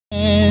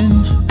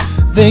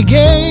They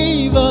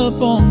gave up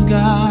on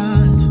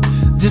God,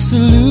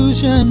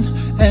 disillusioned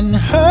and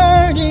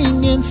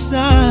hurting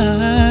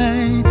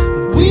inside.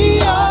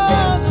 We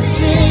are the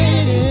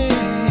city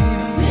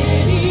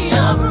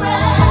of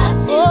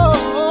refuge.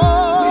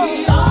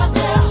 We are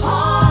their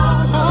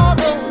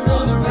harbor in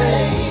the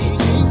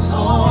raging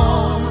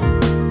storm.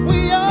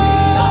 We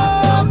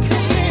are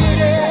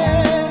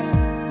committed.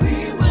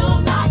 We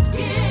will not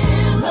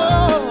give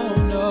up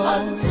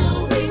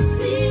until we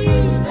see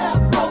their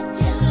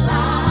broken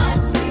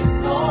lives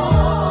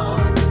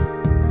restored.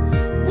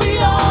 We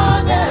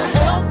are their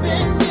help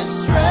in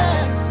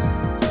distress,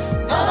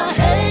 not a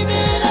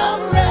haven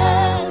of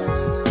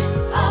rest,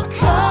 our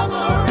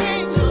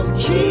covering to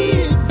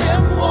keep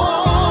them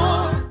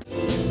warm.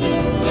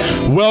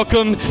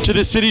 Welcome to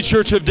the City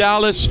Church of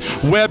Dallas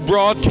web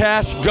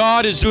broadcast.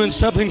 God is doing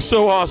something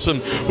so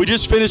awesome. We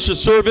just finished a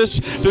service.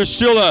 There's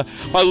still a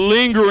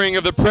lingering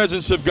of the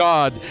presence of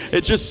God.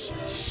 It's just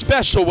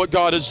special what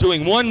God is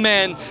doing. One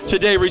man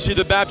today received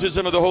the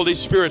baptism of the Holy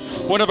Spirit.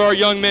 One of our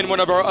young men, one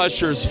of our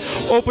ushers.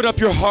 Open up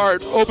your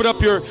heart. Open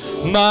up your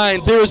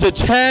mind. There is a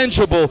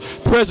tangible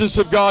presence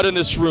of God in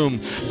this room.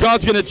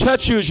 God's going to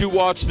touch you as you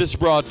watch this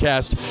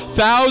broadcast.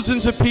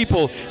 Thousands of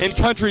people in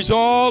countries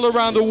all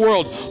around the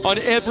world on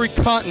every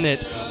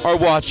continent are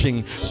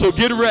watching. So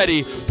get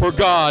ready for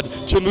God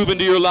to move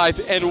into your life,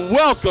 and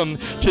welcome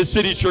to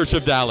City Church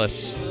of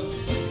Dallas.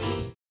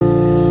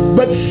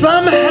 But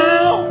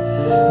somehow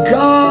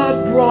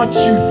God brought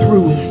you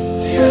through.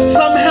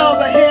 Somehow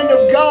the hand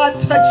of God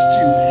touched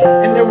you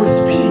and there was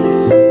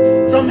peace.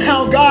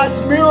 Somehow God's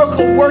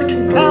miracle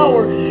working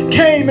power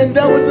came and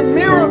there was a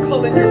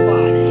miracle in your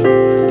body.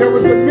 There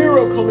was a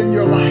miracle in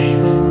your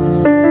life.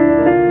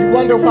 You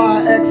wonder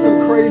why I act so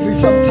crazy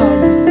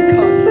sometimes. It's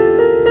because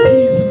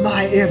He's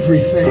my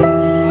everything.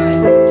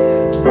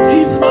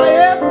 He's my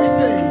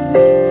everything.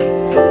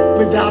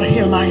 Without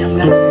Him, I am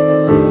nothing.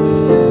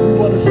 We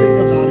want to sing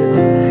about it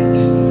tonight.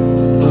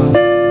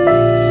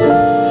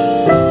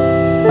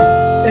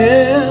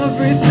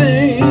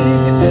 Everything,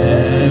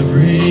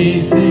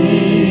 everything,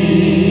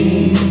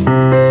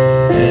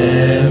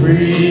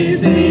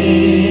 everything.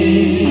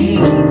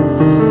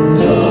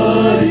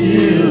 Lord,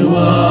 you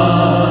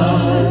are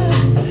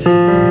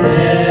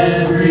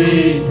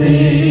everything.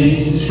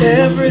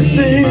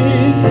 Everything,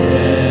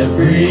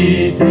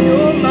 everything.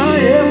 You're my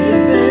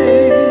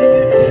everything.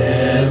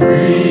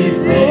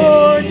 Everything.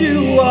 Lord,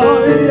 you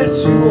are.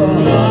 Yes, you are.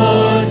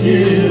 Lord,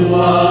 you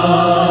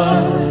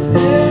are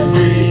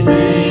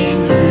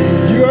everything to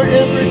me. You're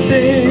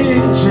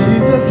everything,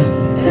 Jesus.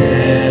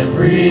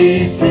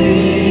 Everything.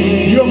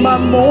 You're my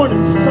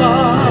morning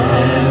star.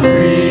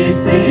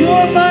 Everything.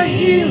 You're my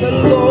healer,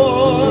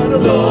 Lord.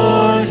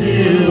 Lord,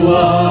 you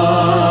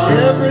are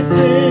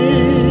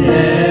everything.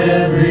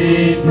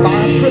 Everything.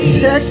 My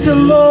protector,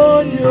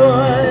 Lord,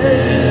 you're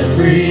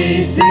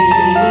everything.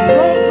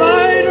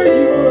 Provider,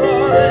 you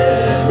are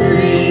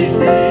everything.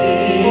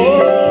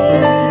 Oh,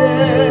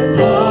 yes.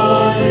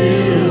 Lord,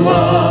 you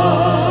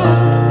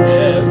are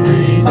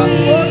everything. I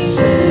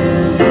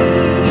worship.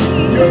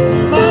 You're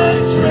my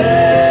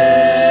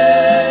treasure,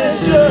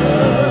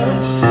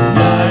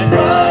 my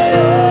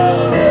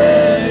priority.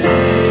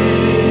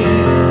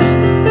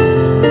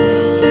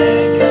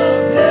 Can't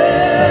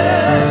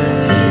compare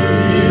to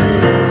you.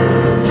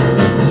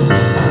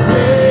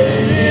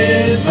 Great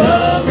is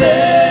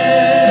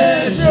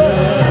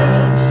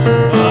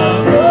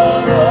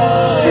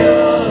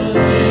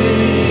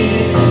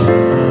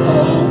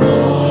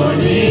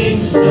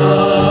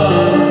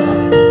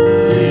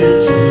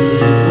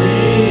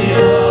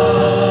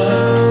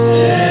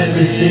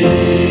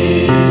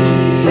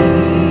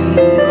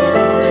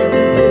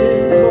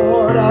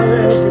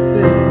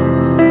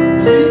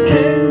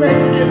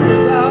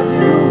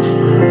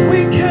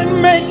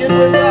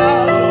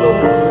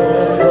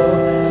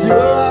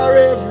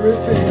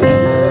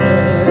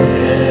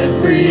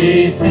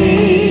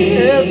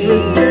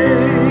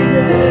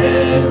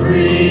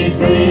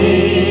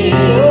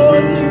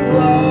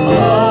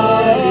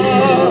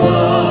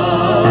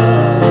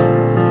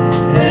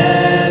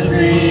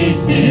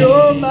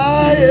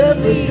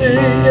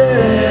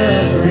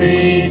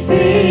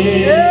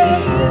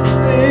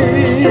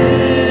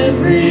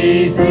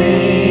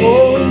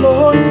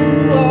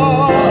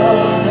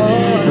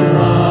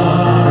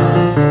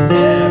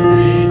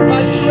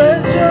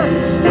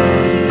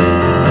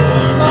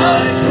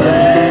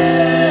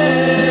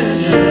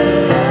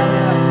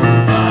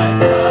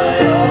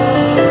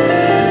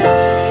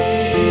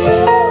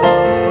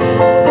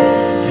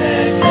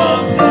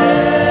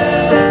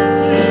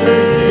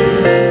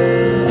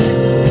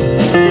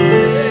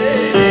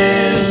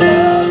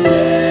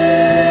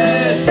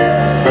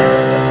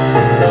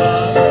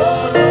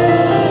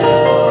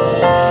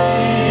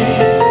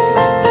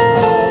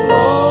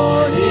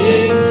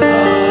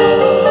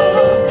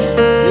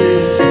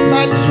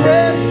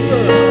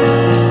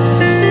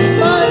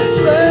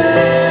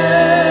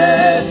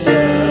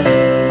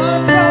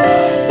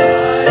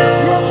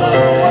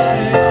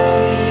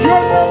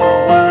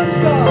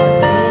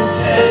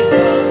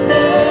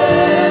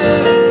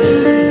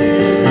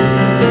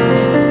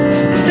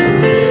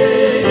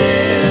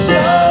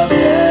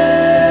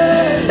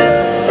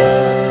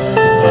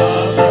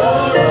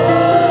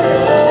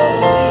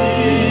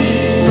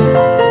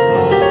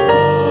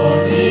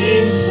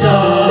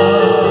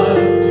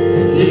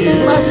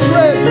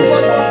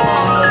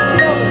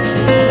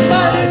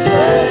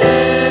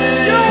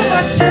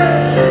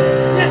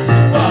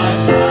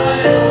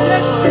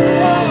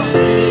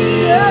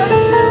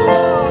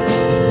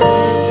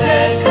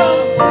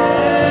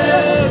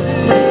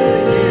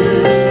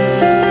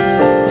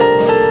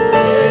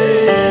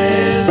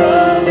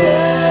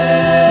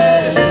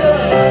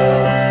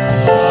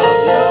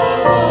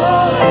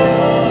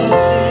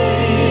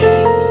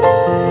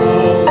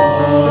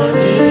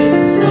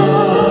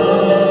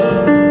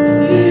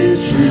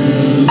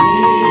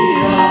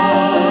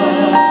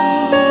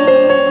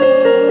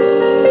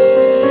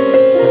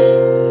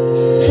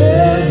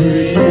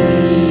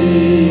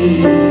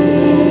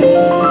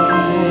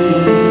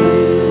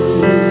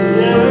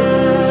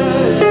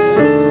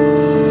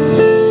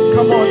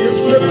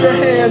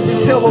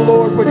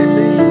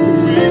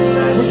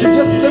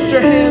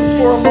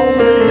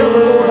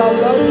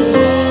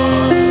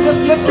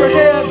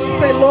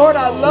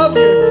Lord, I love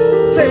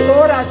you. Say,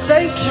 Lord, I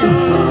thank you.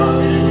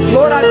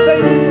 Lord, I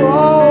thank you for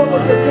all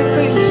of the good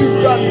things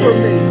you've done for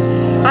me.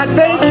 I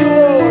thank you,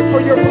 Lord,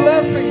 for your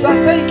blessings. I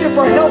thank you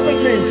for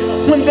helping me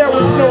when there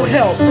was no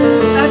help.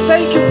 I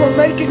thank you for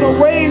making a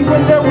way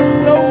when there was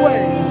no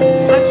way.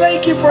 I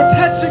thank you for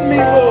touching me,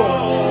 Lord.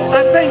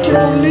 I thank you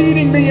for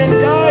leading me and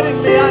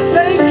guiding me. I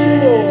thank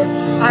you, Lord.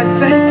 I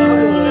thank you,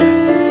 Lord.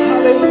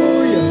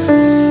 Hallelujah.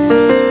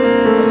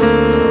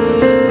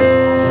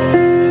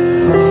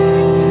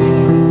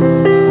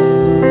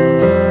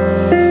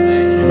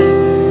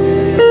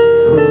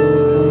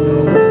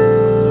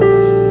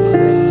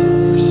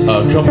 A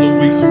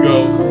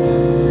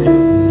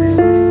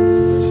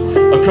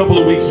couple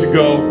of weeks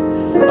ago,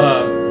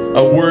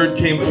 a word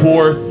came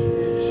forth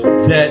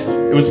that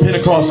it was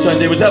Pentecost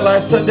Sunday. Was that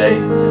last Sunday?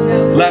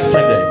 Last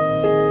Sunday.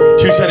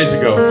 2 Sundays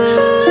ago.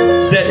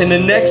 That in the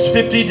next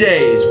 50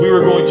 days, we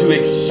were going to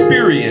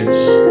experience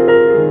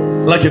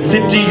like a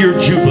 50-year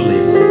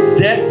jubilee.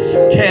 Debts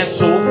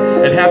canceled.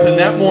 It happened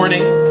that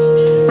morning.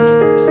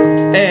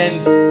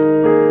 And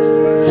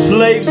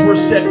slaves were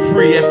set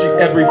free after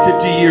every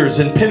 50 years,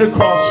 and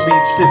Pentecost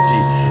means 50.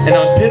 And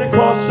on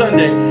Pentecost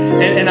Sunday,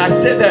 and I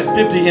said that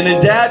 50, and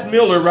then Dad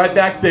Miller right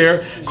back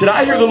there said,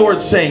 I hear the Lord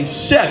saying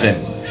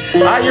 7.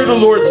 I hear the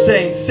Lord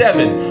saying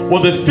 7.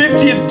 Well, the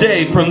 50th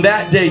day from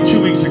that day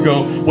 2 weeks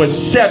ago was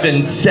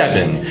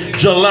 7/7,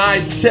 July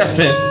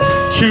 7th,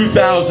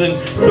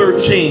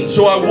 2013.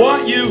 So I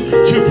want you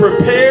to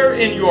prepare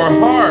in your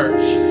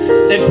heart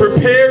and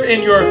prepare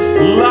in your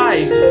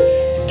life.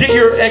 Get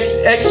your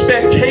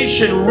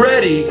expectation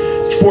ready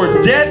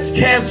for debts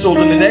canceled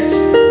in the next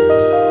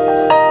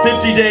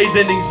 50 days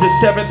ending the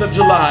 7th of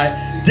July.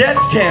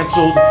 Debts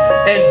canceled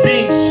and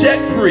being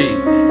set free.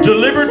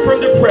 Delivered from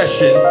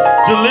depression.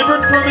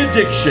 Delivered from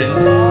addiction.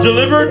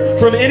 Delivered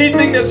from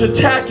anything that's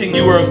attacking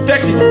you or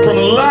affecting you, from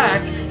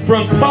lack,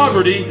 from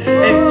poverty.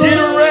 And get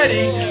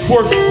ready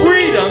for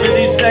freedom in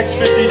these next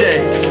 50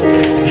 days.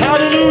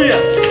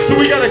 Hallelujah. So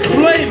we got to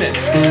claim it.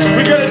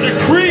 We got to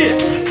decree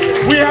it.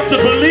 We have to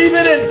believe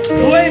it and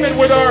claim it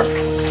with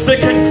the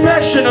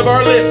confession of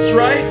our lips,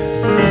 right?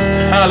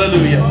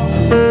 Hallelujah.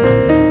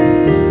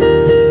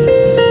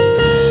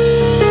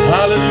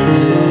 Hallelujah.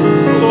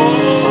 Oh,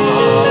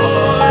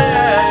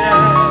 yeah.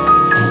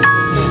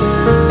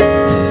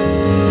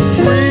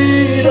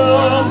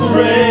 Freedom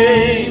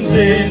reigns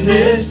in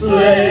this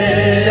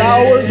place.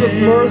 Showers of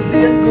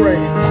mercy and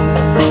grace.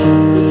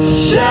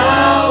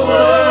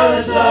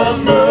 Showers of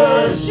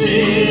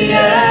mercy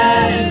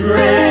and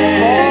grace.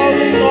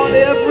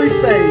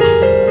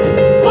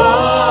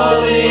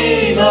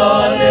 Falling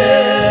on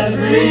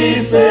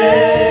every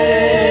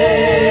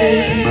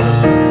face,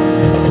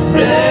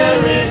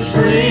 there is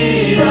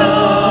freedom.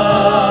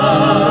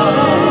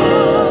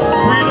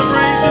 Freedom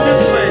reigns in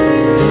this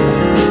place.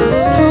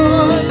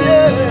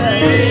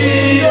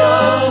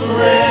 Freedom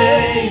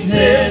reigns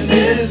in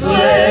this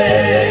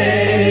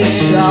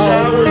place.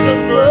 Showers of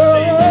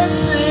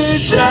mercy,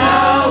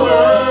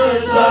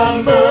 showers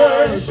of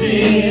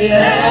mercy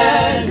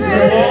and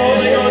grace.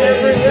 Falling on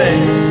every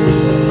face.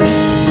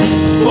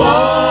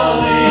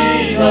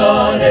 Falling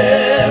on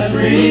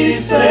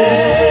every face.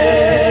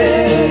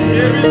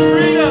 There is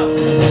freedom.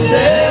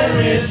 There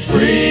is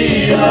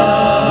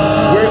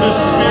freedom. Where the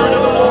Spirit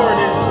of the Lord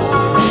is.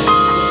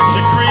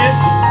 Decree it.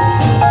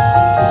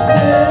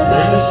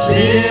 Where the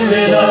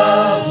Spirit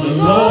of the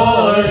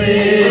Lord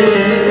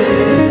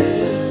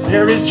is.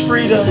 There is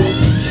freedom.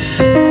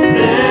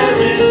 There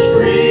is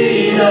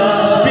freedom.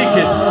 Speak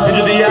it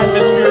into the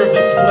atmosphere of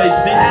this place,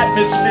 the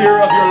atmosphere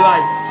of your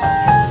life.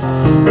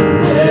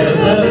 Where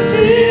the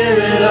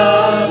Spirit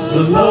of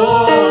the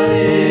Lord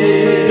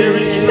is. There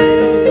is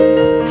freedom.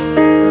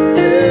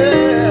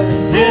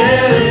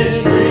 There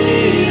is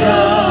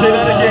freedom. Say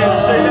that again.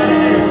 Say that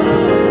again.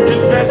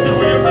 Confess it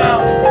with your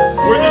mouth.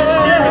 Where the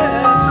Spirit.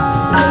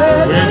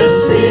 Where the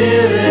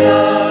Spirit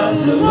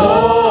of the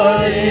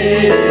Lord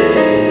is.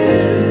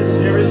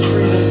 There is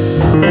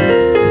freedom.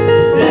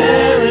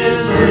 There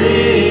is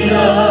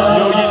freedom.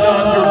 Know ye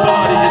not your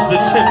body is the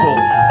temple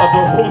of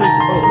the Holy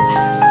Ghost.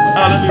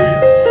 Hallelujah.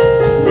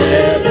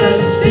 Where the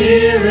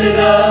Spirit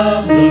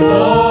of the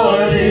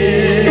Lord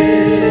is.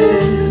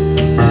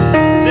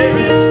 There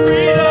is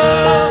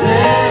freedom.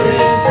 There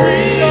is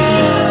freedom.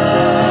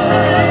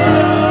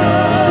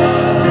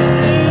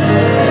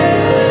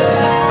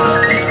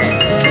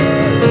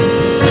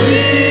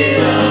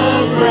 Freedom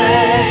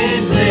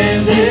reigns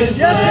in this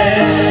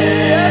place.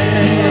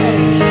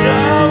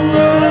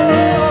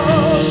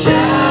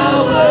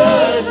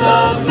 Showers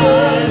of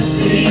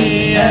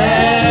mercy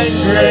and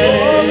grace.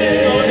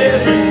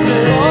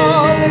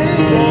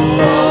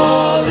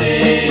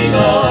 Falling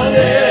on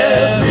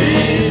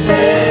every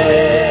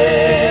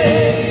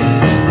face.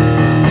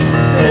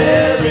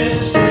 There is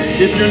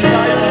freedom. If you're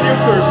tired and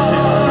you're thirsty,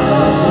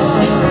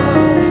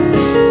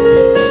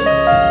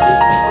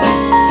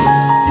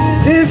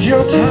 If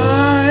you're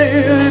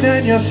tired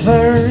and you're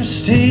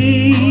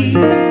thirsty,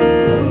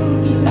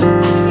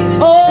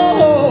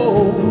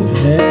 oh,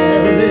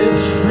 there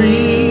is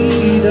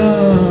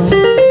freedom.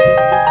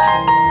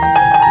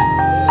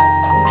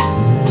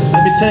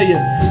 tell you,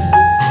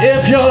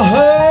 if you're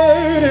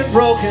hurt and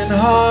broken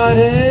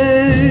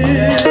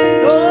hearted,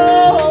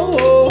 oh,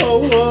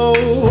 oh,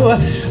 oh,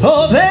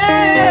 oh,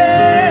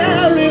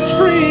 there is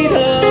freedom.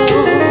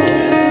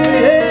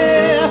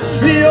 Yeah,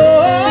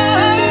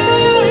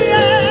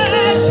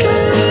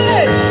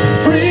 yes,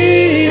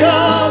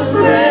 freedom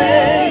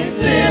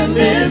reigns in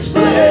this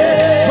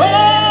place.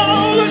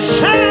 Oh, the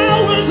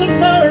showers of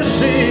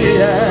mercy.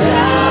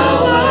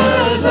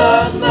 Showers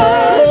of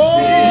mercy.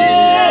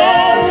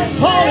 Oh,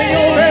 falling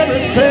on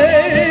every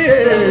face.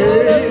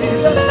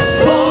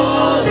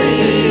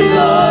 Falling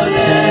on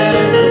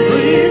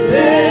every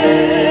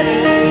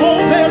face. Oh,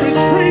 there is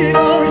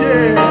freedom,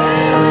 yeah.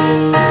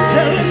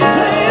 There is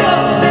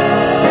freedom.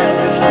 There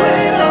is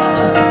freedom.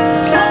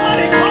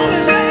 Somebody call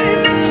his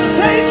name.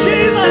 Say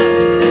Jesus.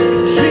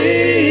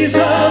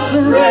 Jesus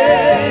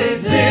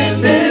reigns in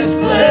this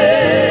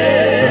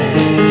place.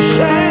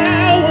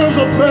 Showers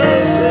of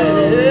mercy.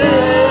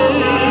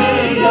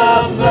 Showers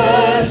of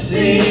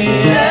mercy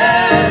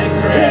and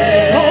grace.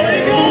 It's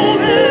falling on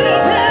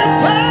every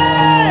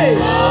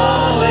face.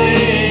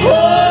 Falling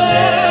on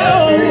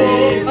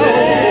every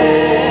face.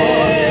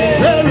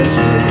 There is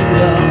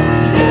freedom.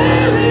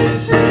 There is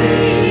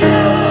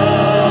freedom.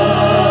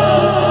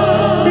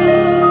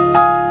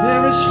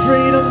 There is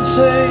freedom,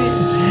 say.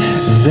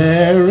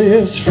 There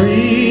is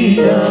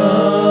freedom.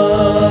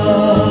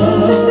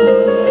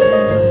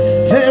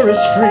 There is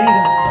freedom.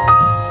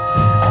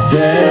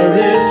 There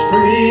is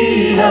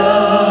freedom.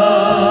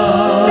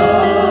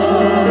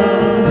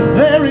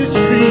 There is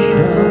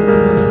freedom.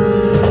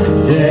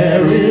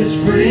 There is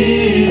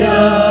freedom.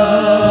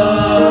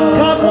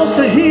 God wants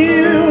to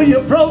heal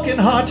your broken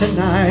heart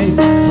tonight.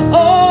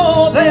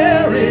 Oh,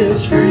 there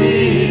is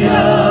freedom.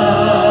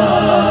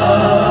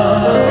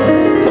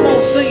 Come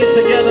on, sing it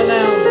together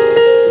now.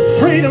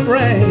 Freedom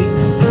reigns.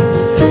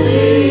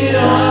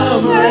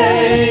 Freedom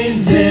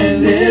reigns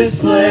in this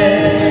place.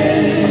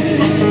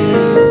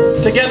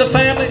 Together,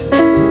 family.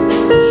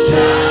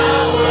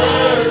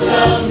 Showers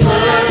of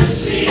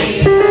mercy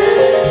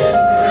and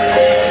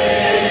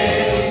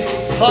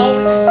grace.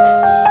 Falling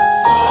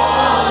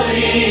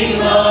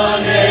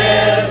on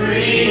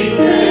every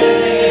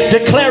face.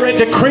 Declare it,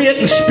 decree it,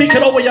 and speak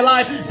it over your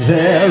life.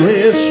 There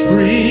is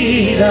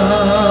freedom.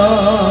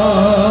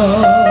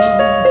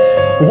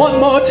 One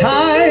more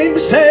time,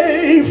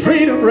 say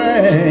freedom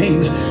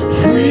reigns.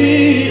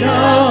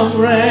 Freedom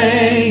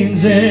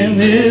reigns in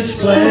this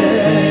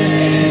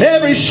place.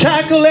 Every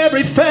shackle,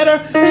 every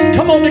fetter,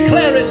 come on,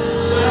 declare it.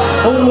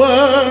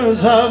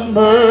 Words of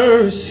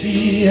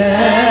mercy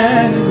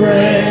and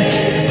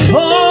grace.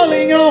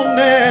 Falling on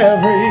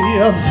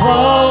everything.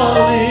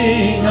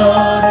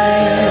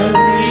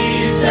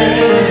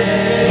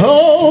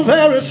 Oh,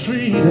 there is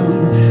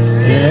freedom.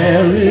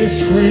 There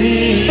is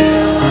freedom.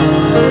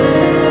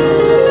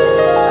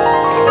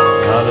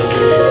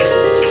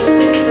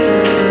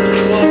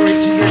 Glory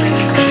to your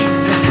name,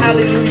 Jesus.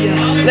 Hallelujah.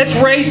 Let's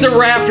raise the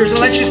rafters and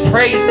let's just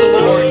praise the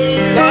Lord.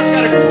 God's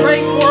got a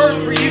great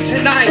word for you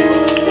tonight.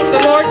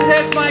 The Lord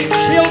says, my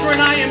children,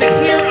 I am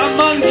here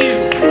among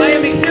you. I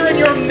am here in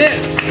your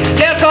midst.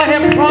 Yes, I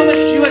have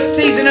promised you a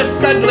season of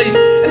suddenlies.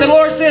 And the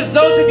Lord says,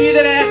 those of you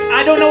that ask,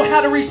 I don't know how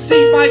to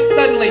receive my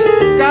suddenly.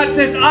 God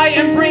says, I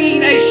am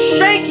bringing a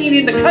shaking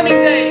in the coming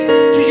days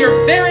to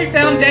your very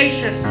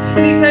foundations.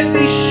 And He says,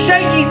 these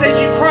shakings as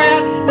you cry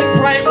out with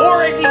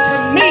priority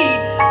to me,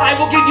 I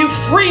will give you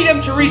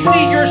freedom to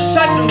receive your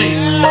suddenlies.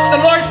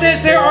 The Lord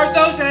says there are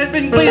those that have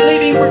been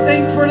believing for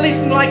things for at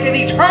least like an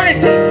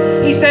eternity.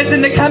 He says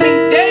in the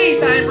coming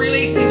days I am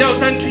releasing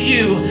those unto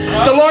you.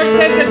 The Lord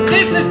says that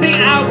this is the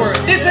hour.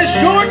 This is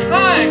your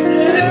time.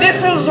 And this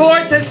is the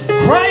Lord says,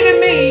 cry to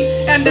me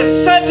and the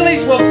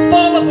suddenlies will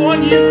fall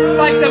upon you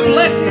like the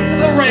blessings of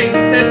the rain,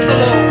 says the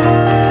Lord.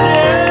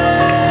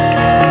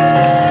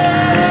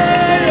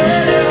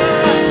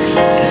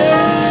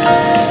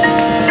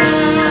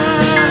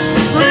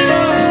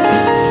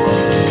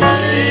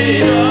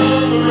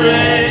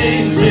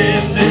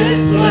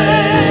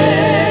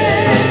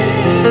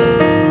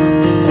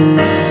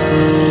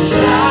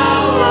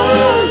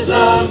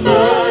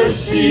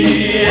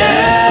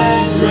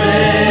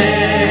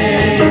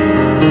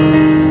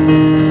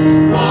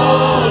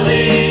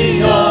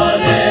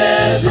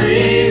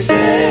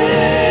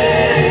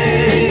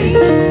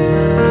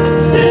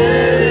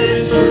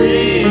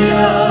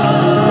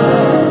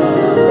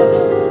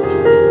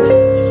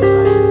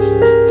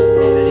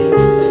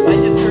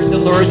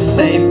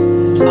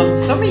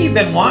 Some of you have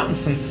been wanting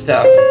some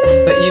stuff,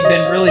 but you've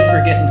been really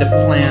forgetting to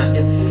plant.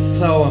 It's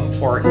so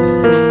important.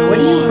 What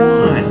do you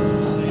want?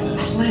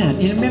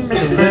 Plant. You remember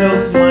the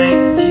widow's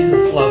mite?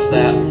 Jesus loved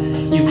that.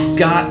 You've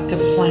got to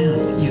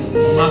plant. You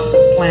must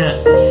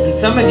plant. And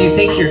some of you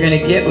think you're going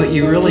to get what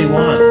you really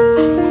want.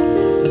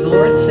 But the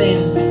Lord's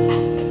saying,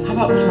 how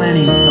about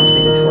planting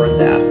something toward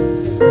that?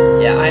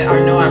 Yeah, I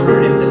know I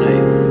heard Him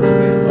tonight.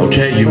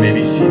 Okay, you may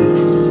be seated.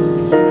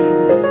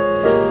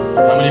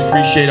 How many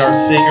appreciate our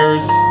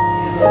singers?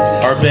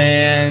 Our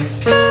band,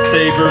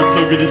 Savior,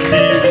 so good to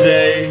see you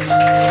today.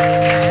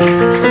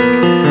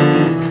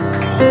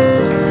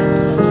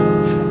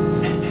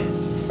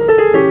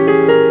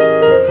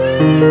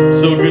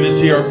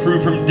 see our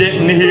crew from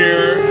Denton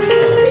here.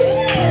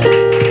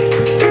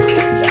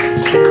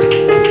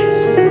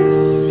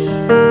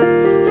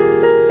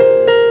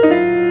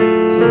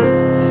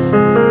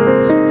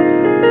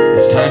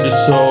 It's time to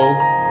sow.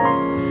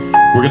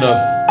 We're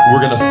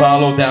gonna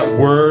follow that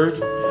word.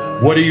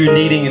 What are you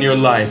needing in your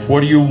life?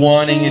 What are you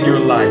wanting in your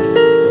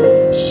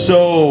life?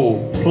 Sow,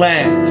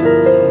 plant,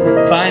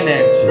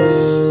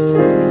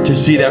 finances to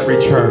see that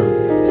return.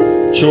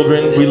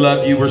 Children, we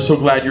love you. We're so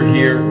glad you're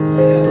here.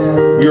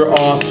 You're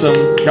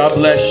awesome. God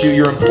bless you.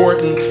 You're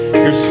important.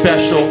 You're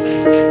special.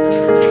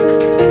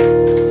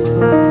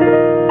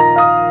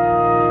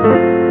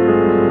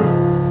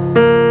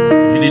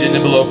 If you need an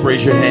envelope,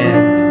 raise your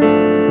hand.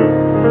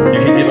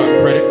 You can give a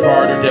credit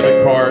card or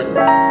debit card.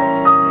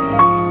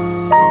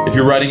 If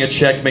you're writing a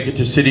check, make it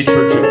to City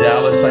Church of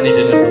Dallas. I need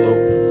an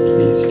envelope,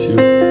 please, too.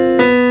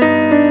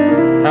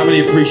 How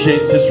many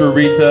appreciate Sister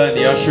Aretha and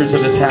the ushers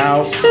of this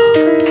house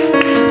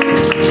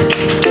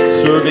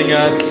serving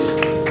us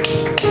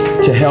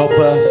to help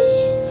us?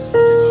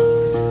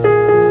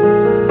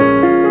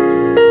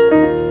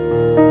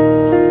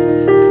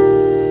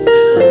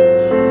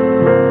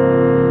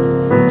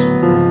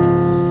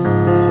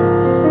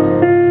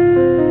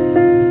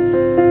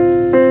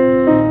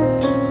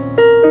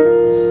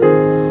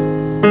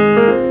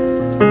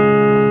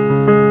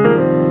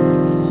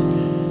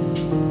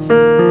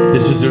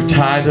 This is their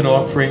tithe and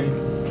offering.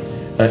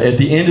 At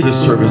the end of the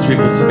service, we've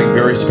got something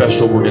very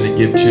special we're going to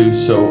give to,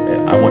 so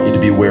I want you to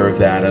be aware of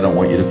that. I don't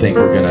want you to think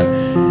we're going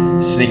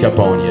to sneak up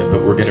on you,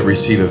 but we're going to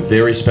receive a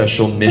very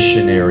special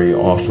missionary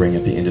offering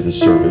at the end of the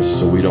service.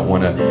 So we don't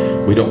want to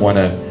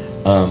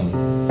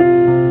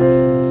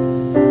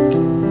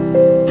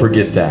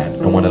forget that.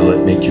 I want to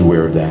make you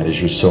aware of that as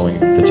you're sowing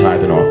the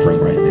tithe and offering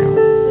right now.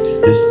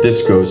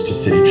 This goes to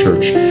City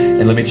Church.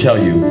 And let me tell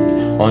you,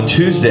 on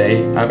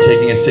Tuesday, I'm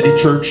taking a City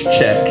Church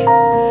check,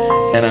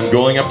 and I'm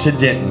going up to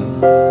Denton,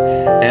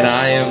 and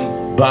I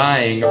am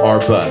buying our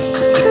bus.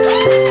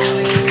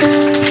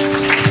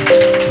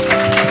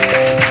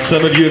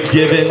 Some of you have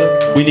given.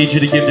 We need you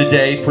to give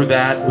today for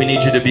that. We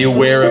need you to be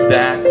aware of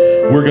that.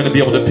 We're going to be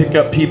able to pick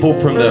up people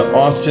from the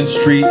Austin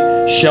Street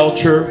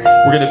shelter.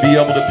 We're going to be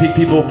able to pick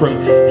people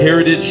from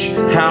Heritage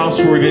House,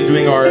 where we've been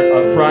doing our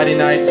Friday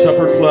night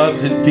supper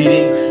clubs and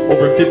feeding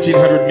over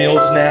 1,500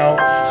 meals now.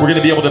 We're going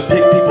to be able to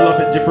pick people up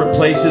at different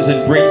places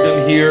and bring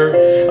them here.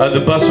 The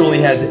bus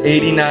only has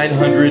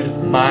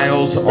 8,900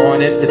 miles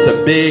on it. It's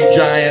a big,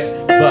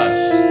 giant bus.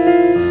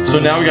 So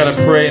now we got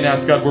to pray and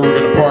ask God where we're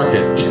going to park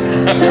it.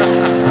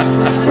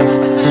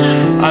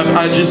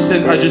 I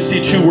just see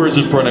two words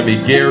in front of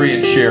me, Gary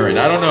and Sharon.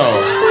 I don't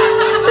know.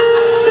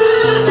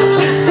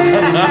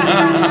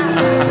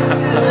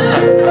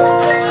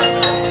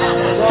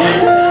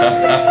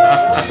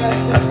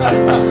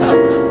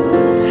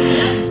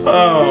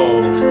 Oh.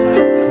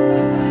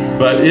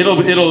 But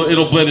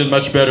it'll blend in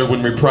much better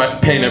when we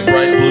paint it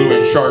bright blue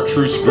and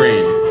chartreuse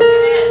green.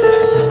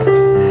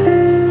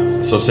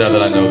 So sad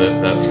that I know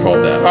that that's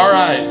called that. All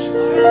right.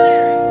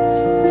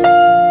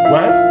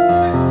 What?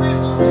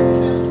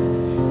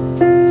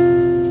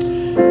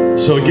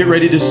 So get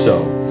ready to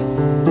sow.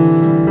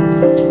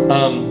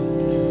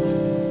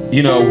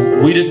 You know,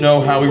 we didn't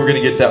know how we were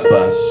going to get that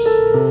bus.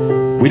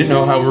 We didn't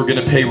know how we were going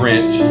to pay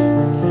rent.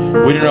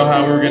 We didn't know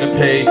how we were going to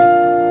pay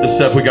the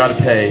stuff we got to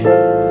pay.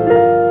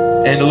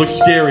 And it looked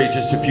scary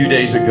just a few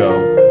days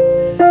ago.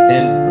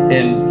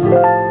 And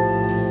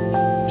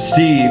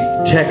Steve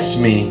texts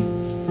me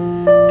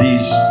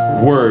these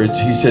words.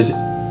 He says,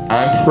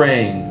 I'm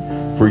praying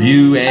for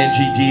you,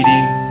 Angie, Dee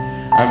Dee.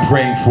 I'm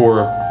praying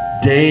for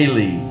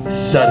daily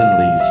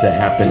suddenlies to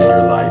happen in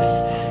your life.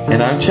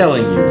 And I'm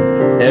telling you,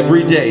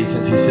 every day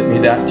since he sent me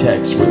that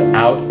text,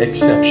 without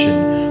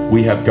exception,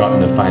 we have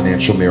gotten a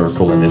financial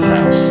miracle in this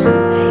house.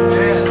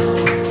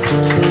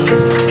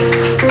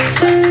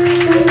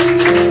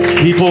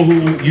 People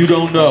who you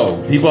don't know,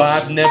 people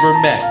I've never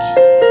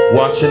met,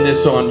 watching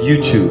this on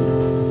YouTube.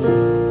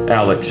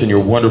 Alex and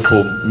your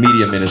wonderful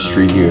media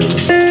ministry here.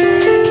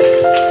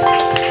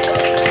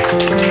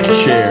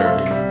 Share,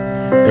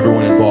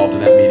 everyone involved in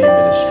that media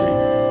ministry.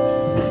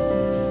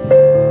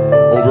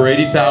 Over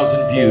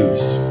 80,000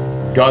 views.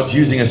 God's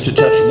using us to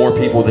touch more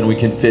people than we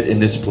can fit in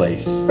this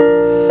place.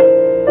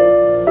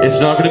 It's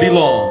not going to be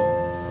long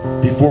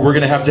before we're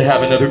going to have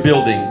another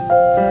building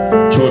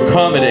to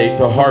accommodate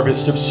the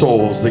harvest of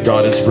souls that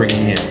God is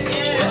bringing in.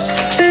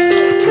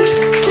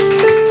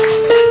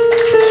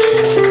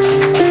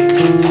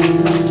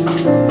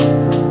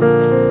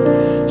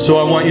 So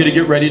I want you to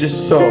get ready to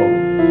sow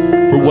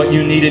for what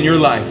you need in your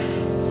life,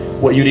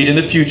 what you need in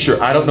the future.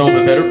 I don't know of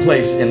a better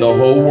place in the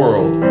whole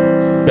world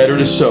better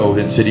to sow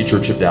than City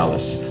Church of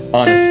Dallas.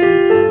 Honestly,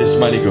 this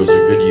money goes to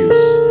good use.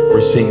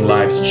 We're seeing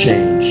lives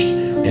changed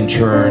and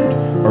turned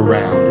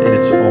around, and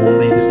it's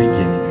only the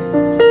beginning.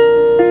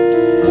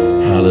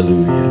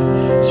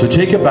 Hallelujah. So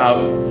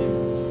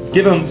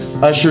give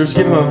them, ushers,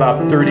 give them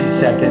about 30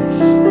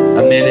 seconds,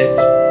 a minute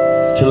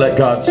to let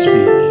God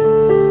speak.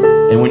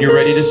 And when you're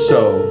ready to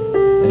sow,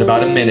 in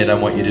about a minute, I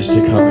want you just to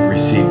come and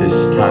receive this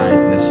tithe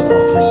and this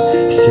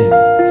offering. Sing.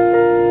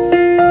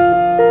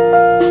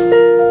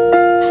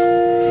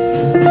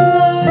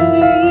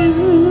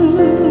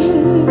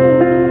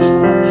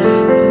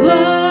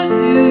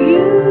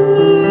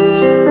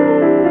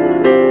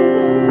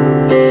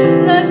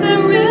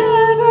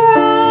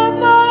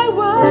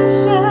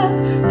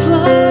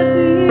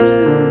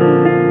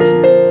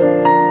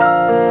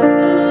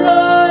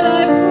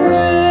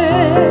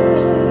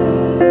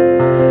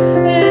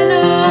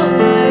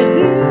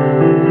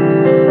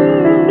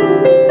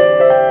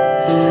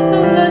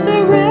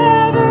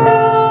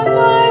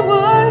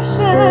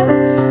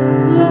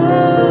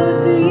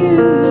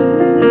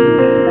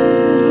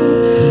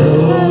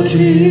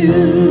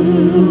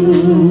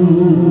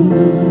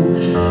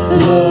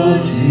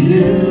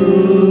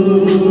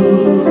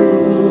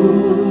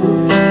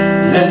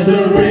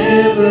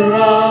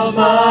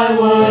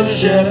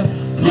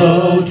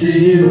 to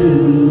you.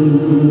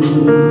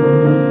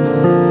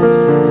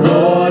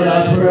 Lord,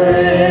 I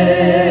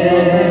pray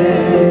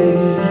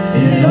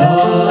in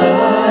all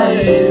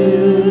I do,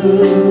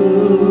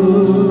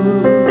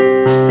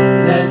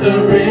 let the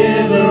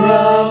river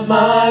of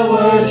my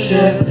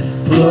worship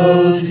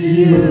flow to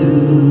you.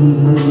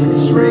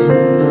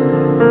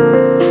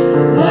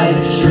 Like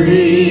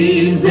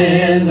streams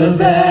in the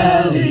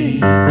valley,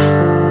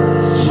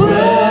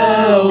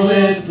 swell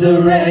with the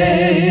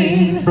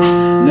rain.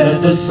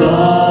 Let the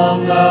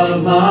song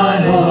of my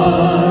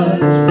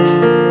heart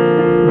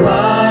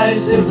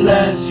rise to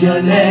bless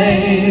your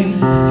name.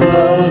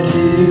 Flow to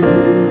you,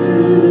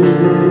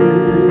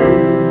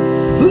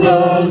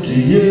 flow to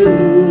you.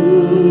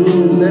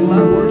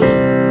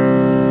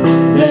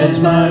 Let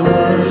my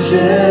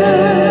worship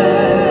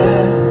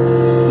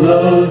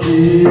flow to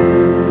you.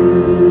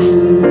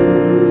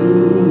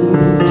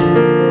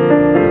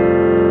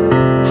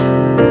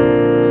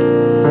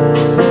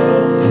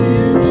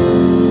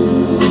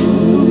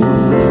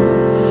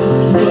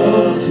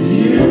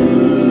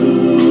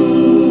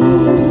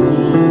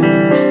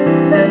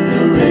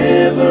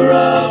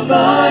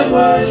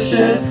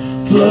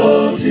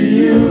 Flow to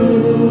you.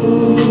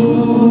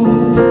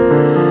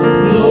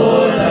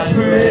 Lord, I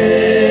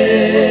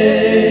pray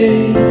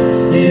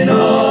in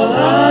all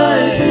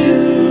I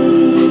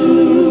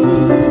do,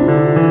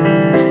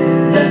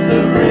 let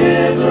the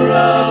river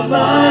of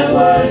my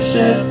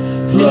worship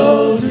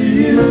flow to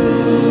you.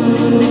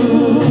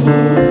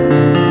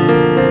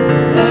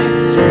 Like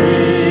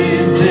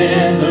streams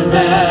in the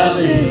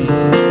valley,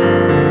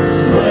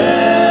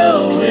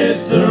 swell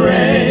with the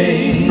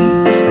rain.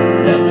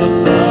 Let the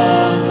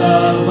song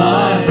of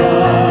my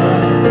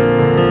heart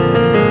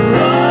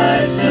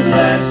rise to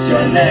bless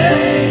your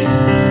name.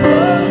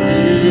 Flow to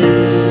you,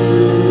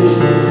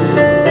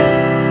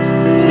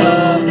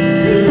 flow to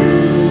you.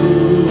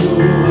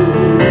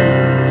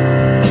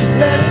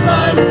 Let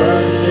my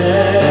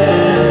worship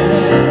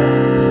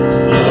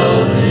flow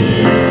to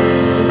you.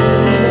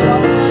 Let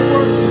all my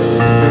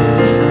worship,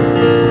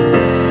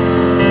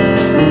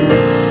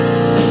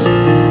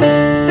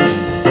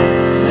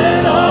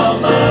 let all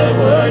my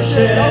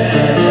worship,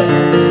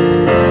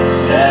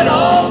 let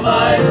all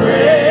my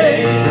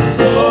praise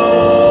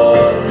flow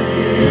to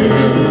you.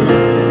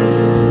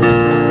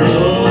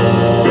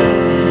 Flow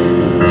to you.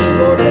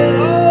 Lord, let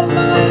all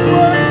my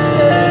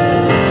worship,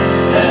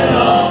 let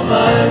all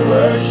my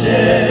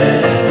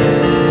worship,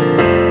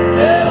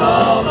 let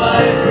all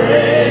my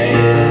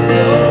praise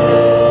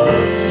flow to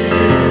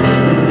you.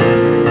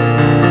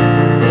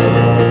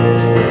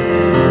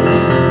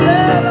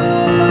 Let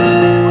all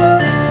my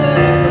worship,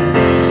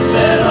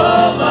 let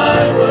all my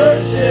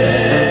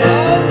worship,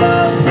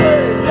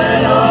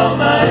 let all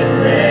my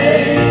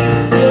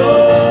praise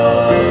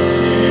flow to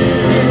you.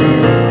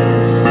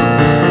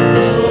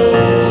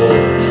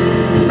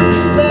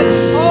 Let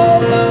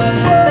all my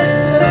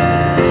worship,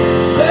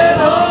 let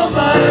all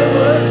my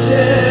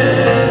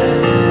worship,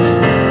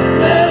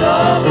 let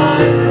all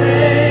my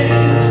praise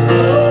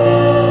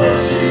flow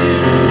to you.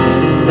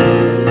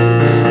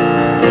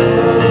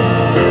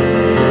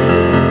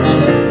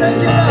 Let's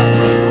take it up.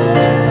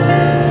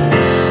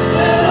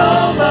 Let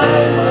all my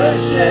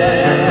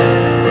worship,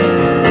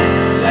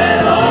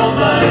 let all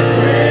my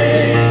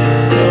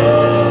praise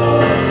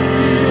flow to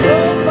you.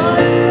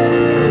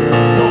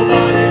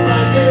 Nobody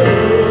but you.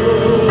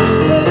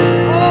 Let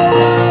all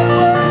my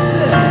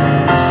worship,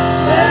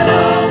 let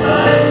all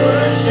my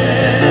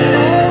worship,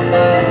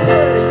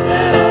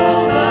 let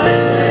all my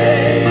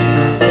praise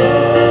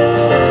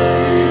flow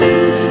to you.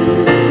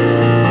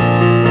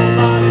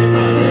 Nobody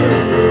but you.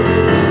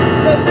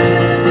 Let's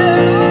sing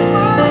again. All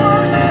my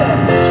worship,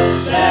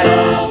 let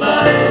all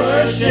my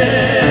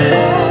worship,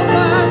 all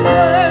my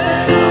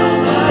praise, all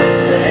my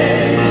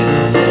praise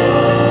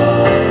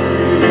flow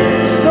to you.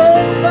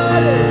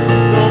 Nobody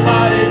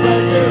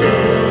but you.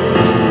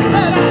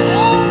 Let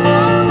all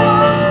my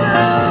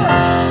worship,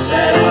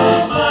 let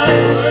all my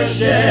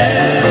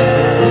worship,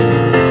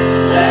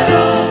 let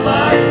all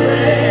my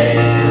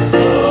praise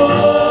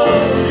flow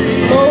to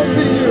you. Flow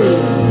to you.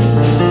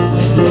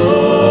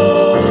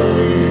 Flow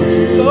to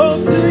you. Flow to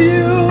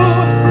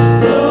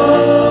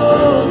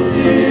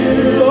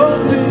you. Flow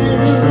to you. Flow to you.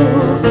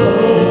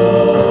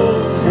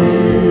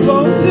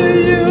 Flow to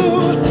you.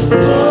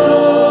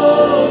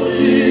 Flow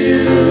to you.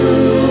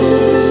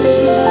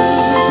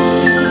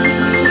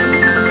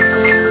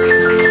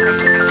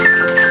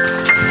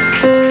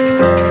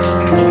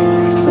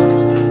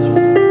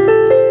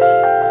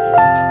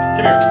 Come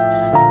here.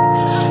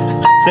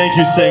 Thank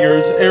you,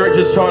 singers. Eric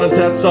just taught us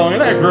that song. Isn't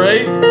that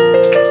great?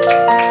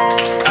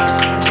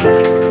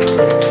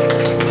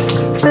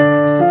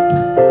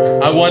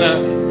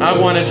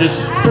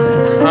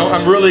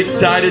 I'm really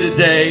excited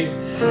today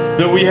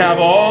that we have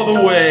all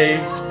the way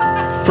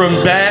from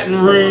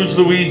Baton Rouge,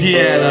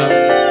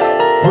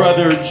 Louisiana,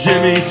 Brother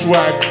Jimmy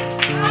Swagger.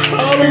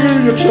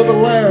 Hallelujah to the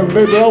Lamb.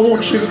 Baby, I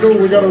want you to know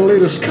we got a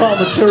latest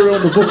commentary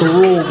on the book of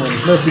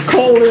Romans. Now, if you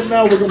call in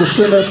now, we're going to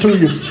send that to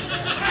you.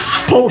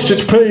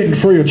 Postage paid and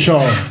free of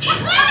charge.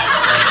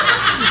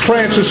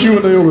 Francis, you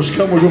and the elders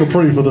come. We're going to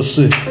pray for the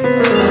sick.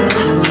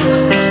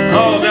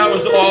 Oh, that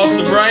was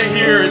awesome. Right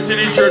here at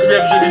City Church, we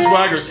have Jimmy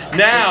Swagger.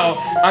 Now,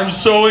 I'm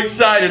so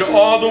excited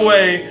all the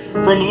way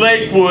from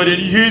Lakewood in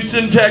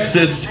Houston,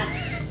 Texas.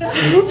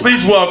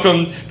 Please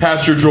welcome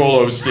Pastor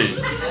Joel Osteen.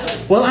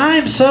 Well, I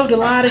am so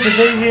delighted to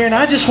be here, and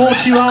I just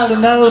want you all to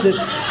know that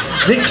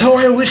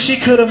Victoria wished she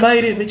could have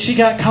made it, but she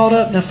got caught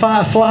up in a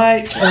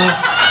flight.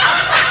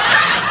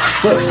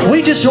 But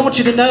we just want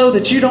you to know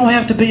that you don't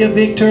have to be a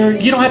victor.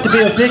 You don't have to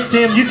be a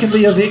victim. You can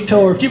be a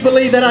victor. If you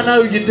believe that, I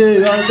know you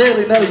do. I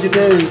really know you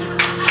do.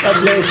 God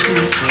bless you.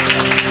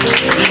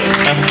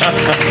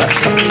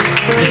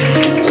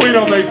 We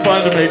don't make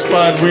fun to make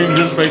fun. We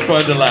just make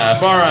fun to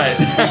laugh. All right.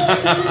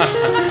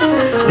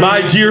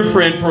 My dear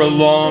friend for a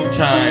long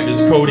time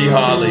is Cody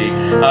Holly.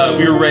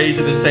 We were raised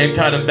in the same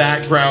kind of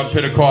background,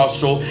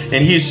 Pentecostal,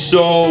 and he's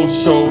so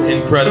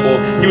incredible.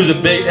 He was at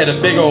a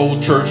big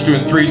old church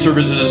doing 3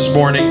 services this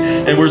morning,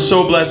 and we're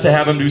so blessed to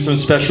have him do some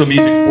special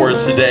music for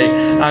us today.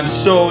 I'm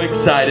so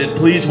excited.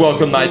 Please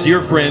welcome my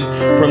dear friend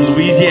from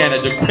Louisiana,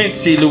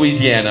 DeQuincy,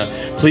 Louisiana.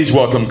 Please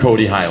welcome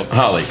Cody Holly.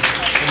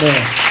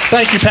 Amen.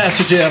 Thank you,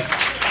 Pastor Jeff.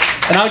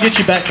 And I'll get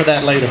you back to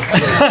that later.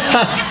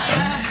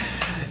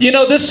 You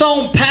know, this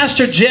song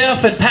Pastor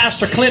Jeff and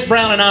Pastor Clint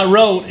Brown and I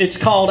wrote, it's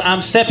called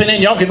I'm Stepping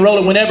In. Y'all can roll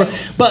it whenever.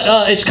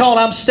 But it's called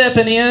I'm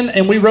Stepping In,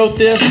 and we wrote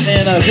this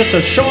in just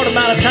a short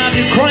amount of time.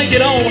 You crank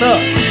it on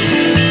up.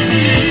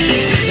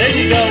 There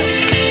you go.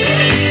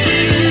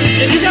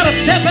 And you got to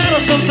step out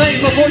of some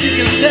things before you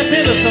can step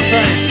into some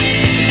things.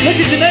 Look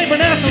at your neighbor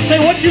and ask him, say,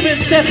 what you been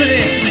stepping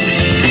in?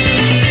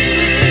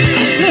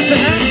 Listen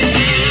now.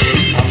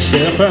 I'm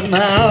stepping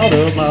out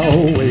of my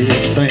old way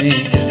of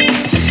thinking.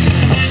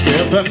 I'm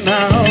stepping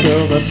out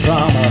of the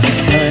drama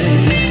and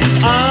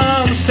pain.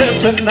 I'm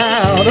stepping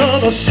out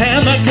of the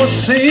sand that was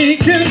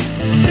sinking.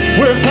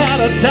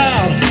 Without a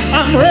doubt,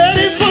 I'm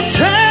ready for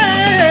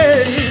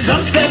change.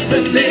 I'm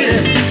stepping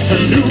in to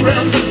new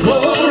realms of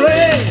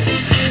glory.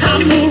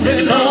 I'm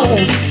moving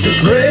on to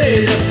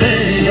greater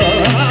things.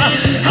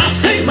 I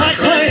stake my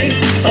claim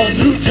on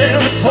new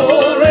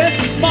territory.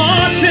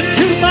 Marching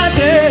to my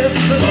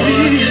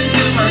destiny.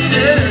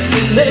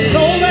 There's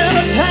no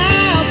better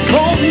time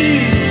for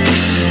me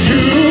to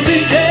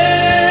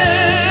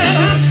begin.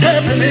 I'm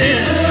stepping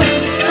in.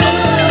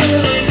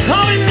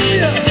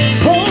 Hallelujah.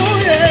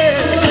 Oh yeah.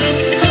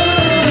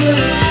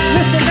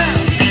 Listen now.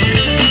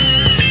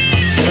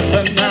 I'm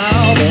stepping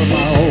out of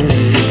my old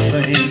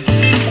thing.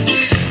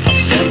 I'm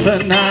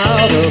stepping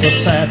out of the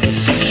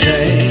sadness and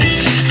shame.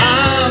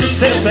 I'm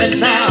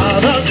stepping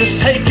out of just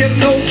taking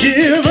no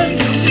giving.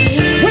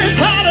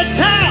 Without a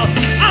doubt,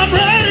 I'm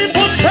ready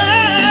for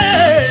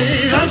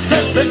change. I'm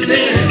stepping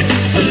in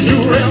to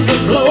new realms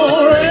of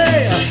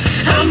glory.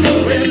 I'm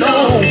moving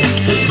on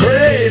to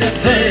greater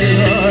things.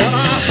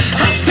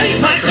 I stake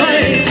my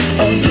claim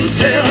on new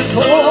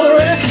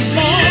territory.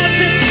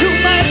 Marching to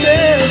my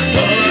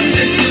destiny.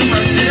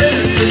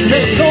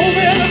 There's no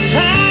better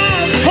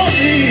time for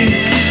me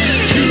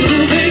to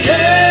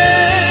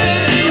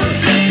begin. I'm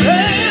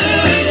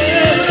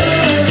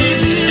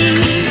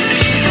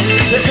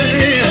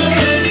stepping in.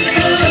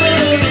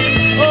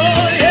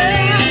 Oh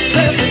yeah, I'm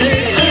stepping in.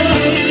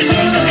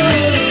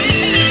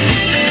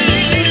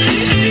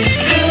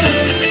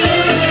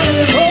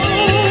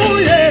 Oh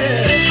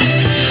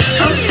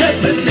yeah, I'm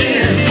stepping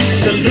in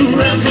to new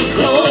realms of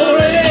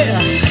glory.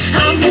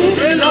 I'm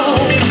moving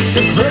on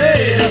to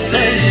greater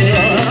things.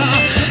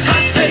 I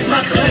stake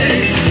my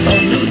claim on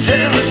new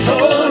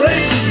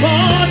territory.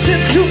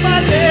 Marching to my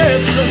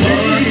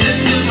destiny.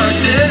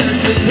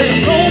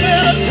 There's no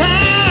better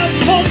time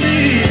for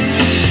me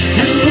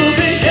to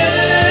begin.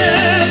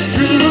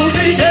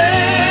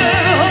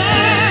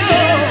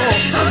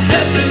 Oh, I'm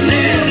stepping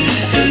in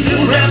to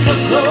new realms of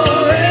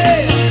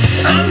glory.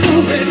 I'm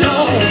moving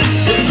on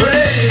to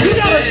greater. You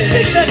got to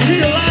speak that to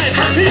your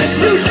life. Be a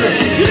future.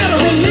 You got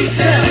to release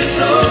that.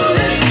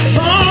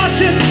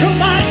 Marching to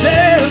my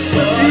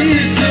destiny.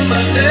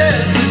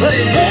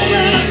 There's no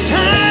better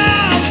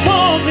time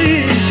for me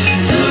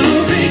To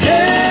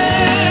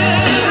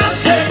begin, I'm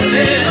stepping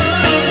in. I'm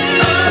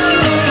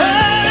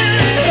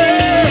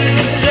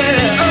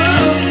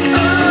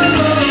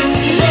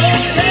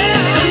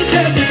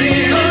stepping in.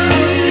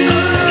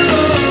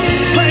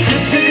 Thank you, Jesus. Thank you,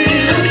 Jesus.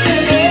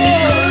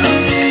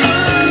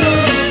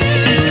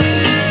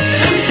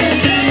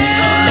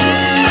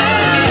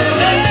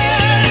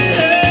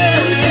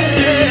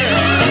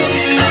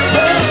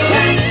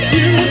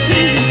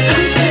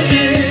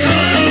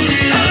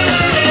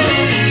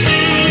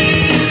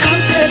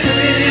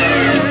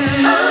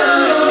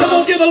 Come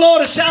on, give the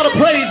Lord a shout of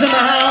praise in the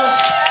house.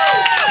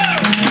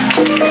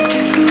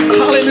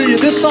 Hallelujah.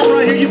 This song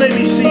right here, you may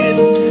be seated.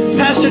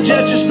 Pastor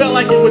Jeff just felt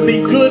like it would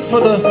be good for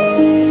the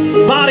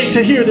body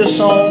to hear this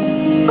song.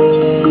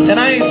 And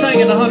I ain't sang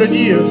in 100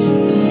 years.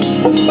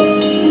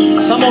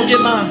 So I'm going to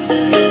get my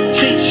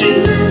cheat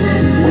sheet.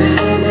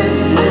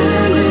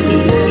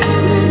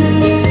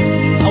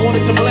 I want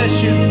it to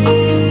bless you.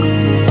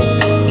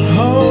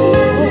 Oh.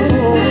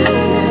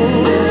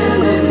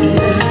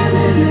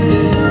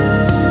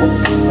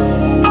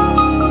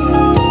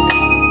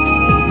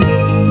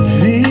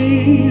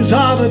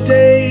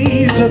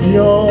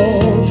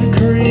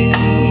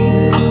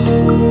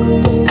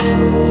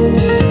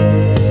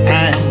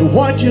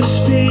 what you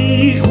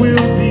speak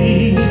will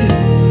be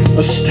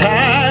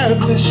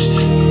established,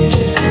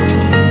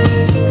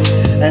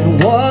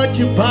 and what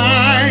you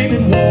bind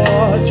and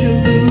what you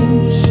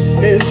loose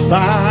is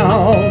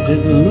bound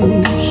and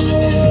loosed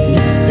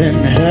in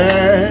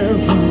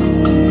heaven.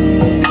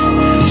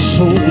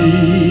 So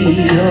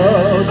we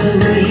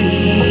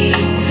agree,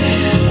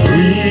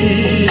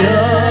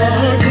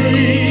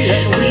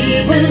 and we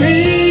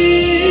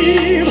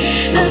believe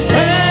the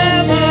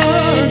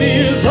famine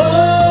is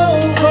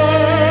over,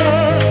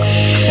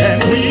 and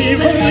we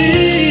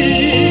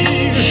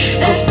believe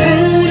the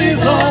fruit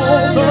is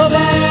on the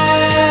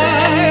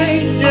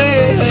vine,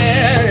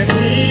 yeah, and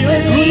we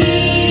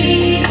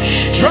agree,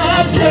 dry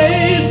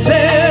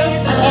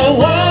places are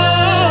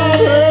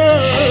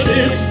watered.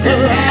 It's the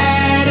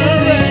latter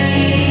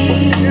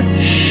rain,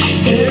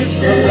 it's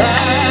the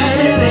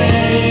latter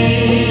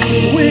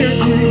rain. We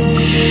agree.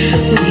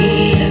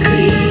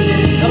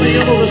 How many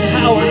of us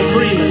power in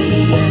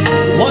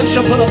agreement? One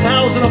shall put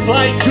 1,000 to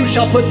flight, two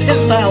shall put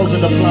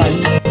 10,000 to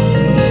flight.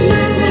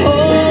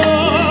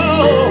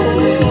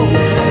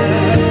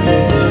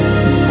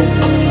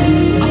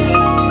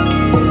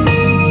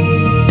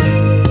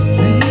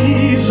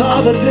 These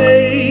are the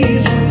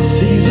days when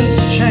seasons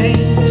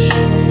change.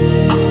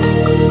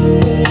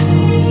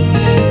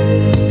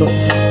 The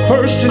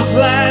first is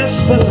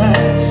last, the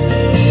last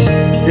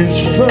is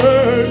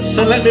first.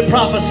 And let me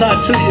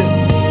prophesy to you.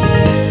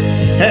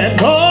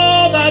 And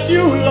all that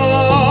you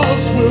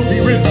lost will be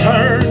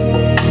returned.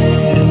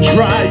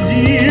 Dry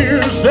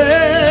years,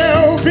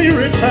 they'll be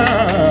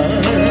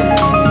returned.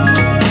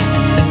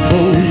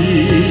 For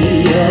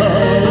we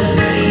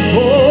agree,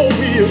 oh,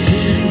 we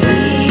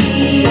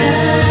agree.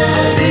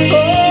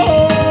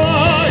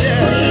 Oh,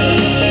 yeah.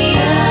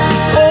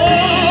 Oh,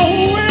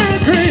 we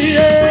agree,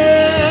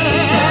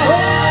 yeah.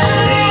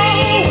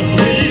 Oh,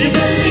 we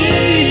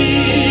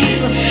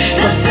believe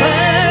the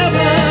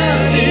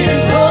famine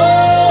is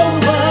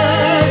over,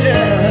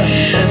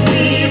 yeah. And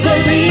we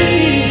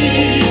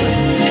believe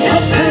the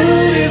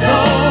fruit is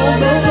on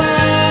the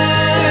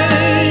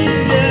vine,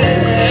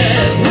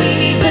 yeah. We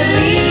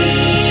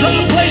believe dry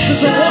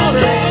places of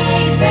water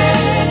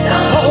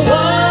are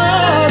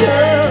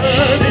watered.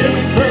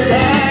 It's the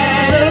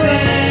latter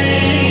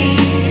rain,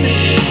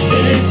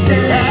 it's the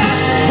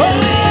latter. Oh,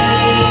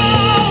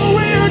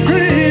 we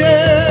agree,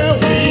 yeah.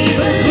 We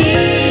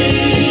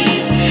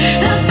believe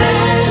the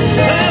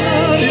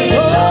famine is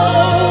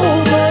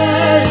over,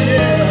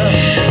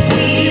 yeah.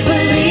 We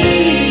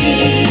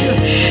believe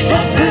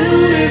the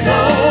fruit is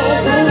on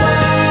the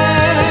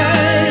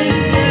vine,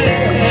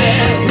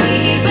 yeah. We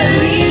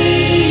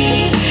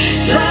believe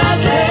dry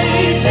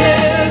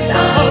places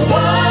are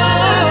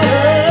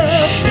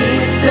watered.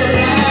 It's the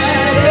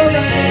latter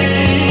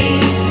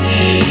rain,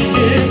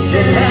 it's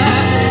the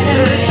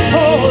latter rain.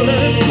 Oh,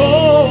 let it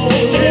fall.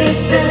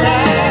 It's the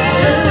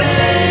latter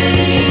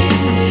rain,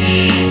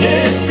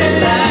 it's the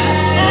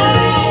latter.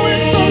 Oh,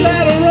 it's the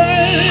latter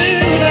rain,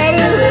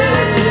 latter rain.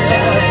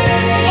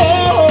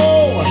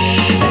 Oh,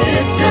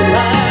 it's the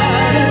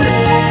latter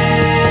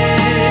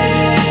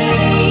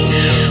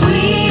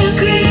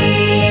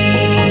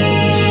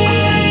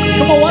rain.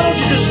 Come on, why don't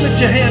you just lift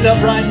your hand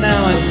up right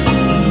now and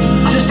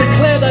just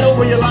declare that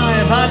over your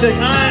life. I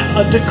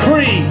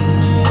decree,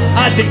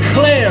 I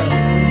declare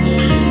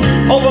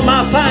over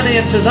my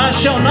finances, I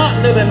shall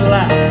not live in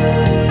lack.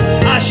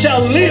 I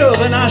shall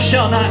live and I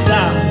shall not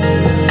die.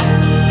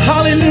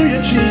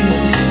 Hallelujah,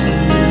 Jesus.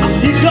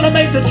 He's going to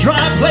make the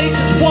dry places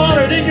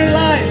watered in your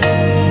life,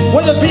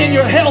 whether it be in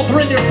your health or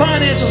in your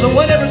finances or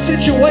whatever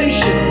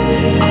situation.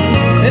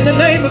 In the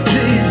name of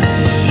Jesus.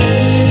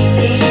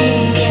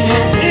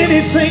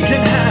 Anything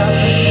can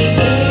happen.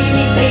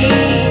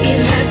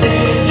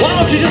 Why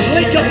don't you just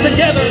link up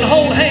together and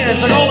hold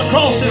hands and all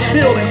across this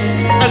building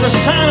as a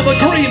sign of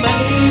agreement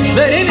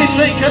that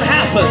anything can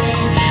happen?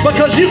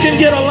 Because you can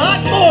get a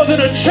lot more than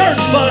a church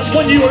bus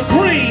when you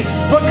agree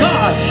for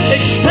God.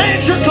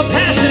 Expand your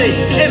capacity,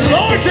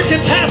 enlarge your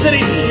capacity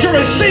to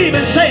receive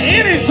and say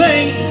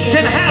anything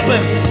can happen.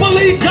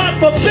 Believe God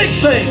for big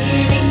things.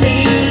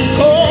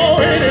 Oh,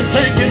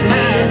 anything can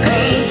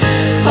happen.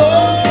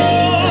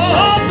 Oh,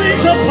 all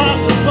things are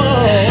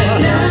possible.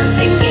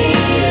 Nothing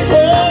is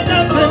Oh,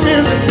 nothing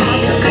is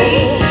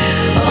impossible.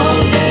 all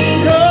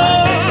things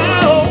are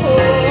possible.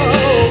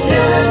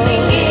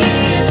 Nothing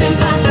is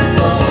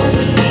impossible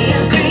when we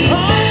agree.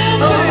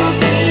 All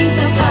things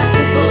are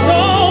possible.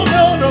 No,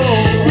 no, no.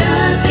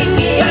 Nothing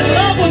is That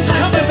loved one's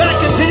coming back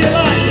into your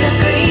life. we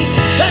agree.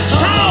 That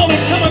child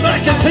is coming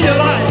back into your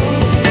life.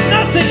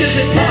 Nothing is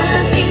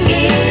impossible. Nothing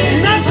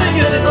is Nothing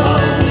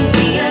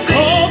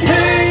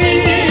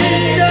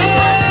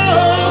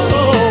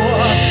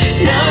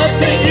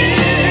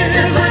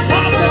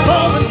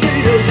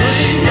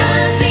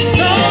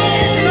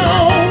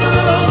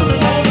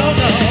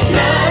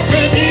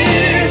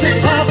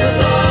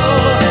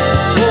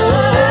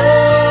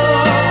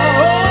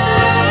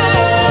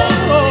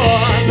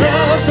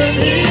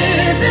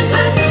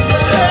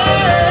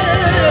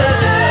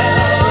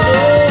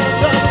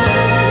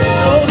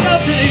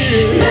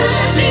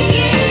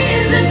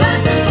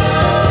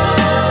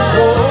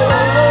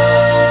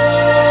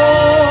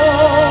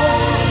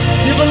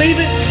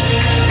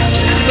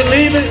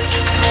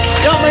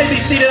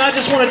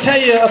just want to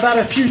tell you about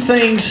a few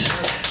things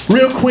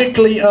real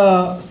quickly.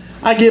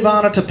 I give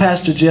honor to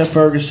Pastor Jeff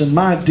Ferguson,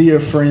 my dear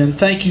friend.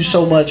 Thank you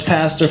so much,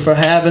 Pastor, for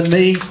having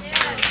me.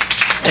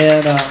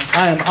 And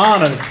I am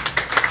honored.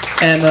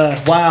 And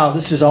wow,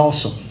 this is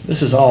awesome.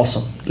 This is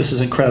awesome. This is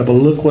incredible.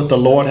 Look what the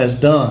Lord has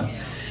done.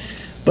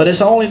 But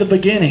it's only the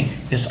beginning.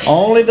 It's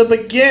only the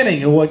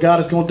beginning of what God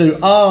is going to do.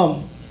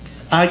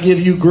 I give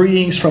you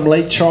greetings from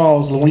Lake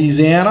Charles,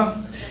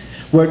 Louisiana,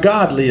 where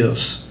God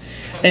lives.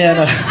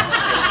 And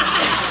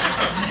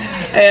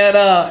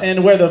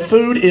and where the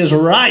food is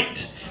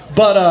right.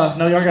 But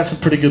no, y'all got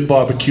some pretty good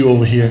barbecue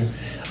over here.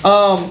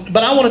 But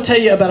I want to tell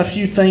you about a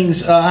few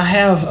things. I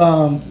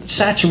have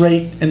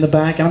Saturate in the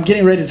back, and I'm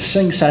getting ready to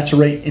sing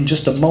Saturate in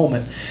just a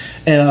moment.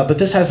 But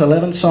this has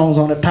 11 songs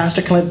on it.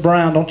 Pastor Clint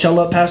Brown, don't y'all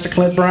love Pastor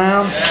Clint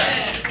Brown?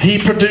 He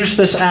produced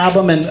this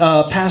album, and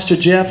Pastor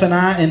Jeff and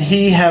I, and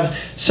he have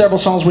several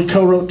songs we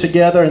co-wrote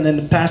together, and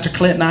then Pastor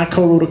Clint and I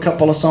co-wrote a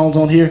couple of songs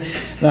on here.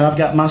 Then I've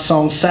got my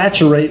song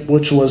Saturate,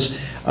 which was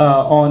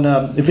on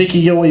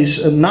Vicky Yoey's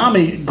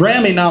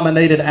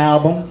Grammy-nominated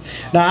album.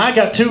 Now, I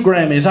got 2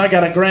 Grammys. I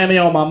got a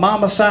Grammy on my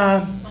mama's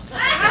side,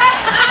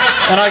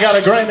 and I got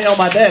a Grammy on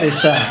my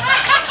daddy's side.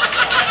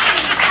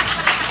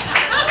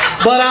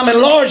 But I'm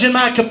enlarging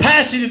my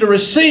capacity to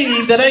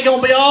receive. That ain't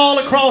going to be all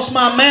across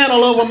my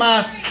mantle over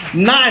my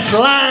nice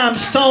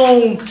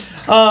limestone,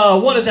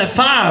 what is that,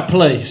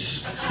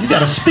 fireplace. You got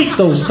to speak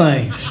those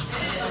things.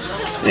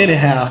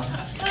 Anyhow,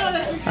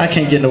 I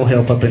can't get no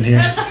help up in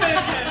here.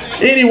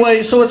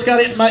 Anyway, so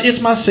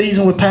it's my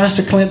season with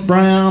Pastor Clint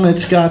Brown.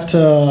 It's got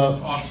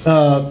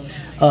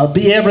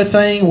Be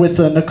Everything with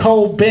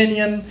Nicole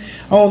Binion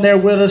on there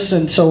with us,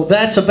 and so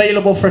that's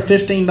available for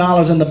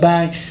 $15 in the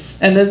bag.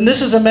 And then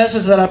this is a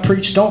message that I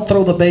preach: don't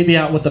throw the baby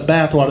out with the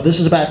bathwater. This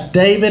is about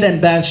David and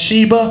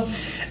Bathsheba.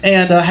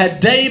 And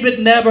had David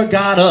never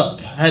got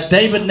up,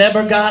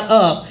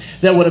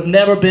 there would have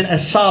never been a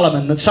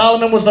Solomon. And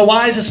Solomon was the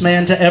wisest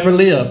man to ever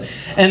live.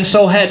 And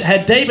so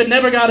had David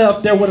never got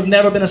up, there would have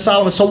never been a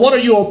Solomon. So what are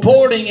you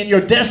aborting in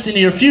your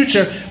destiny, your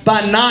future,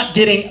 by not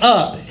getting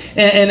up?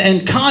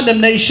 And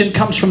condemnation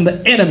comes from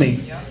the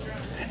enemy.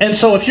 And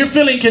so if you're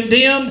feeling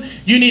condemned,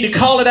 you need to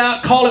call it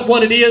out, call it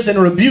what it is, and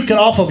rebuke it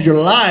off of your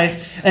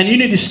life. And you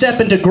need to step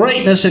into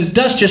greatness and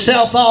dust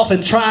yourself off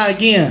and try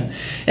again.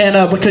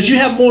 And because you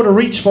have more to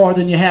reach for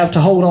than you have to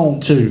hold on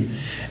to.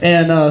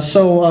 And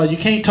so you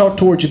can't talk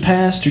towards your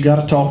past, you got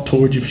to talk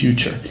towards your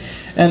future.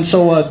 And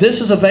so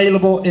this is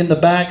available in the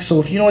back. So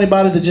if you know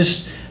anybody that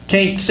just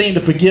can't seem to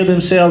forgive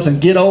themselves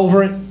and get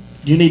over it,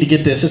 you need to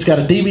get this. It's got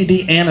a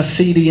DVD and a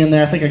CD in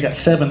there. I think I got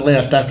 7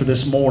 left after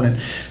this morning.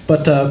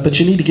 But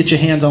you need to get your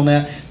hands on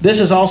that. This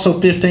is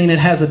also $15. It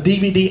has a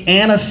DVD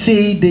and a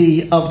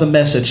CD of the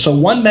message. So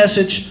 1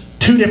 message,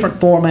 2 different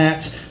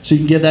formats. So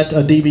you can give that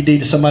a DVD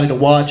to somebody to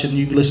watch, and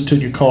you can listen to it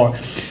in your car.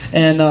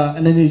 And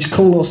then these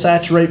cool little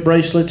Saturate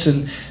bracelets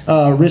and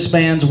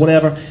wristbands,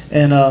 whatever.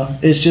 And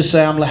it's just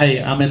I'm like,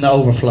 hey, I'm in the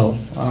overflow.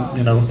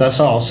 You know, that's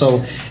all.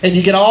 So, and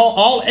you get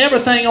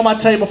everything on my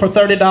table for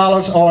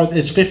 $30, or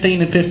it's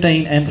 15 and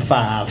 15 and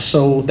 5.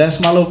 So that's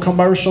my little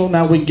commercial.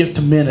 Now we can get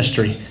to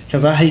ministry,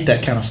 because I hate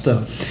that kind of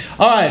stuff.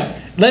 All right,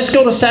 let's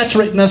go to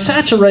Saturate. Now,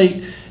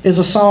 Saturate is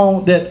a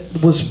song that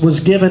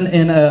was given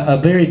in a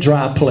very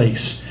dry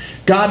place.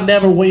 God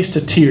never wastes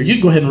a tear. You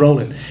can go ahead and roll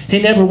it. He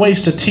never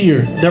wastes a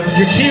tear.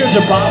 Your tears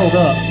are bottled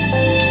up.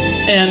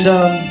 And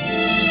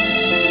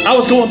I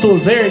was going through a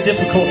very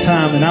difficult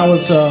time, and I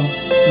was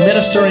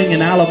ministering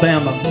in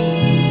Alabama,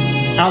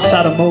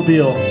 outside of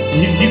Mobile.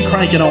 You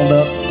crank it on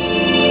up.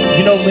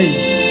 You know me.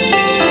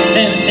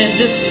 And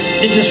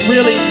it just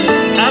really,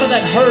 out of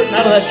that hurt,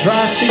 out of that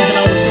dry season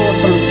I was going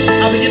through,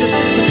 I began to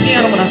sit at the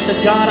piano and I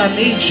said, God, I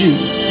need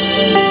you.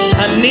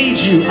 I need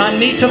you. I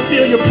need to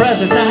feel your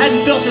presence. I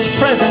hadn't felt his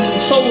presence in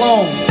so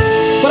long.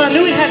 But I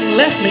knew he hadn't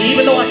left me,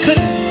 even though I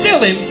couldn't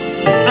feel him.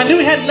 I knew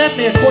he hadn't left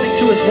me according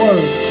to his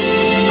word.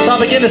 So I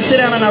began to sit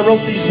down and I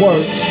wrote these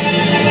words.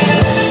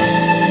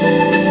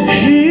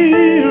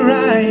 Here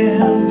I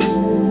am,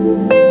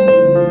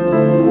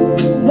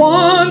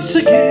 once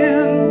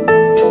again,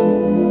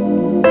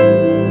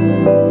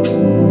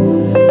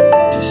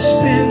 to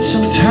spend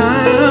some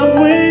time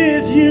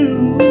with you.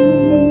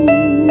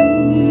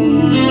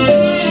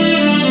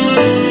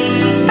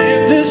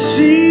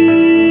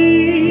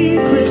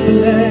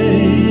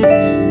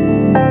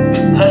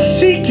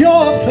 Seek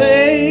your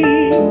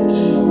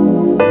face.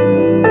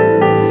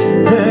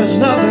 There's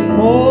nothing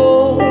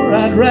more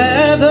I'd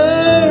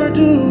rather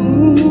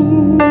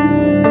do.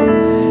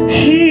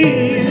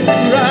 Here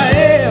I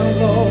am,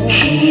 Lord.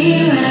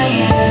 Here I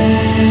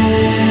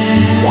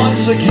am.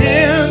 Once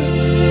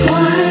again.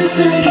 Once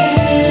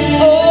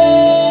again.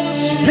 Oh, to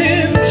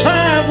spend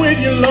time with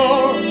you,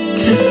 Lord.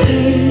 To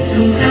spend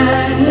some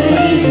time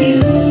with you.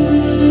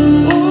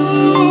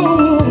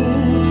 Ooh,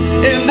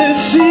 in this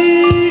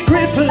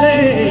secret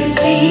place.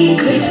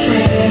 Secret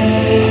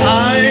place.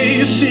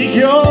 I seek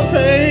your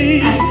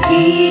face. I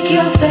seek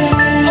your face.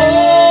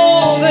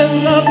 Oh, there's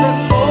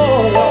nothing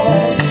more,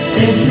 Lord.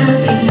 There's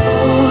nothing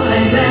more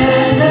I'd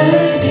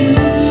rather do.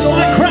 So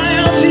I cry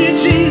out to you,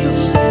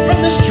 Jesus,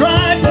 from the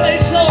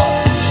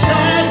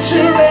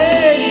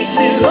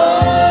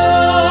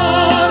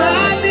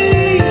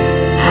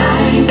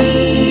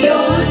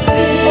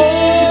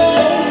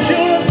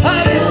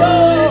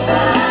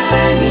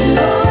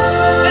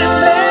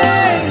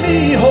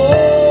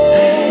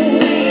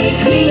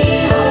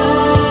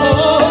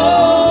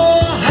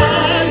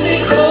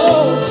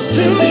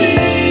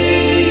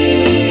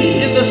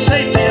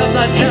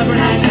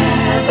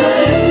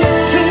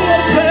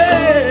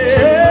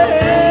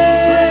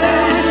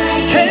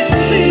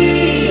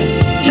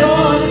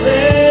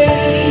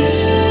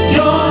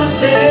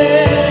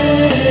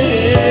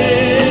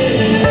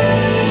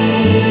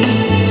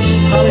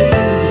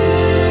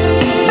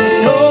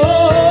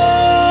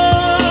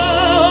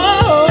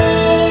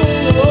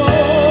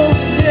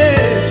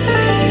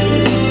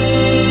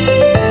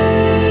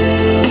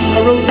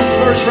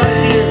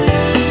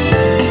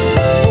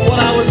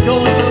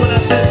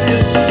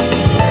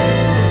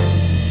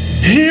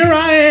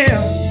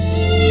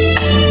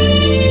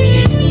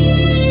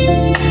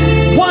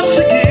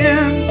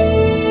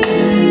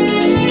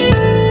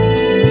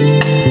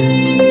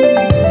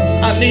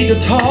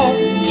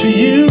to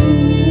you.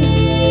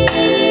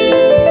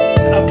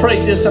 And I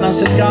prayed this and I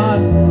said, God,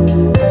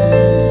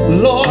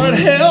 Lord,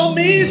 help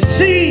me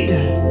see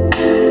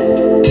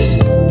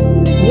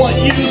what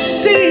you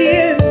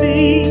see in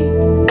me.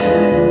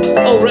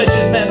 Oh,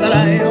 wretched man that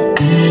I am,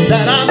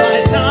 that I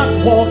might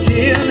not walk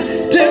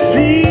in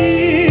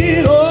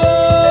defeat. Oh,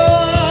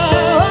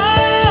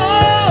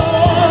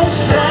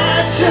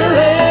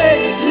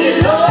 saturate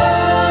me, Lord.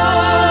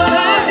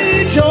 I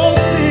need your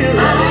spirit.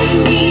 I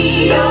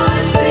need your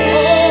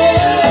spirit.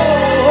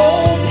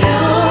 Oh,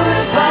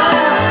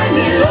 purify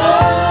me,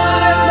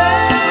 Lord, and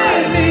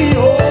make me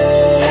whole.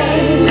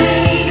 And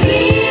make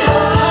me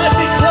whole. Hide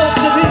me close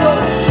to thee,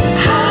 Lord.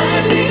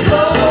 Hide me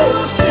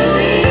close to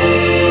thee.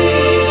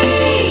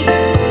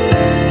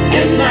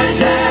 In thy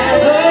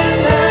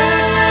tabernacle.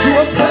 To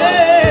a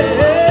place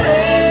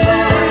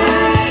Where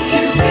I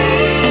can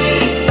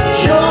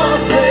see your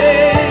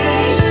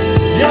face,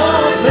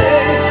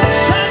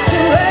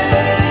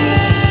 saturate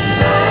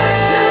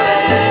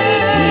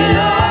saturate me,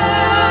 Lord.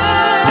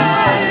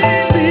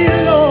 me,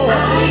 Lord.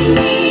 I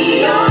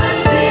need your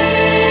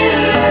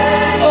spirit.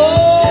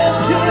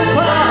 Oh,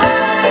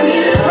 purify me,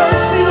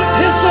 purge me with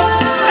hyssop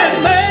and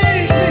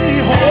make me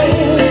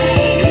whole.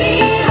 Make me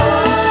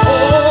whole.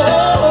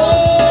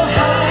 Oh,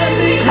 Hide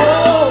me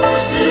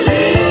close to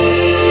thee.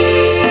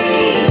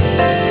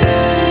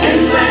 In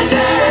thy if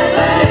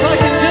tabernacle. I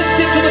can just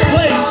get to the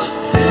place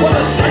where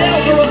the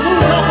scales are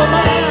removed off of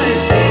my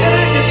eyes and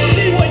I can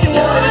see what you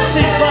want me to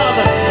see,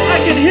 Father. I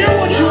can hear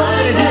what you want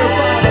me to hear,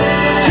 Father.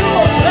 To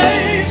a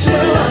place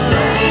where A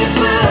place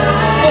where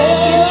I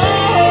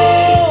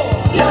oh,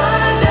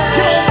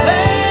 your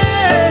face.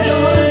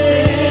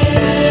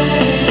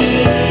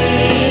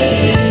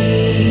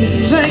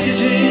 thank you,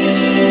 Jesus.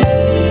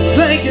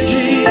 Thank you,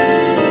 Jesus.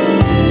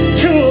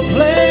 To a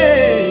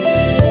place,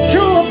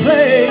 to a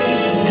place.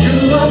 To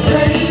a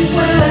place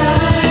where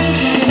I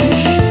can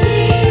see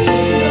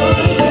your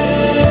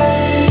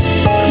face,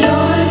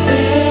 your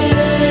face.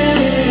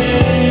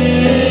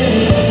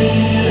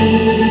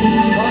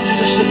 Why don't you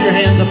just slip your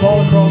hands up all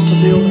across the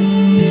building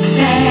and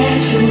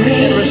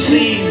Saturate,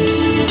 receive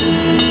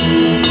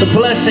the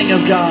blessing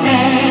of God.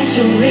 He's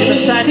going to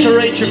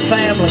saturate your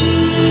family.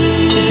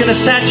 He's going to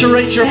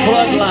saturate your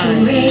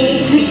bloodline.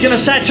 He's going to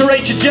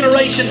saturate your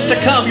generations to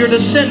come, your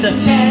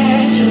descendants.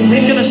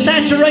 He's going to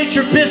saturate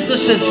your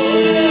businesses.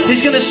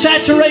 He's going to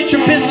saturate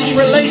your business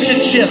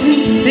relationships.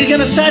 He's going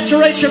to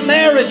saturate your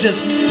marriages.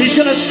 He's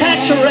going to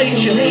saturate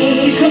you.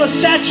 He's going to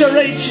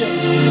saturate you.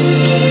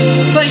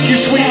 Thank you,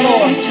 sweet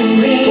Lord.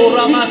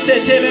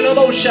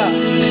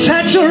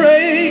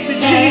 Saturate me,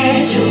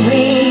 Jesus.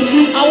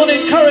 I want to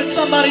encourage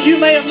somebody. You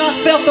may have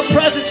not felt the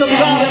presence of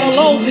God in a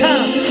long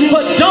time,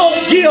 but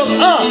don't give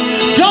up.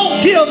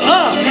 Don't give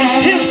up.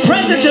 His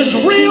presence is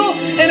real,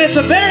 and it's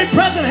a very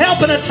present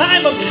help in a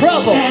time of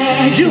trouble.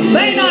 You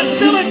may not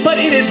feel it, but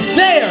it is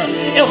there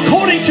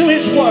according to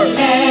His Word.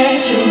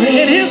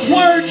 And His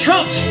Word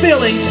trumps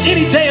feelings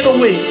any day of the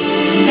week.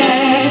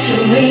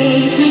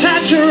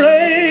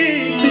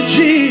 Saturate me,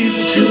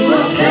 Jesus. To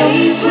a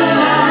place where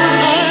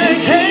I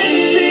can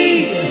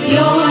see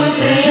your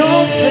face,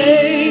 your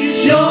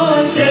face,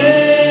 your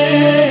face.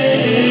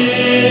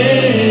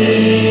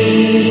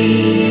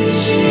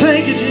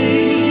 Thank you,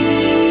 Jesus.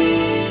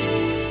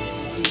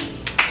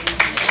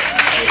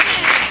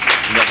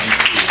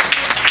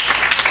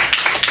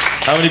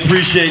 How many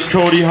appreciate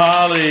Cody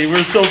Holly?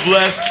 We're so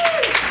blessed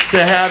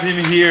to have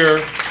him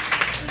here.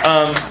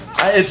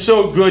 It's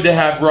so good to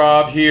have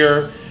Rob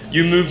here.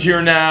 You moved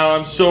here now.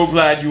 I'm so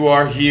glad you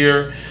are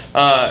here.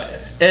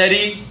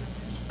 Eddie,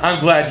 I'm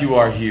glad you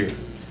are here.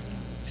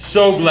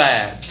 So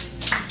glad.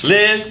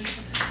 Liz,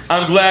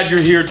 I'm glad you're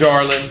here,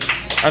 darling.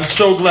 I'm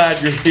so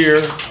glad you're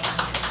here.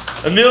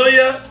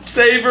 Amelia,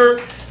 Saver,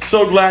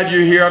 so glad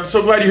you're here. I'm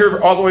so glad you're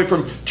here all the way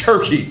from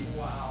Turkey.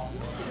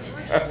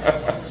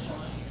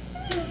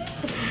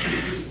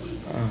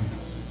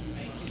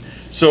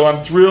 So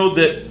I'm thrilled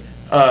that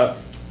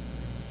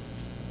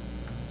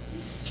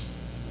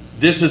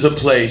this is a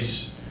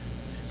place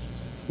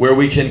where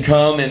we can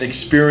come and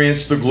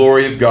experience the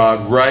glory of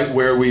God right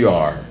where we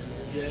are.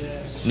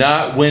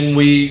 Not when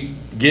we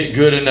get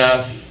good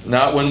enough,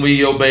 not when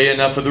we obey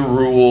enough of the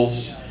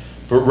rules,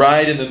 but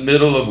right in the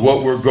middle of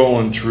what we're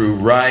going through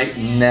right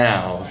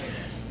now.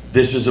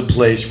 This is a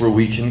place where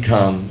we can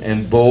come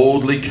and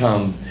boldly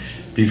come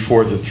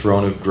before the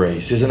throne of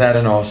grace. Isn't that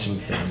an awesome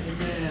thing?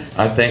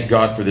 I thank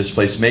God for this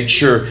place. Make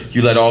sure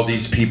you let all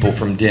these people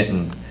from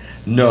Denton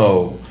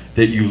know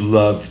that you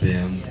love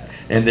them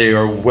and they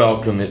are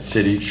welcome at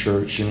City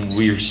Church, and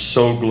we are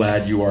so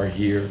glad you are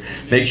here.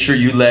 Make sure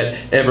you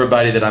let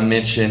everybody that I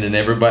mentioned, and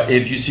everybody,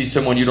 if you see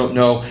someone you don't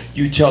know,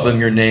 you tell them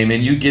your name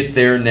and you get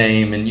their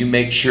name and you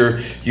make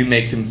sure you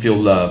make them feel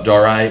loved,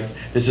 all right?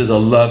 This is a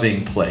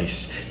loving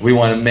place. We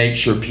want to make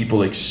sure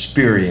people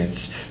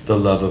experience the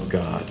love of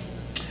God.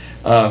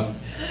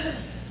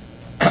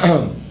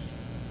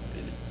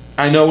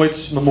 I know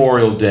it's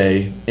Memorial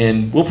Day,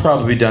 and we'll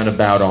probably be done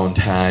about on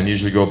time.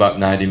 Usually go about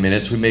 90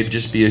 minutes. We may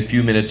just be a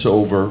few minutes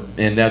over,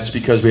 and that's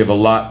because we have a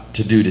lot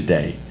to do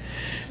today.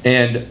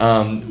 And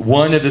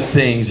one of the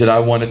things that I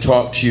want to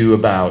talk to you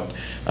about,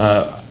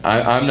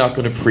 I'm not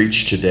going to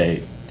preach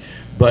today,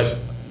 but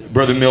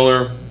Brother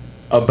Miller,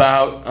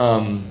 about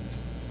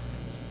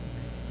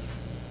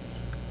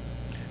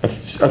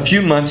a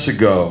few months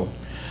ago,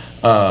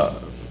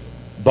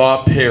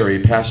 Bob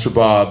Perry, Pastor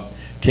Bob,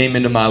 came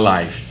into my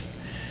life.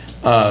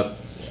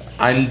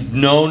 I've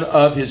known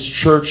of his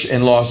church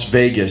in Las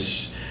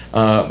Vegas.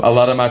 A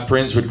lot of my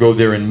friends would go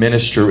there and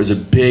minister. It was a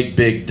big,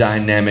 big,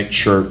 dynamic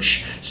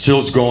church.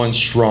 Still's going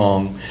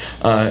strong.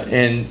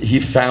 And he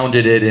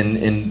founded it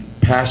and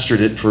pastored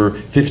it for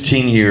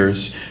 15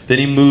 years. Then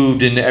he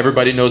moved, and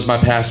everybody knows my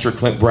pastor,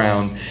 Clint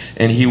Brown.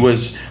 And he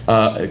was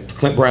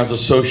Clint Brown's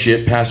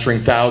associate,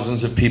 pastoring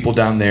thousands of people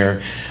down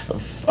there.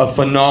 A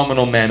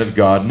phenomenal man of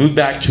God. Moved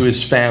back to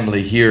his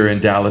family here in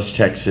Dallas,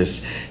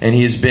 Texas. And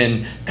he's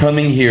been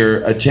coming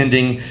here,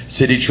 attending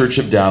City Church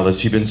of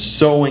Dallas. He's been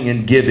sowing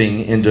and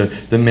giving into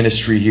the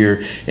ministry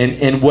here.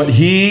 And what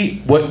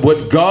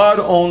God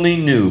only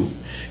knew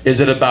is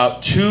that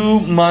about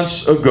 2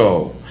 months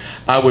ago,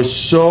 I was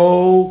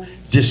so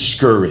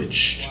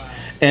discouraged.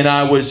 And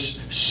I was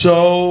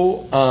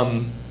so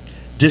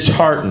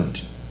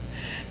disheartened.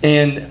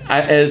 And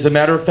as a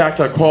matter of fact,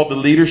 I called the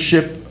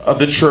leadership of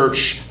the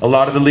church, a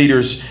lot of the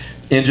leaders,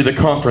 into the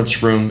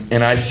conference room,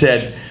 and I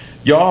said,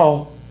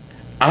 y'all,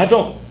 I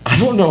don't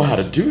know how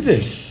to do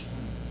this.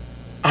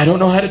 I don't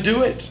know how to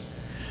do it.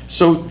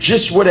 So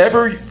just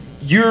whatever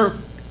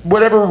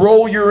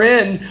role you're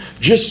in,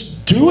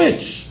 just do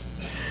it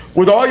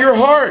with all your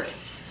heart.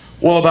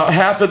 Well, about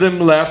half of them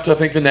left, I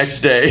think, the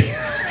next day.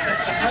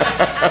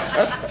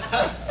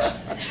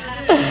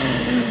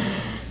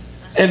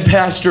 And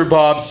Pastor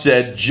Bob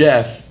said,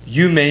 Jeff,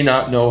 you may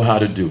not know how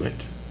to do it,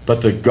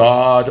 but the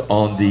God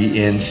on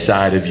the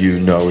inside of you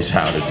knows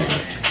how to do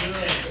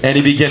it. And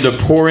he began to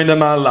pour into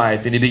my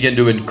life, and he began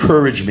to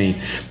encourage me.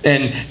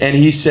 And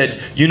he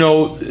said, you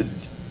know,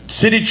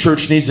 City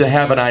Church needs to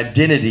have an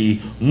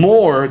identity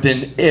more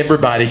than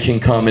everybody can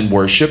come and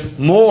worship,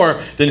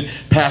 more than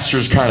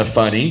pastor's kind of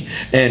funny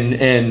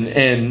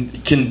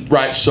and can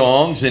write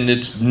songs and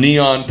it's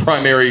neon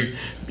primary,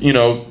 you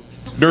know,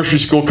 nursery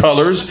school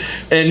colors.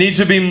 It needs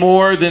to be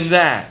more than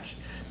that.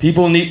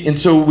 People need, and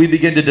so we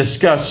began to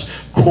discuss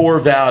core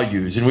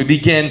values, and we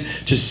began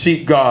to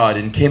seek God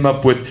and came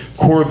up with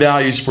core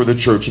values for the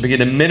church and began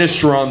to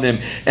minister on them.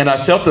 And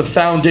I felt the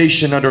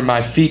foundation under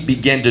my feet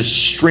begin to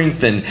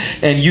strengthen.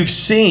 And you've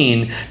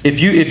seen, if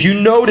you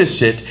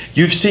notice it,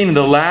 you've seen in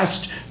the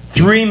last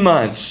 3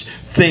 months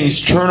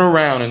things turn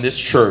around in this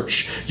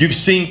church. You've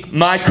seen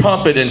my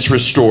confidence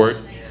restored.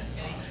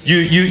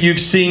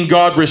 You've seen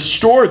God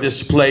restore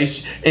this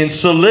place and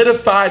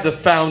solidify the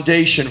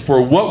foundation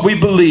for what we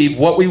believe,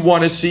 what we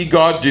want to see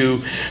God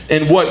do.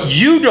 And what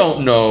you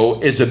don't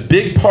know is a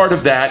big part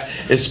of that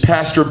is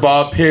Pastor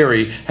Bob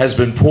Perry has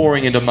been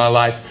pouring into my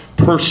life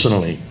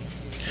personally.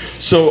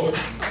 So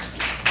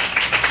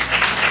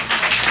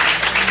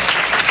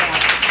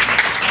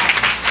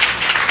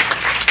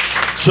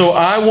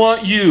I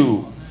want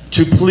you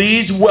to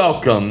please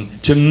welcome,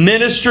 to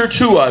minister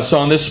to us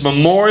on this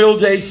Memorial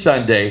Day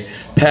Sunday,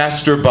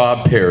 Pastor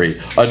Bob Perry,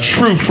 a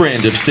true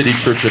friend of City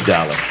Church of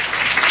Dallas.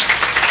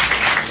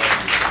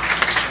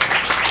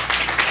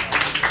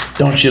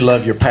 Don't you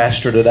love your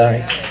pastor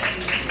today?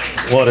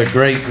 What a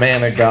great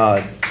man of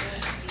God.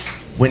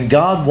 When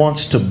God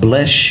wants to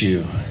bless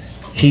you,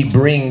 He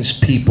brings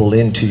people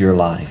into your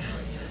life.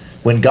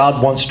 When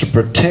God wants to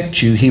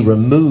protect you, He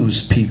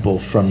removes people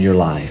from your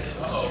life.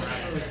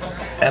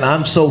 And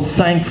I'm so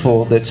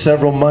thankful that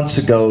several months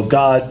ago,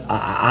 God,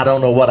 I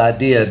don't know what I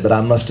did, but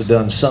I must have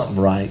done something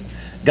right.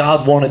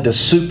 God wanted to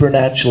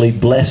supernaturally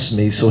bless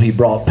me, so He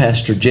brought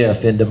Pastor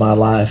Jeff into my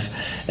life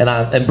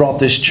and brought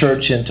this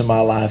church into my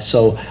life.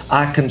 So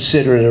I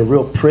consider it a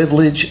real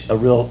privilege, a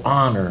real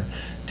honor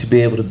to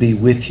be able to be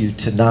with you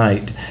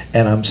tonight.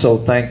 And I'm so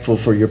thankful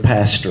for your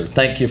pastor.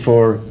 Thank you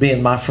for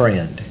being my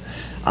friend.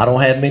 I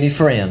don't have many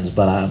friends,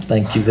 but I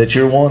thank you that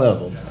you're one of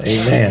them.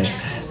 Amen.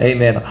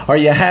 Amen. Are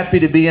you happy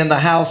to be in the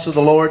house of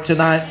the Lord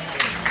tonight?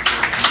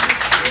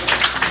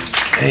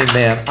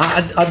 Amen.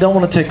 I don't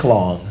want to take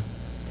long.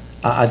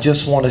 I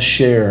just want to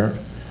share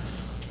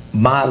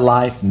my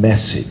life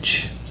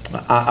message.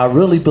 I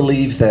really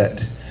believe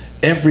that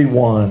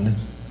everyone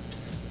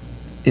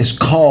is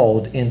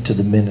called into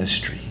the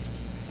ministry.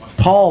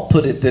 Paul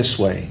put it this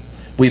way: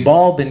 we've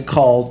all been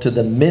called to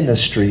the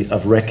ministry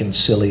of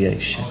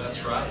reconciliation.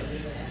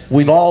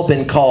 We've all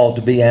been called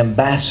to be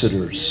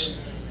ambassadors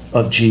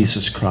of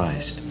Jesus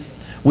Christ.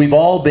 We've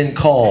all been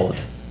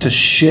called to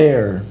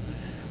share.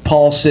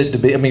 Peter said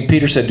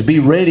to be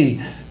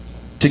ready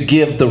to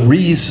give the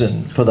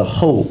reason for the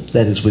hope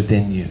that is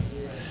within you.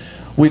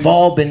 We've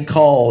all been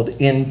called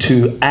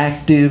into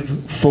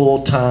active,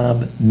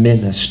 full-time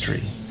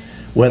ministry,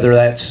 whether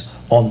that's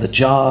on the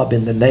job,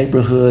 in the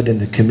neighborhood, in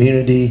the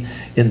community,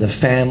 in the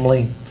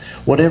family.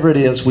 Whatever it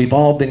is, we've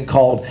all been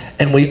called,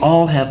 and we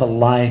all have a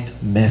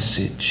life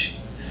message.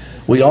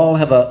 We all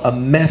have a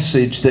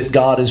message that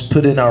God has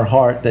put in our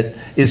heart that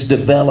is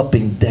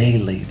developing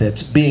daily,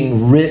 that's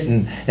being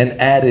written and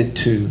added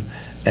to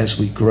as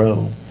we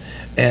grow.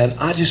 And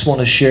I just want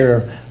to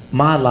share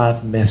my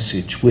life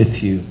message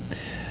with you.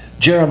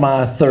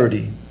 Jeremiah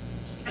 30,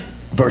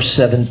 verse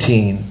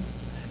 17,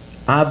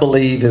 I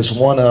believe is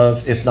one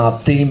of, if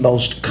not the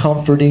most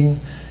comforting,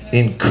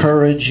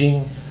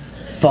 encouraging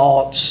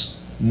thoughts,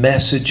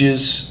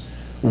 messages,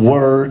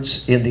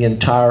 words in the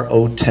entire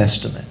Old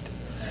Testament.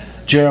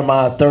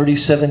 Jeremiah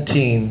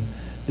 30:17,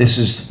 this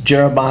is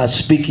Jeremiah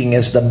speaking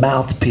as the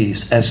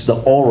mouthpiece, as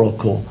the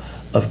oracle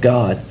of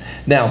God.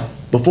 Now,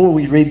 before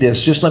we read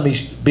this, just let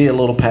me be a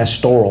little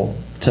pastoral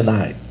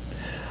tonight.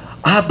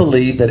 I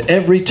believe that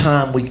every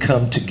time we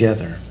come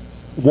together,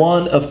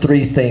 one of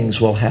three things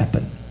will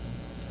happen.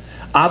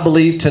 I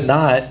believe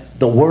tonight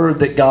the word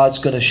that God's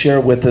going to share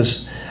with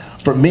us,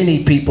 for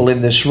many people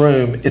in this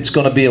room, it's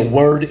going to be a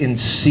word in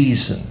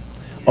season.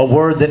 A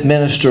word that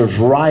ministers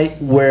right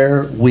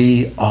where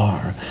we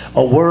are.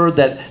 A word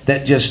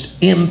that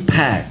just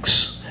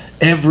impacts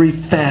every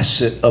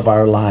facet of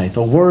our life.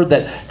 A word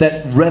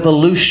that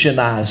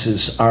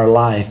revolutionizes our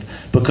life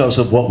because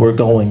of what we're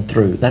going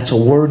through. That's a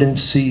word in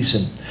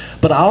season.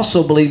 But I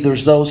also believe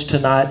there's those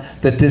tonight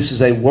that this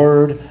is a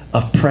word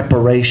of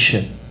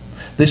preparation.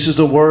 This is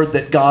a word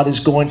that God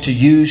is going to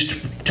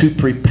use to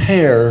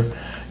prepare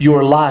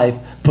your life,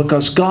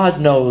 because God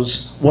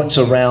knows what's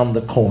around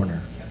the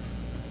corner.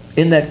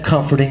 Isn't that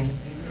comforting?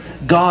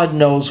 God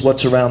knows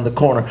what's around the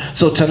corner.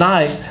 So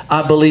tonight,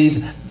 I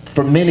believe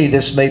for many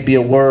this may be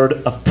a word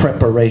of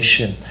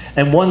preparation.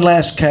 And one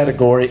last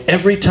category,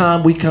 every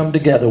time we come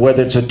together,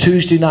 whether it's a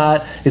Tuesday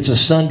night, it's a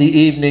Sunday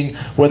evening,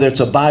 whether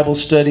it's a Bible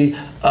study,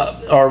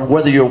 or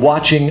whether you're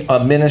watching a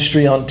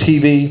ministry on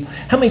TV.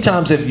 How many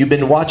times have you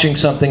been watching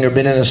something or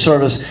been in a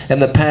service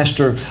and the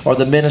pastor or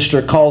the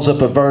minister calls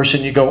up a verse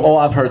and you go, oh,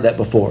 I've heard that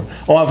before.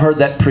 Oh, I've heard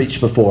that preached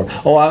before.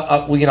 Oh,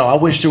 I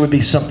wish there would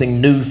be something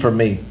new for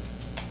me.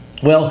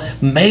 Well,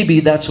 maybe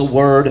that's a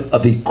word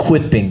of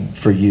equipping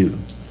for you,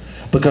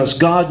 because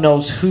God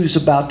knows who's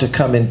about to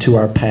come into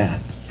our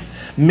path.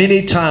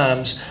 Many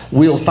times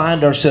we'll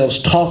find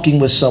ourselves talking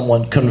with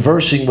someone,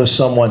 conversing with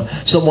someone,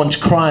 someone's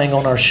crying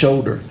on our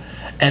shoulder.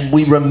 And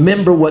we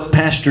remember what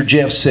Pastor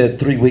Jeff said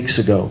 3 weeks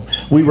ago.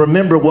 We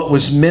remember what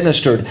was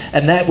ministered,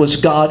 and that was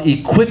God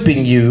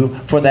equipping you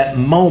for that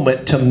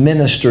moment to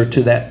minister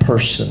to that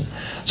person.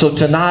 So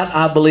tonight,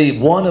 I believe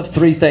one of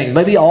three things,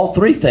 maybe all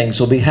three things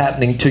will be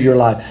happening to your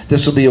life.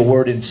 This will be a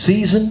word in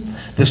season.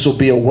 This will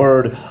be a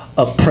word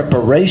of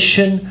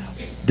preparation.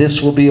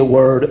 This will be a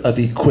word of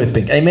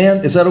equipping.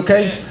 Amen? Is that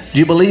okay? Do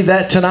you believe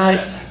that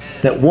tonight?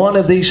 That one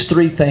of these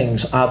three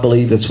things, I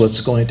believe, is what's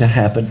going to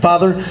happen.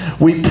 Father,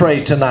 we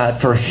pray tonight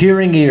for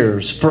hearing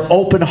ears, for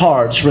open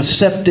hearts,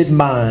 receptive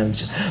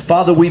minds.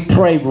 Father, we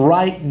pray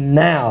right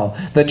now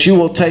that you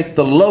will take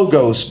the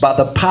Logos by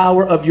the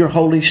power of your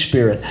Holy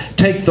Spirit.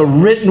 Take the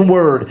written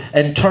word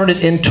and turn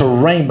it into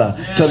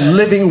Rhema, to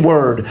living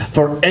word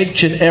for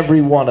each and every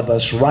one of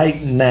us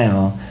right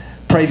now.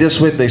 Pray this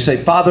with me.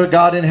 Say, Father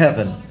God in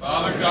heaven.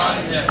 Father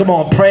God in heaven. Come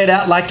on, pray it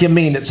out like you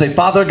mean it. Say,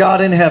 Father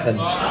God in heaven.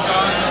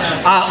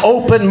 I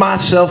open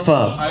myself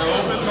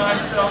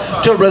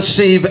up to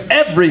receive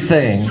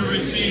everything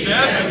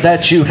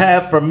that you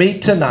have for me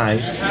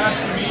tonight.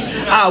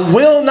 I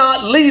will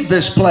not leave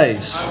this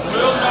place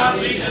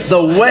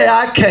the way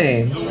I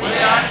came.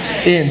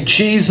 In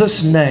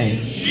Jesus'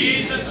 name.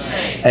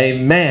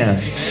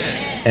 Amen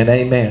and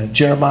amen.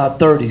 Jeremiah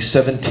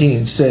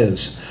 30:17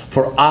 says,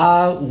 for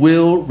I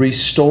will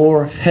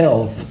restore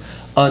health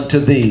unto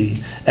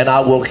thee, and I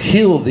will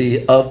heal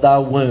thee of thy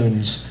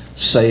wounds,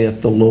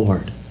 saith the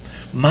Lord.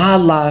 My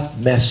life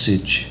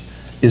message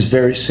is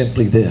very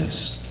simply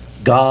this: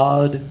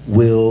 God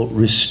will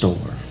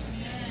restore.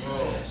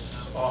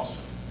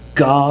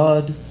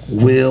 God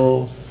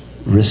will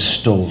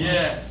restore.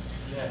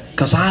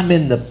 Because I'm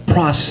in the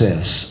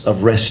process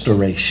of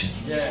restoration.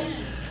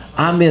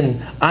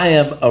 I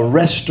am a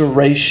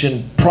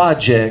restoration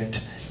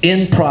project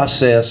in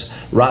process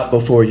right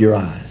before your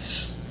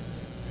eyes.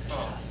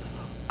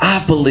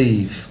 I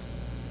believe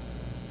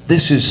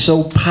this is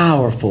so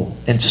powerful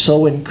and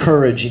so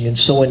encouraging and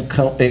so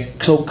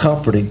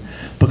comforting,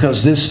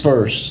 because this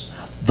verse,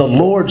 the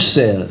Lord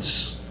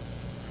says,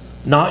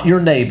 not your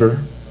neighbor,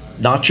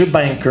 not your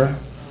banker,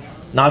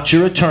 not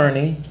your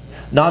attorney,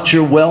 not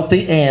your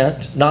wealthy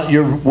aunt, not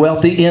your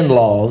wealthy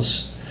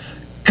in-laws.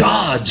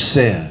 God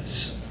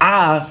says,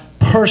 I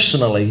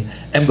personally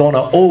am going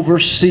to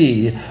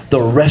oversee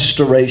the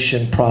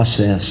restoration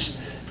process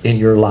in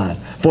your life.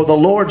 For the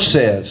Lord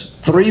says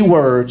three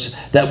words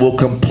that will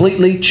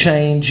completely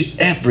change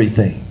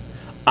everything.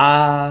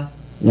 I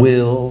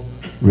will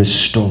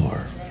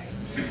restore.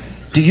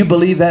 Do you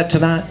believe that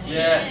tonight?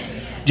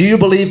 Yes. Do you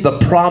believe the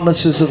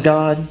promises of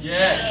God?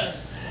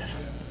 Yes.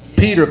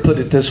 Peter put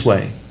it this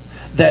way,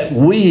 that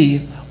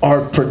we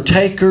are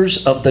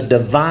partakers of the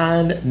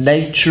divine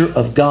nature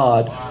of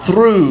God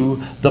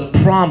through the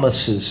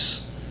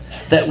promises,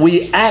 that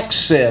we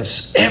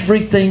access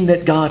everything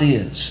that God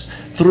is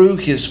through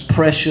His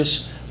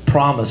precious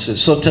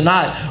promises. So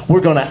tonight we're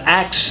going to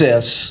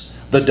access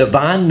the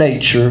divine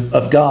nature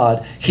of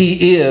God.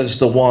 He is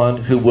the one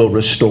who will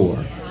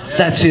restore.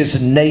 That's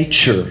His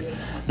nature.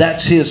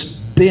 That's His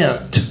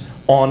bent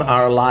on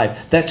our life.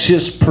 That's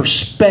His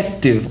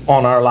perspective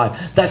on our life.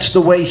 That's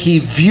the way He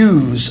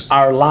views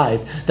our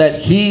life. That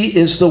He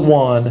is the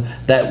one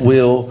that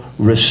will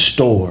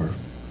restore.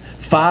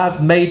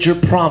 5 major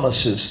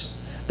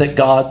promises that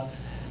God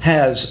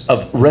has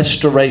of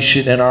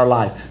restoration in our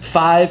life.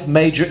 5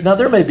 major, now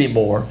there may be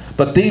more,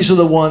 but these are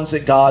the ones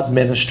that God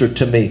ministered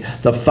to me.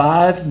 The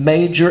 5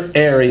 major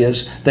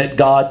areas that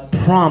God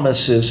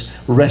promises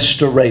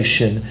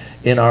restoration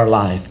in our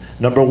life.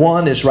 Number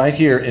 1 is right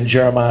here in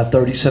Jeremiah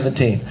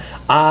 30:17.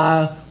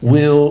 I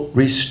will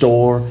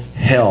restore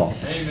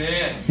health.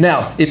 Amen.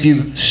 Now, if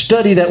you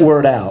study that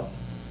word out,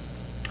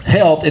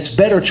 health, it's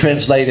better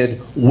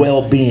translated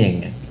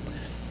well-being.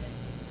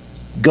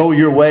 Go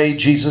your way,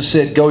 Jesus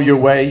said, go your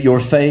way.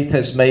 Your faith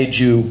has made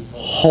you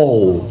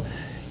whole.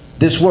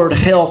 This word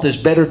health is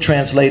better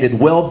translated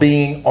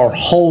well-being or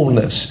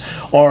wholeness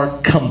or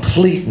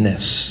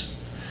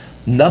completeness.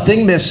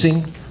 Nothing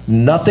missing,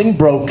 nothing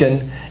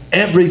broken,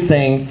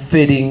 everything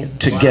fitting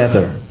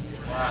together.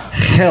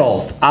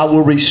 Health. I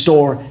will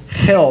restore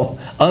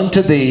health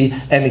unto thee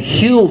and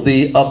heal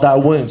thee of thy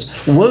wounds.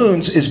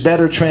 Wounds is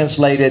better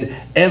translated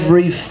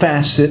every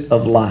facet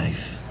of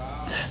life.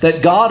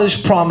 That God is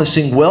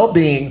promising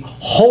well-being,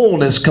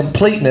 wholeness,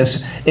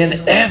 completeness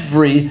in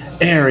every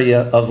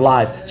area of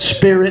life.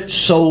 Spirit,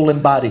 soul,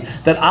 and body.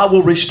 That I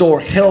will restore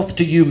health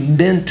to you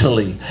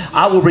mentally.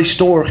 I will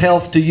restore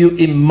health to you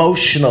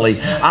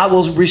emotionally. I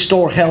will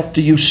restore health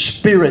to you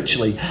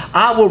spiritually.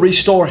 I will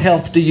restore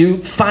health to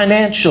you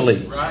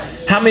financially.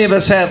 How many of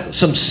us have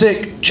some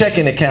sick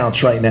checking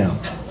accounts right now?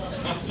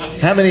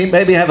 How many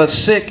maybe have a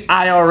sick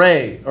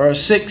IRA or a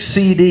sick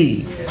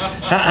CD?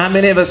 How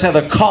many of us have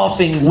a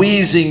coughing,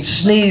 wheezing,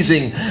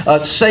 sneezing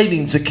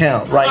savings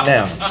account right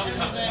now?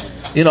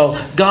 You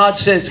know, God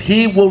says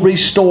He will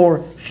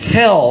restore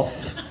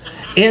health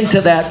into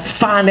that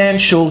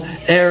financial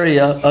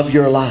area of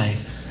your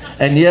life.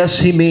 And yes,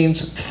 He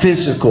means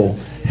physical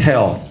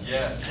health.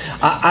 Yes.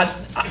 I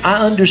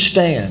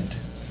understand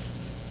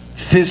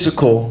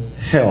physical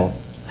health.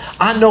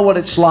 I know what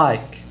it's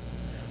like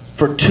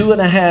for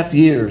 2.5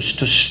 years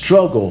to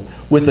struggle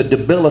with a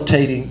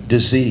debilitating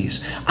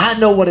disease. I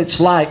know what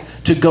it's like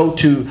to go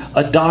to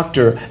a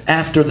doctor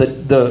after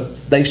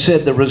they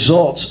said the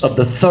results of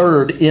the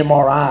 3rd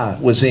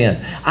MRI was in.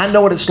 I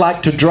know what it's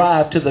like to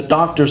drive to the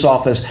doctor's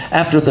office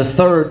after the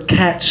 3rd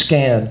CAT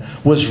scan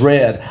was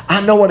read. I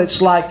know what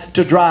it's like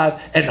to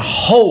drive and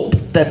hope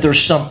that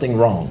there's something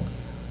wrong.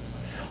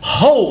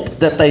 Hope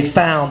that they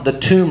found the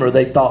tumor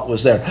they thought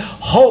was there.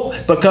 Hope,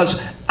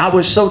 because I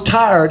was so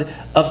tired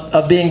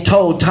of being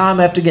told time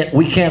after again,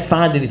 we can't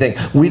find anything.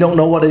 We don't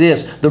know what it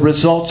is. The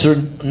results are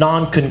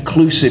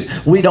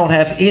non-conclusive. We don't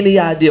have any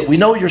idea. We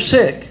know you're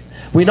sick.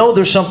 We know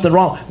there's something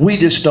wrong. We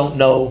just don't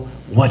know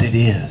what it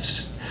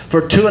is.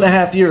 For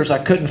 2.5 years, I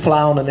couldn't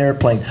fly on an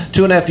airplane.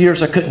 2.5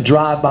 years, I couldn't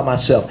drive by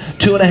myself.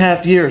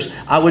 2.5 years,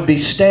 I would be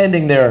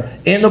standing there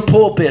in the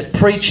pulpit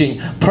preaching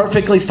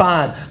perfectly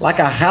fine, like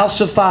a house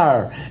of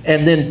fire.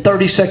 And then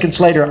 30 seconds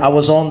later, I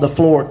was on the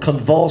floor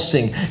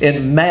convulsing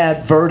in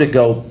mad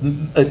vertigo,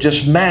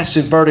 just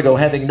massive vertigo,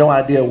 having no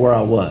idea where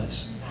I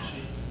was.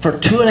 For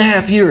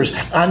 2.5 years,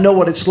 I know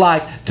what it's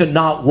like to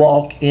not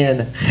walk in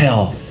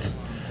health.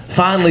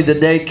 Finally, the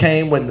day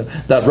came when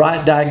the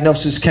right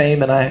diagnosis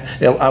came, and I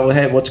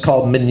had what's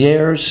called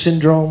Meniere's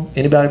syndrome.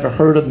 Anybody ever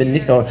heard of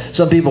Meniere's? Or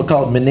some people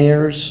call it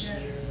Meniere's.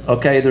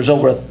 Okay, there's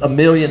over 1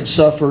 million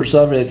sufferers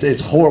of it. It's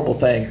a horrible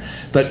thing.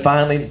 But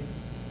finally,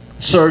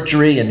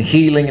 surgery and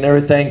healing and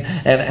everything,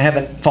 and I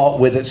haven't fought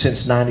with it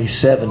since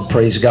 '97.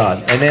 Praise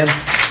God. Amen.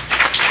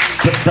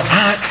 But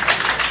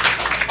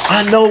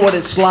I know what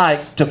it's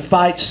like to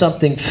fight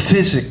something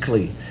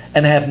physically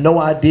and have no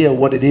idea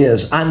what it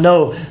is. I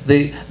know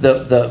the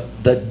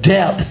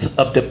depth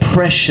of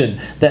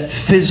depression that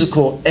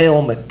physical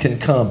ailment can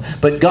come.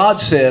 But God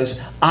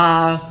says,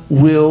 I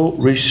will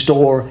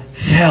restore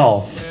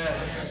health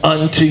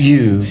unto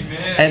you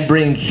and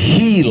bring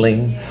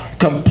healing,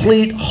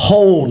 complete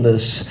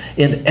wholeness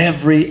in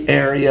every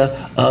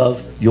area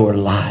of your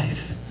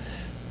life.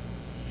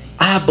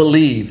 I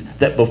believe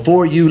that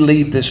before you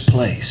leave this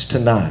place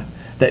tonight,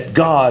 that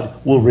God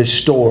will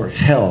restore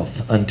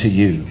health unto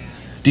you.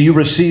 Do you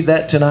receive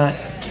that tonight?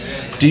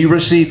 Do you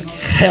receive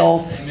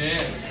health?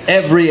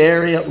 Every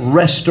area,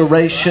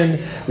 restoration,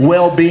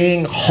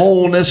 well-being,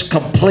 wholeness,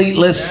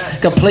 completeness,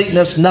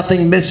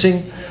 nothing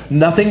missing,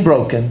 nothing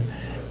broken,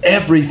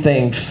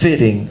 everything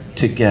fitting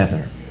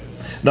together.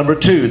 Number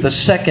 2, the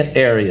second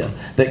area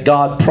that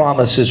God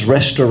promises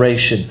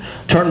restoration.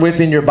 Turn with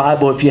me in your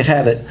Bible if you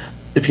have it.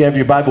 If you have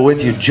your Bible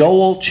with you,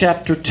 Joel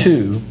chapter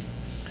 2,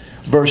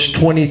 verse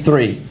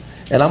 23.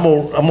 And I'm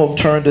going to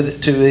turn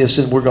to this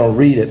and we're going to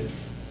read it.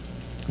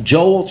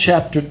 Joel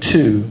chapter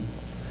 2,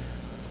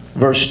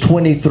 verse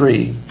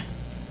 23.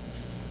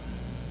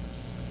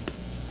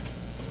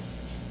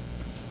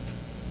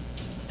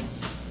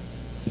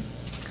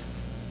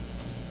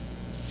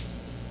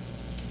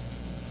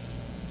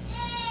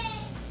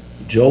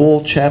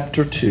 Joel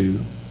chapter 2,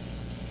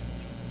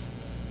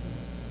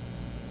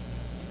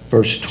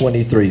 verse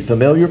 23.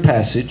 Familiar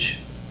passage.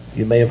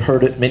 You may have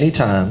heard it many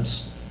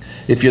times.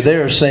 If you're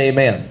there, say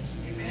amen.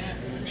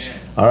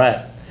 All right.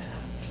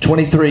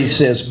 23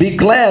 says, "Be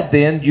glad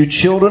then, you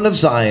children of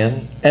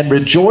Zion, and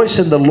rejoice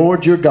in the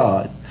Lord your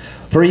God.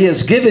 For he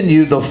has given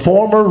you the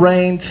former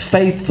rain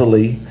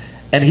faithfully,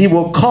 and he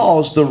will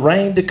cause the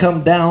rain to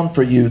come down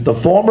for you, the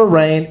former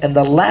rain and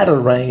the latter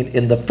rain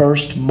in the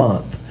first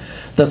month.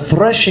 The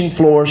threshing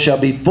floor shall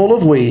be full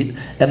of wheat,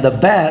 and the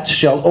vats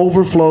shall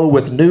overflow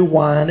with new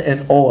wine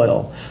and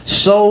oil.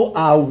 So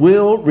I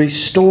will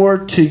restore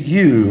to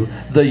you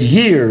the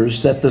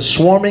years that the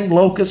swarming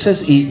locust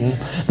has eaten,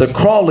 the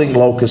crawling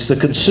locust, the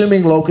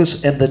consuming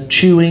locust, and the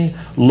chewing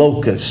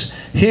locust."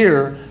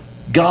 Here,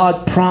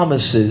 God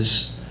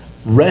promises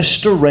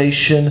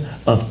restoration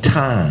of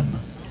time.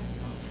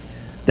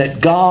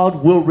 That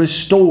God will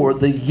restore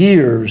the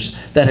years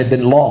that have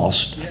been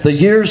lost, the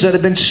years that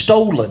have been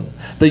stolen,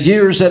 the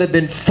years that have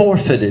been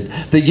forfeited,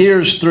 the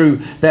years through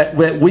that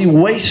we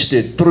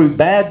wasted through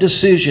bad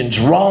decisions,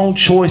 wrong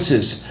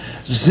choices,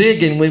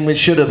 zigging when we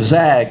should have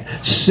zagged,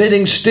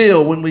 sitting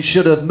still when we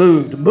should have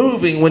moved,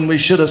 moving when we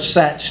should have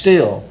sat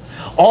still.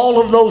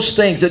 All of those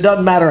things, it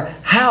doesn't matter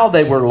how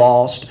they were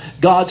lost,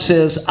 God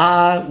says,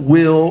 "I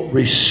will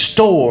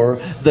restore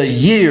the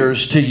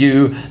years to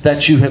you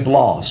that you have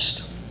lost."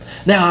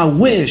 Now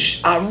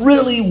I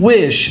really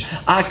wish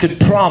I could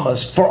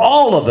promise for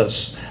all of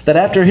us that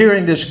after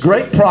hearing this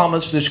great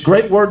promise, this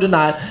great word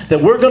tonight,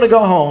 that we're going to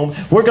go home,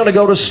 we're going to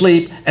go to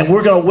sleep, and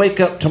we're going to wake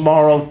up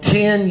tomorrow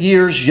 10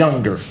 years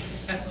younger.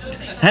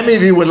 How many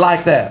of you would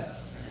like that?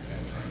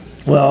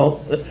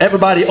 Well,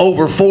 everybody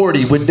over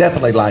 40 would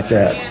definitely like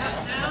that.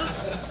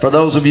 For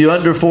those of you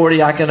under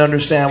 40, I can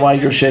understand why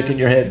you're shaking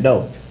your head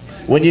no.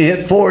 When you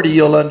hit 40,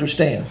 you'll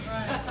understand.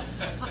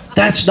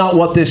 That's not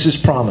what this is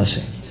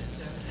promising.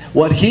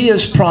 What he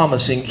is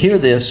promising, hear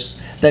this,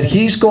 that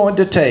he's going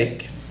to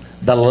take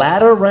the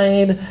latter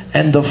rain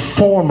and the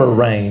former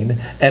rain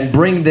and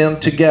bring them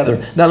together.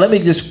 Now let me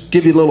just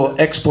give you a little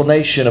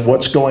explanation of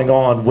what's going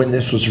on when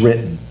this was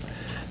written.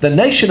 The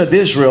nation of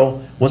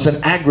Israel was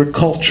an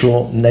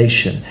agricultural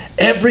nation.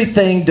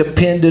 Everything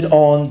depended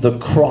on the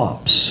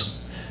crops.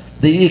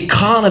 The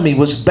economy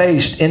was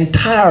based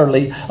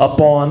entirely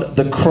upon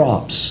the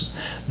crops.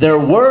 There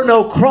were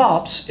no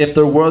crops if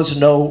there was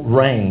no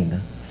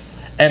rain.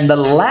 And the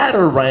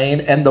latter rain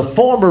and the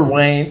former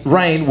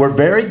rain were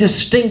very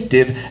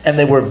distinctive, and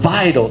they were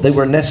vital. They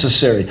were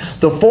necessary.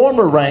 The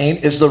former rain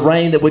is the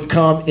rain that would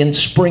come in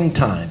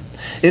springtime.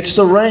 It's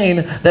the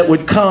rain that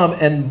would come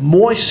and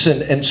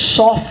moisten and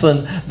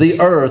soften the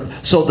earth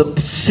so the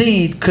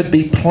seed could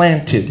be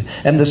planted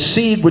and the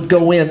seed would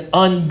go in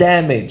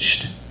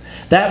undamaged.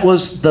 That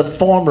was the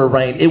former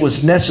rain. It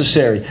was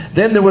necessary.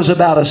 Then there was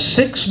about a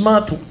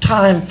 6-month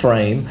time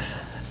frame,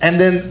 and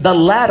then the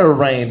latter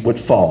rain would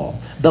fall.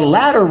 The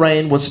latter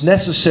rain was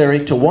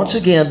necessary to once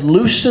again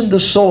loosen the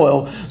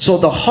soil so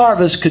the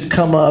harvest could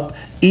come up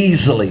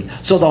easily.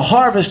 So the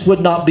harvest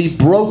would not be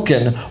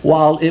broken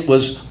while it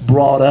was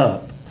brought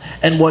up.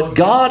 And what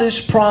God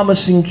is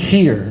promising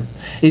here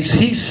is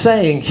he's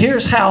saying,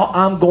 here's how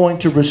I'm going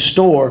to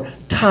restore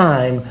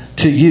time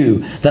to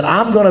you. That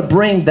I'm going to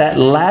bring that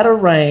latter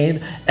rain,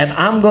 and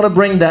I'm going to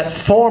bring that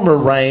former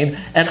rain,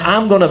 and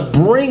I'm going to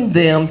bring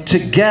them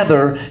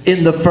together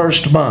in the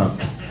first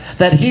month.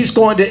 That he's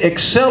going to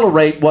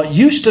accelerate what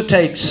used to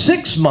take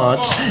 6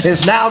 months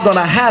is now going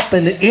to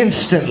happen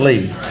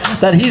instantly.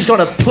 That he's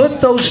going to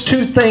put those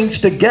two things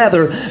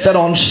together, that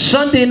on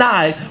Sunday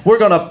night we're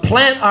going to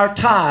plant our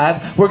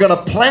tithe, we're going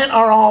to plant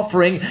our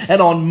offering,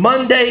 and on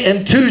Monday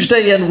and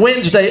Tuesday and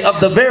Wednesday of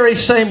the very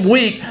same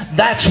week,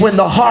 that's when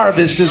the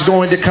harvest is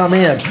going to come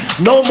in.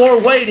 No more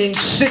waiting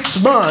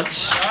 6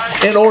 months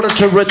in order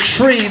to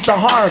retrieve the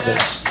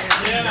harvest.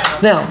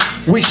 Now,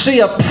 we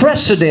see a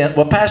precedent.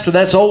 Well, Pastor,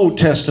 that's Old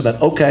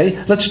Testament.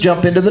 Okay, let's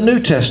jump into the New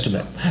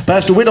Testament.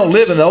 Pastor, we don't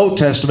live in the Old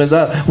Testament.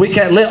 We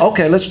can't live.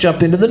 Okay, let's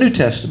jump into the New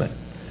Testament.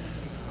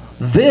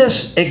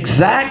 This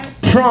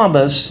exact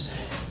promise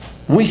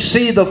we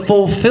see the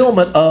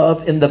fulfillment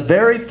of in the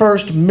very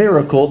first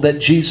miracle that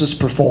Jesus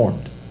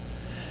performed.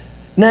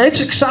 Now, it's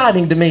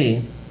exciting to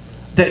me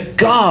that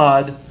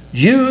God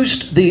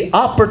used the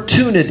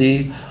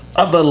opportunity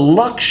of a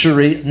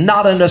luxury,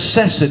 not a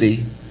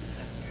necessity,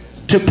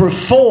 to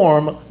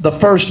perform the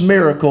first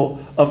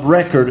miracle of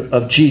record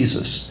of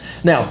Jesus.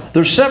 Now,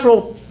 there's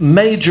several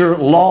major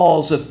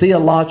laws of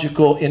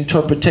theological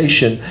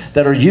interpretation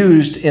that are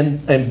used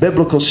in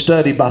biblical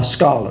study by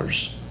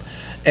scholars.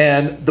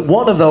 And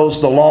one of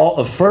those, the law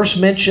of first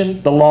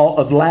mention, the law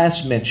of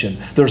last mention.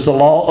 There's the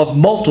law of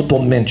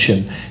multiple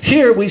mention.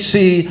 Here we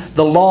see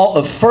the law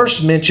of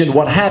first mention.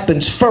 What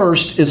happens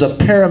first is of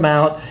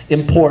paramount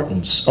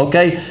importance.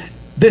 Okay?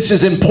 This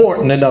is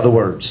important, in other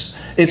words.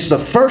 It's the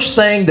first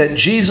thing that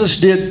Jesus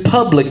did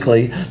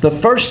publicly, the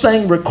first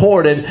thing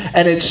recorded,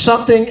 and it's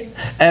something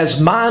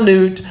as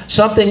minute,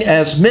 something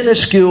as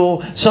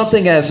minuscule,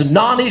 something as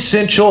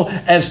non-essential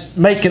as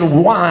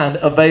making wine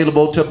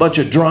available to a bunch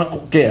of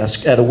drunk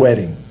guests at a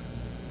wedding.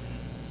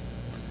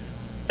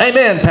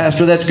 Amen,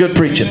 Pastor. That's good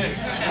preaching.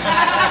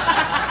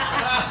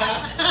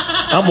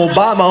 I'm going to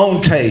buy my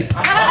own tape.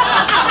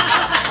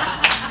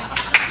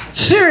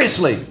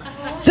 Seriously.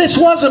 This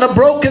wasn't a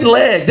broken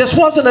leg. This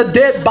wasn't a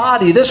dead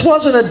body. This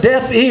wasn't a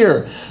deaf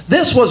ear.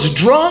 This was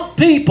drunk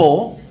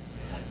people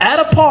at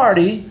a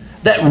party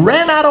that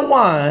ran out of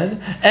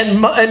wine,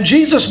 and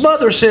Jesus'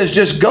 mother says,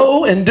 just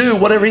go and do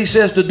whatever he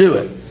says to do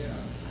it.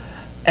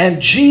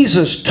 And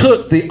Jesus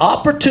took the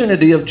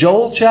opportunity of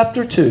Joel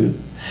chapter 2,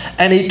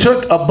 and he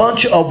took a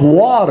bunch of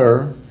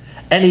water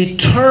and he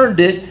turned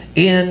it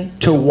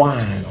into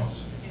wine.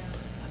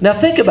 Now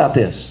think about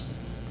this.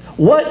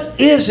 What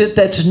is it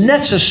that's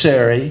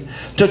necessary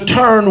to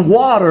turn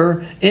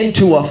water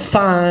into a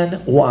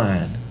fine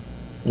wine?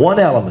 One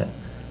element: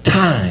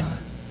 time.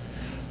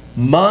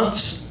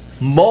 Months,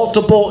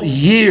 multiple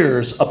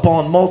years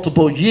upon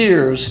multiple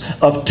years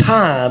of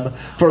time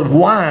for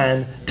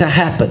wine to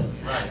happen.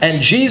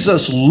 And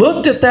Jesus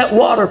looked at those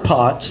water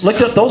pots,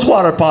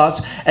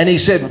 and he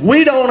said,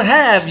 we don't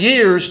have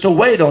years to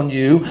wait on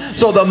you.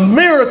 So the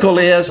miracle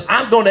is,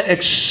 I'm going to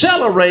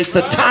accelerate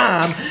the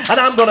time, and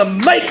I'm going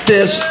to make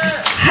this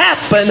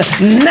happen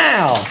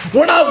now.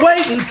 We're not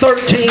waiting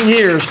 13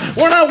 years.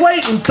 We're not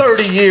waiting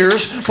 30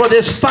 years for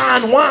this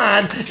fine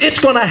wine. It's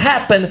going to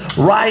happen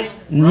right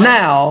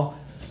now.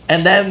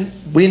 And then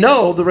we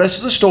know the rest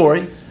of the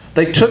story.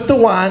 They took the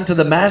wine to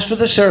the master of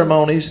the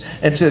ceremonies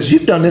and says,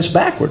 you've done this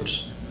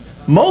backwards.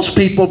 Most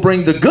people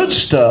bring the good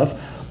stuff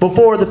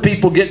before the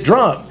people get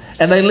drunk,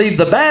 and they leave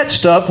the bad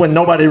stuff when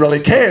nobody really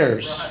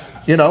cares,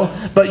 you know.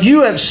 But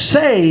you have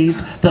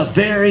saved the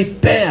very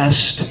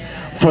best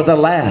for the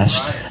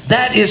last.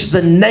 That is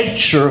the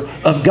nature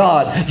of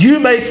God. You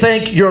may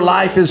think your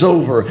life is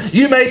over.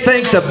 You may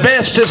think the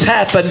best has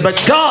happened, but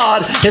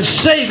God is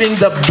saving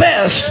the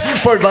best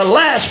for the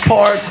last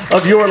part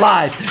of your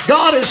life.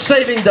 God is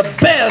saving the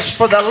best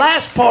for the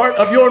last part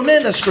of your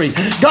ministry.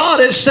 God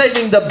is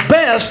saving the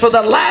best for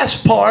the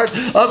last part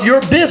of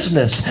your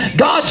business.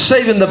 God's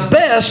saving the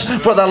best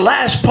for the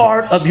last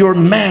part of your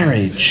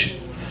marriage.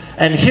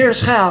 And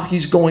here's how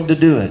He's going to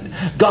do it.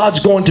 God's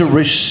going to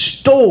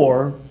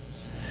restore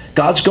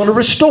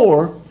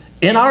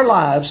in our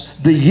lives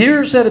the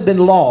years that have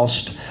been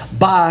lost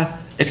by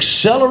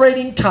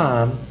accelerating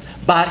time,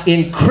 by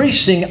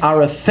increasing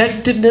our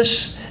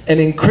effectiveness and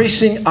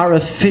increasing our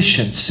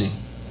efficiency.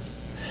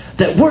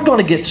 That we're going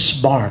to get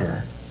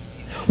smarter.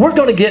 We're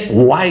going to get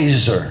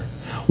wiser.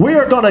 We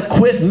are going to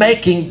quit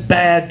making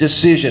bad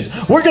decisions.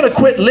 We're going to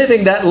quit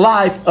living that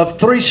life of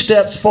 3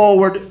 steps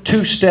forward,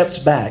 2 steps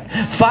back.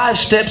 5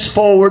 steps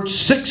forward,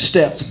 6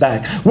 steps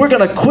back. We're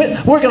going to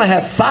quit. We're going to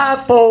have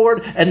 5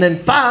 forward, and then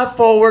 5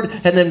 forward,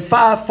 and then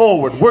 5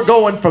 forward. We're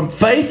going from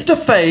faith to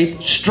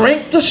faith,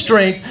 strength to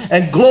strength,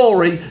 and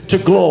glory to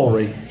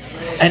glory.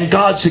 And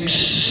God's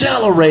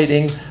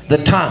accelerating the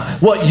time.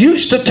 What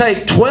used to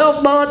take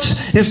 12 months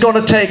is going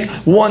to take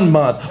 1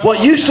 month.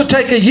 What used to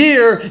take a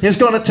year is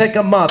going to take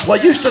a month.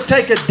 What used to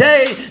take a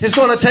day is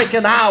going to take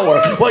an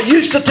hour. What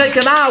used to take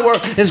an hour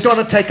is going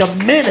to take a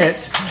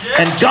minute.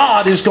 And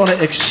God is going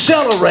to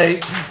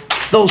accelerate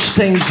those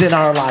things in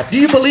our life. Do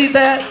you believe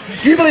that?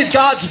 Do you believe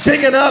God's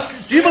big enough?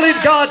 Do you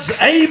believe God's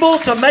able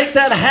to make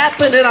that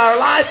happen in our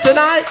life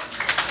tonight?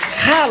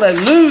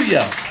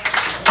 Hallelujah.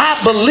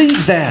 I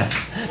believe that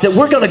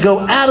we're going to go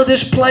out of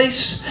this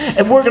place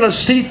and we're going to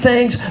see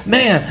things,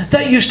 man,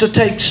 that used to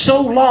take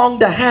so long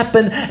to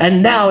happen,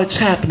 and now it's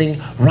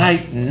happening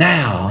right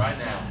now.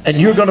 And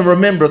you're going to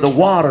remember the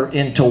water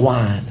into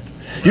wine.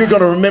 You're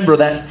going to remember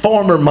that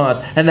former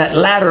month and that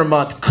latter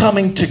month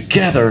coming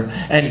together,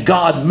 and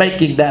God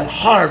making that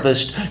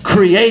harvest,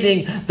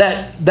 creating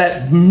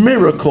that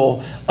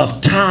miracle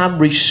of time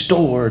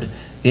restored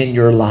in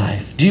your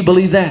life. Do you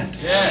believe that?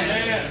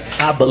 Yes.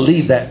 I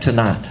believe that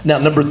tonight. Now,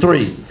 number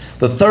 3,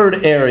 the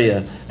third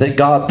area that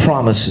God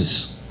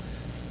promises.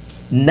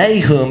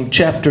 Nahum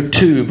chapter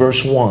 2,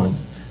 verse 1.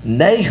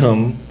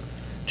 Nahum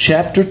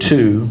chapter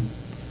 2,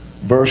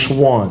 verse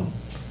 1.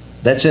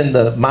 That's in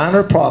the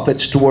Minor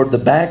Prophets toward the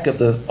back of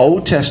the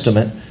Old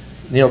Testament.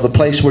 You know, the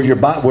place where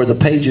where the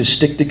pages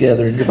stick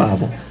together in your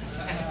Bible.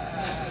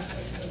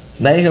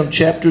 Nahum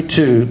chapter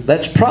 2.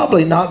 That's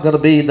probably not going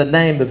to be the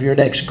name of your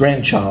next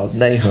grandchild,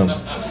 Nahum.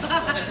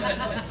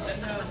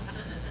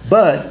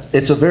 But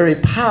it's a very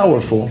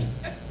powerful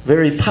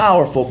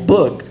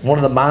book, one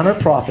of the Minor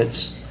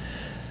Prophets.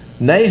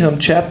 Nahum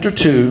chapter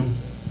 2,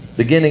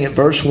 beginning at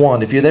verse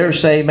 1. If you're there,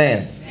 say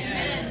amen.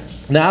 Amen.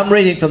 Now I'm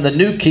reading from the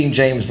New King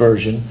James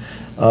Version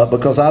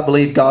because I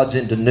believe God's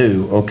into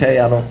new, okay?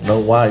 I don't know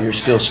why you're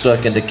still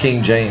stuck into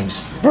King James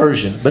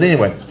Version. But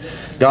anyway,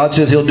 God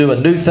says He'll do a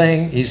new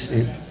thing.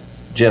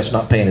 Jeff's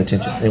not paying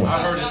attention. Anyway,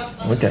 I heard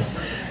it. Okay.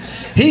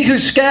 He who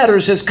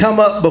scatters has come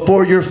up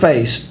before your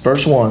face,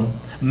 verse 1.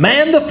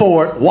 Man the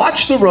fort,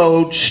 watch the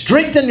road,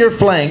 strengthen your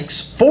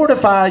flanks,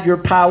 fortify your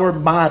power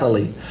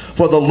mightily.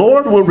 For the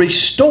Lord will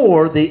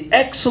restore the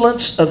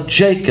excellence of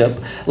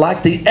Jacob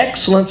like the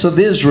excellence of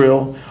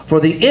Israel. For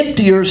the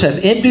emptiers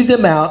have emptied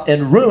them out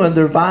and ruined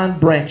their vine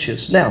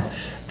branches. Now,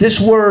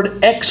 this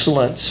word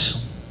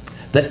excellence,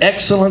 the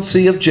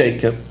excellency of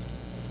Jacob,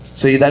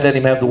 see, that doesn't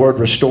even have the word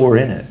restore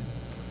in it.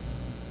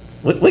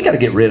 We got to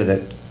get rid of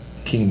that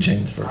King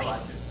James Version?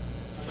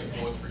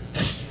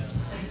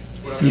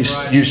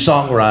 You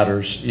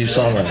songwriters.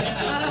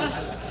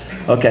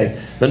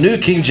 Okay. The New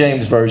King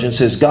James Version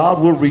says, God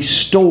will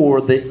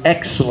restore the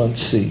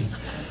excellency.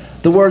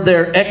 The word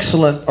there,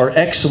 excellent or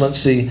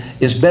excellency,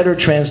 is better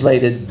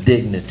translated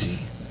dignity.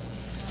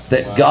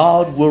 That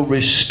God will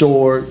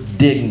restore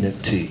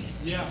dignity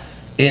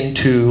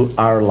into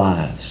our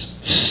lives.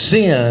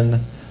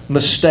 Sin,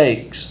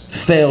 mistakes,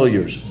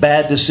 failures,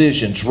 bad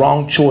decisions,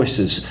 wrong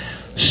choices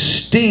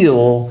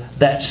steal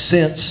that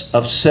sense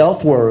of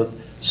self-worth,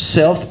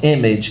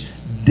 self-image,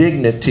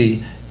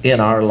 dignity in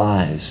our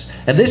lives.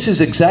 And this is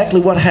exactly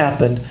what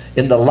happened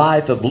in the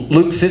life of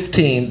Luke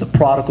 15, the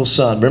prodigal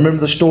son.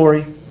 Remember the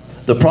story?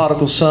 The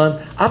prodigal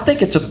son? I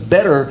think it's a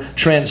better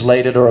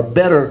translated, or a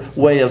better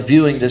way of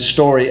viewing this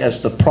story,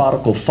 as the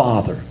prodigal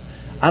father.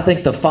 I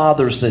think the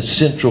father's the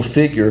central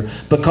figure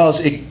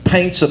because it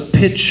paints a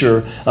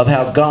picture of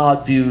how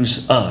God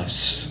views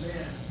us.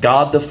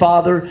 God the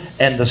Father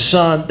and the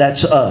Son,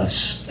 that's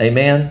us.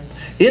 Amen?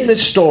 In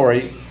this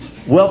story,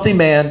 wealthy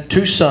man,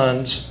 2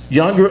 sons,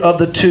 younger of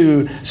the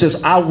 2,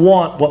 says, I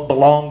want what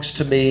belongs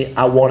to me.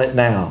 I want it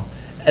now.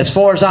 As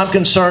far as I'm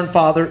concerned,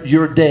 Father,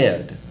 you're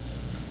dead.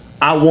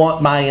 I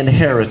want my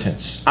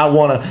inheritance. I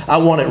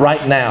want it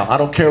right now. I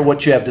don't care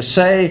what you have to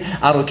say.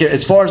 I don't care.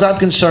 As far as I'm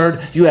concerned,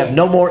 you have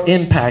no more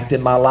impact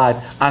in my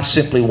life. I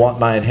simply want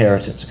my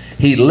inheritance.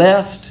 He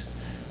left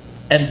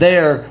and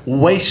there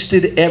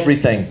wasted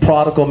everything.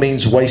 Prodigal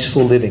means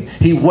wasteful living.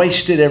 He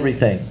wasted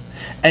everything.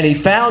 And he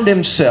found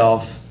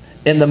himself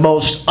in the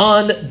most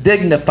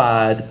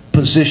undignified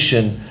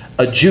position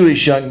a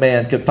Jewish young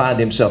man could find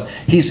himself.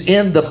 He's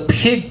in the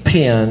pig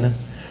pen,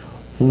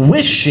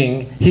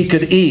 wishing he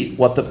could eat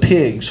what the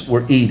pigs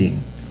were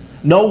eating.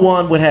 No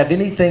one would have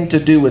anything to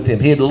do with him.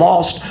 He had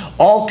lost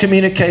all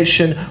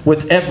communication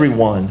with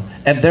everyone.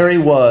 And there he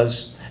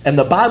was. And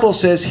the Bible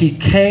says he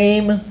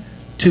came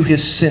to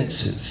his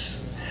senses.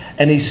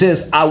 And he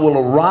says, I will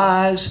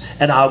arise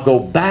and I'll go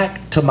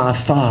back to my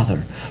father.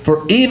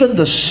 For even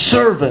the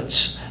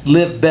servants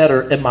live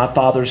better in my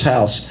father's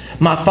house.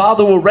 My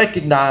father will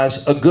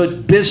recognize a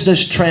good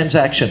business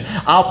transaction.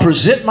 I'll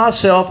present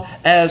myself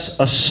as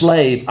a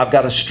slave. I've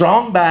got a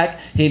strong back.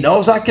 He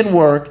knows I can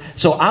work.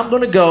 So I'm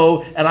going to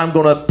go and I'm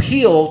going to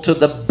appeal to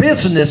the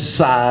business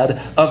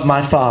side of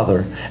my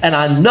father. And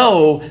I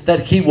know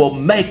that he will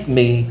make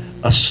me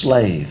a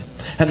slave.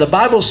 And the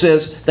Bible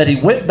says that he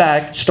went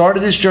back,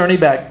 started his journey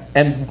back,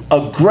 and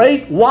a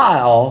great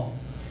while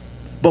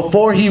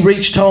before he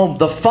reached home,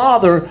 the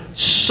father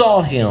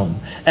saw him,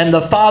 and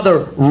the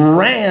father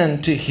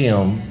ran to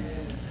him.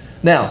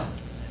 Now,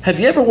 have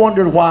you ever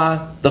wondered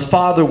why the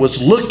father was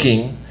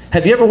looking?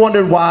 Have you ever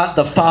wondered why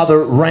the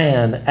father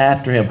ran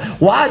after him?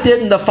 Why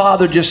didn't the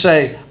father just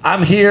say,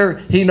 I'm here,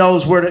 he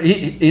knows where to,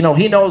 he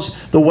knows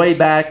the way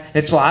back,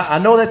 and so I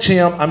know that's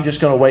him, I'm just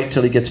going to wait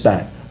till he gets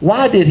back.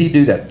 Why did he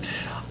do that?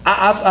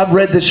 I've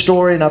read this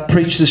story and I've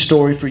preached this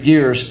story for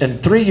years.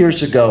 And 3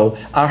 years ago,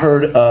 I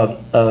heard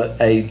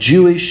a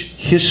Jewish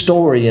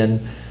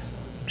historian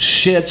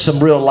shed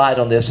some real light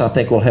on this I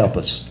think will help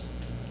us.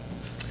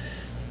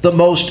 The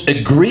most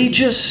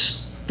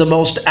egregious, the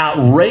most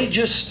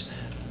outrageous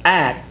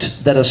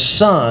act that a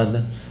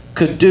son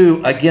could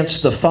do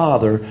against the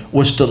father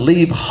was to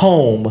leave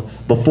home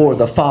before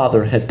the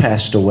father had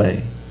passed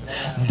away.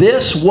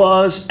 This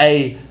was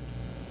an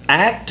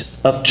act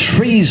of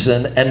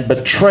treason and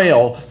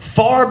betrayal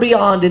far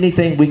beyond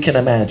anything we can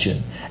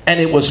imagine. And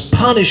it was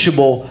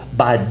punishable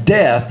by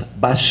death,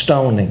 by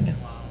stoning.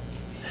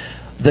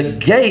 The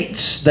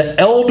gates, the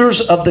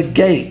elders of the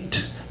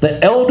gate,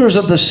 the elders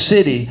of the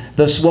city,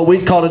 this what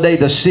we call today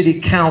the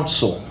city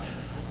council,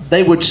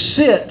 they would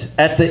sit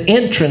at the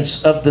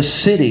entrance of the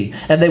city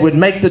and they would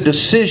make the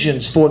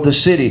decisions for the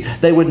city.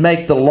 They would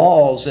make the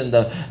laws and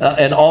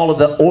all of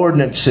the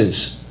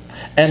ordinances.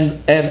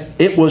 And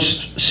it was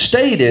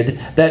stated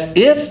that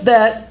if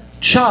that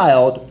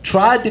child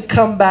tried to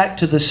come back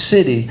to the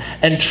city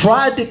and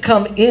tried to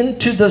come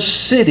into the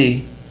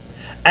city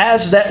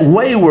as that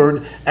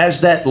wayward,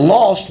 as that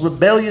lost,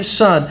 rebellious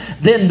son,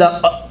 then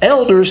the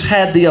elders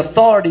had the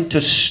authority to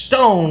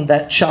stone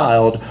that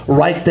child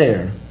right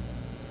there.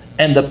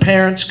 And the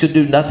parents could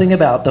do nothing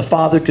about it. The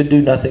father could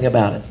do nothing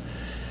about it.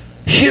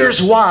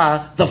 Here's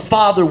why the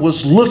father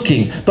was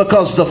looking.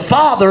 Because the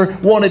father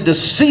wanted to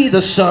see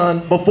the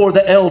son before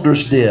the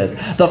elders did.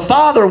 The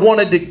father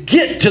wanted to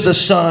get to the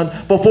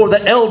son before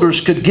the elders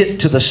could get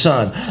to the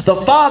son. The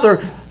father,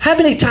 how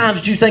many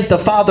times do you think the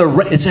father,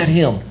 is that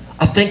him?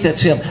 I think that's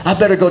him. I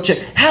better go check.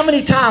 How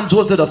many times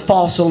was it a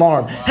false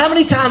alarm? How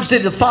many times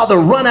did the father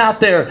run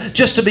out there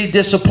just to be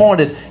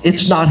disappointed?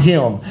 It's not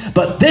him.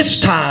 But this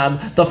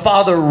time, the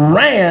father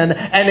ran,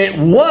 and it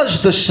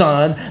was the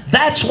son.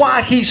 That's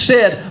why he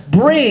said,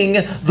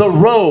 bring the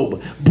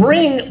robe,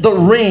 bring the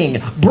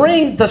ring,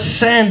 bring the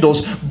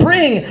sandals,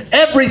 bring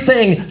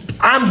everything.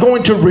 I'm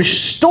going to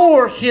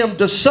restore him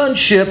to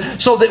sonship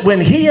so that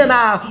when he and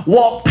I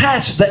walk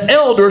past the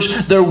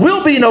elders, there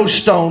will be no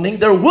stoning,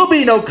 there will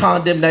be no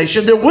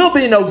condemnation, there will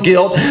be no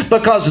guilt,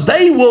 because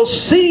they will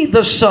see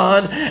the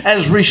son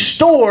as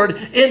restored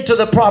into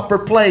the proper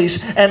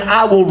place, and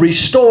I will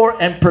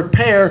restore and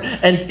prepare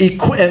and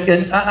equip,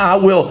 and I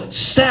will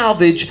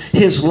salvage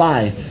his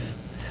life.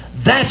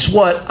 That's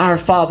what our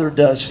Father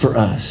does for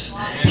us.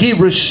 He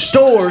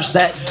restores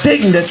that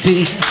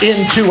dignity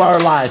into our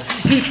life.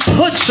 He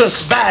puts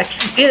us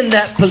back in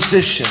that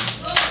position.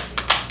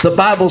 The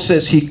Bible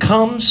says he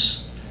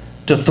comes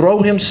to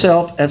throw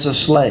himself as a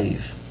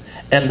slave.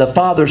 And the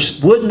Father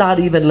would not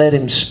even let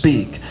him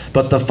speak.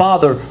 But the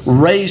Father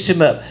raised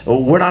him up.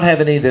 We're not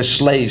having any of this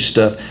slave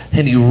stuff.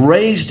 And he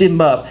raised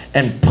him up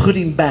and put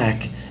him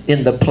back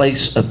in the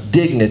place of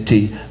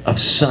dignity of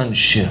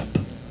sonship.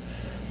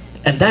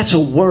 And that's a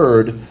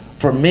word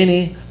for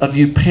many of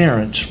you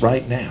parents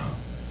right now.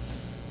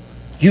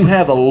 You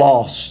have a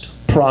lost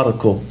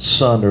prodigal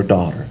son or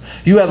daughter.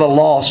 You have a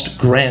lost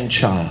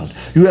grandchild.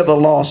 You have a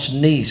lost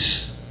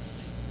niece.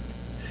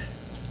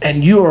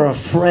 And you are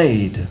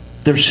afraid.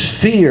 There's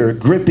fear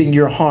gripping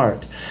your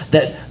heart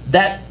that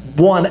that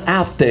one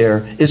out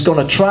there is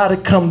going to try to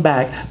come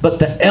back, but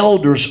the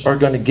elders are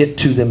going to get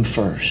to them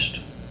first.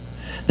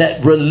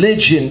 That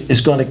religion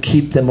is going to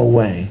keep them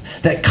away.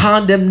 That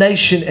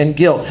condemnation and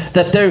guilt,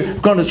 that they're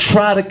going to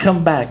try to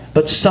come back,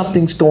 but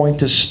something's going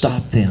to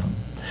stop them.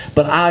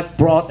 But I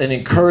brought an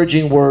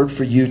encouraging word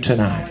for you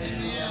tonight.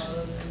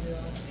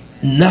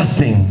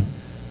 Nothing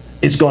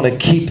is going to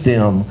keep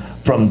them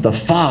from the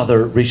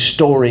Father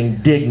restoring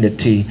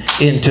dignity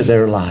into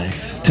their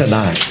life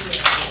tonight.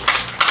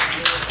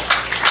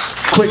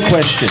 Quick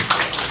question.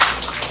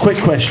 Quick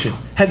question.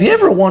 Have you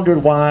ever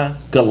wondered why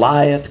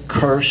Goliath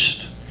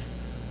cursed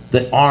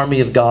the army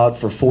of God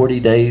for 40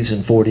 days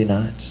and 40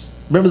 nights?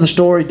 Remember the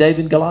story,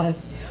 David and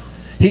Goliath?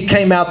 He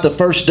came out the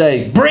first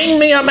day. Bring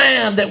me a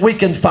man that we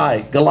can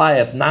fight.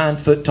 Goliath, 9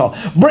 foot tall.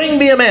 Bring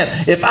me a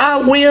man. If I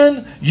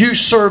win, you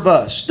serve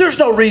us. There's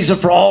no reason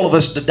for all of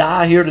us to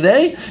die here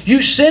today.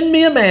 You send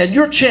me a man,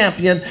 your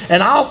champion,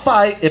 and I'll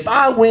fight. If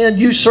I win,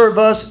 you serve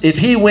us. If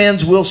he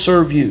wins, we'll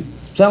serve you.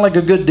 Sound like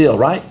a good deal,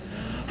 right?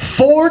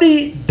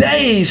 40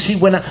 days he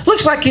went out.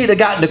 Looks like he'd have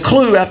gotten a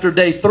clue after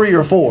day 3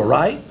 or 4,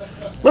 right?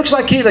 Looks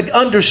like he'd have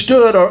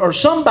understood, or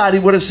somebody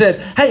would have said,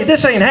 hey,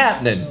 this ain't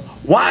happening.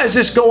 Why is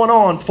this going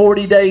on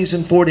 40 days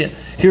and 40?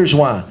 Here's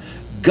why.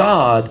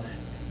 God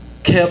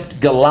kept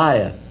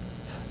Goliath.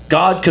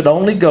 God could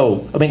only go,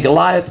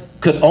 Goliath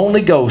could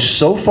only go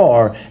so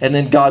far, and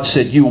then God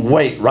said, you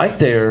wait right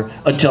there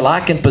until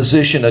I can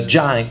position a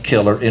giant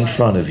killer in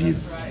front of you.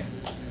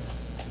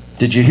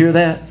 Did you hear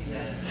that?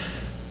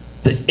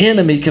 The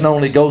enemy can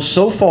only go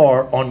so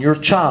far on your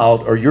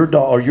child or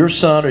your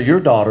son or your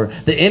daughter.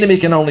 The enemy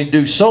can only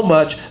do so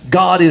much.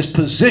 God is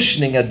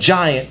positioning a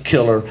giant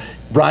killer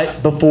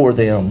right before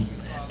them.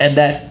 And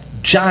that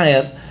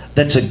giant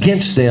that's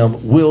against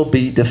them will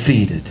be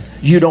defeated.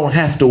 You don't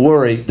have to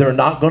worry. They're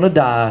not going to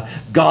die.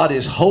 God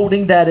is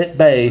holding that at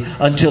bay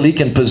until he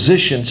can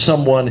position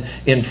someone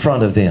in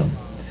front of them.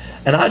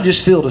 And I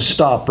just feel to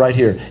stop right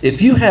here.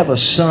 If you have a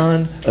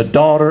son, a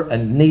daughter, a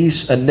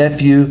niece, a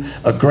nephew,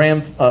 a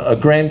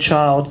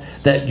grandchild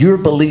that you're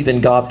believing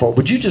God for,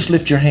 would you just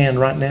lift your hand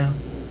right now?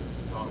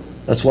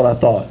 That's what I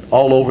thought.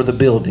 All over the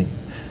building.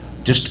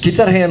 Just keep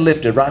that hand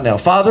lifted right now.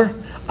 Father,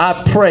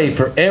 I pray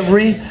for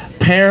every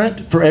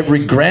parent, for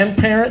every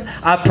grandparent.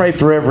 I pray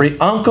for every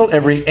uncle,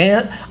 every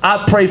aunt.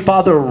 I pray,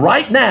 Father,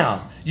 right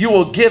now, you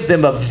will give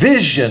them a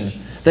vision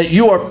that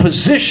you are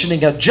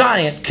positioning a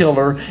giant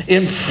killer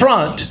in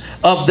front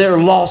of their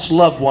lost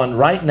loved one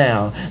right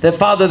now. That,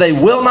 Father, they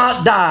will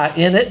not die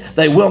in it.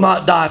 They will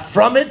not die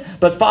from it.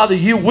 But, Father,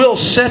 you will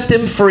set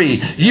them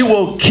free. You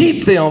will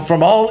keep them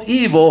from all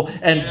evil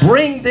and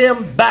bring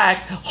them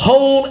back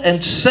whole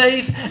and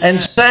safe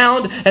and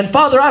sound. And,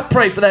 Father, I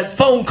pray for that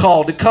phone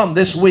call to come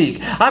this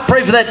week. I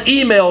pray for that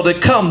email to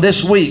come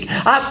this week.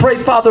 I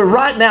pray, Father,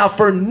 right now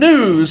for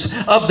news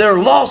of their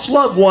lost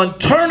loved one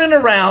turning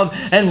around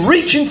and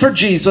reaching for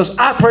Jesus.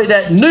 I pray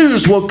that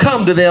news will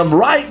come to them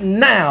right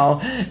now,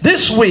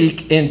 this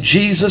week, in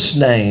Jesus'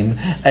 name.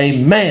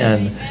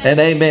 Amen and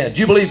amen.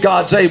 Do you believe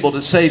God's able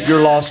to save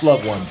your lost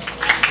loved one?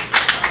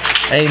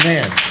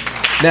 Amen.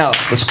 Now,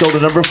 let's go to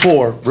number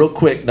 4, real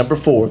quick. Number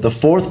 4, the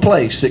fourth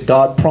place that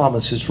God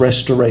promises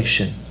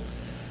restoration.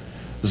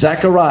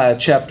 Zechariah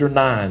chapter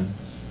 9,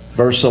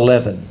 verse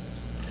 11.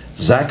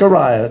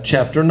 Zechariah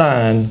chapter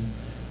 9,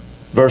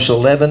 verse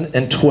 11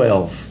 and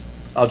 12.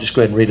 I'll just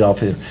go ahead and read it off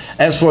here.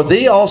 As for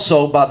thee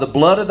also, by the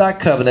blood of thy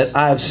covenant,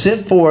 I have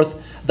sent forth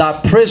thy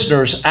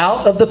prisoners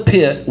out of the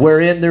pit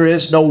wherein there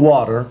is no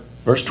water.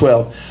 Verse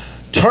 12.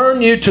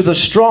 Turn you to the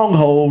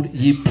stronghold,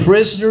 ye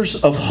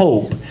prisoners of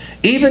hope.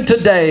 Even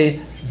today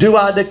do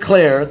I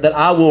declare that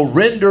I will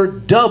render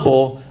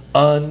double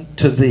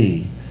unto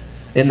thee.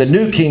 In the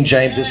New King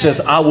James it says,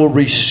 I will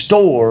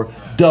restore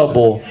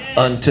double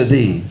unto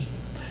thee.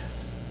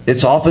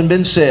 It's often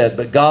been said,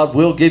 but God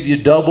will give you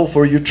double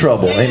for your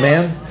trouble.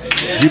 Amen?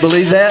 Do you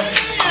believe that?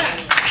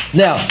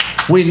 Now,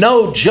 We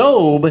know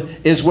Job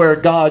is where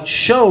God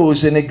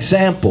shows an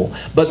example.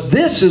 But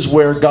this is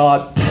where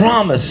God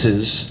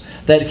promises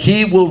that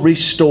He will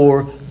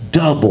restore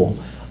double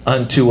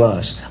unto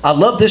us. I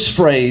love this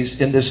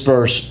phrase in this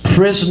verse,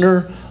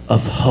 prisoner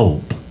of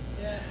hope.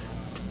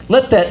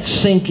 Let that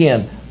sink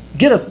in.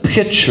 Get a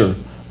picture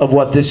of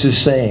what this is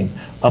saying.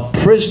 A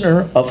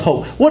prisoner of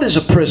hope. What is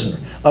a prisoner?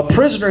 A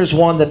prisoner is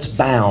one that's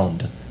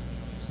bound.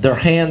 Their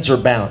hands are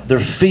bound. Their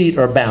feet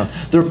are bound.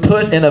 They're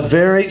put in a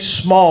very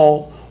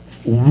small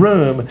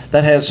room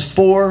that has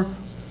 4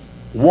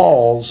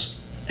 walls,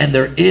 and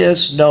there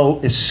is no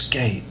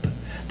escape.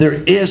 There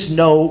is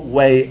no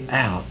way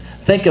out.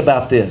 Think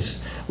about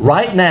this.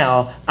 Right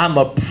now, I'm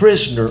a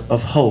prisoner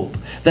of hope.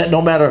 That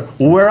no matter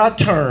where I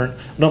turn,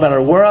 no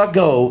matter where I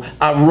go,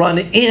 I run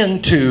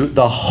into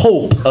the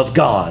hope of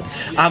God.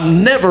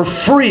 I'm never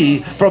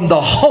free from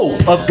the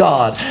hope of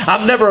God.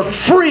 I'm never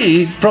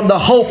free from the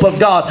hope of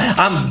God.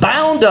 I'm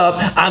bound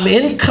up. I'm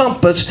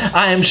encompassed.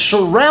 I am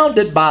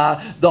surrounded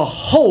by the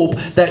hope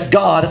that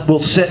God will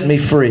set me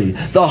free.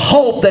 The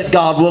hope that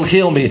God will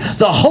heal me.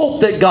 The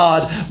hope that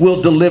God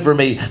will deliver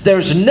me.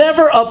 There's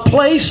never a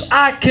place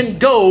I can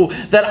go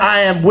that I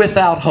am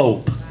without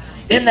hope.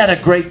 Isn't that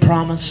a great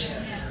promise?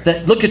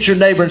 That look at your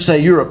neighbor and say,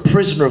 you're a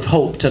prisoner of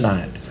hope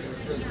tonight.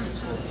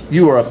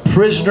 You are a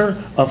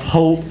prisoner of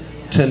hope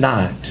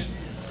tonight.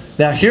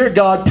 Now here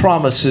God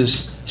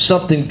promises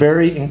something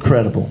very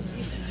incredible.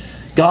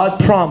 God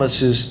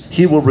promises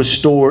He will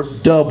restore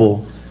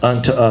double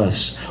unto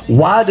us.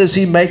 Why does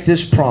He make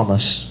this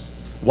promise?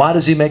 Why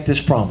does He make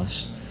this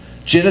promise?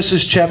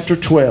 Genesis chapter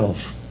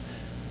 12.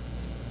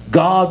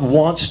 God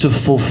wants to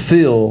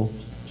fulfill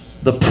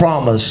the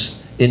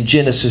promise in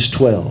Genesis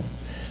 12.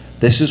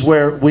 This is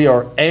where we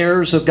are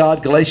heirs of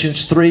God.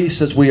 Galatians 3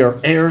 says we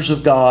are heirs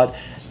of God,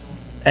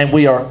 and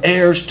we are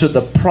heirs to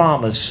the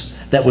promise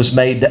that was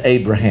made to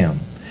Abraham.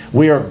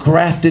 We are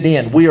grafted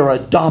in. We are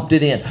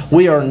adopted in.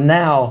 We are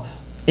now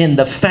in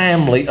the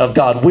family of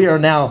God. We are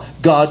now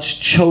God's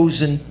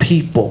chosen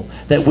people.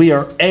 That we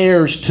are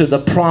heirs to the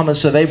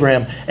promise of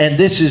Abraham. And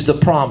this is the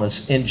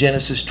promise in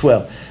Genesis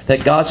 12.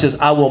 That God says,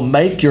 I will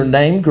make your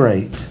name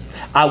great.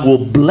 I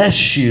will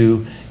bless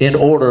you in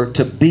order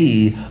to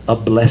be a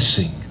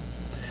blessing.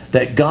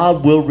 That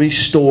God will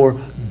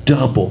restore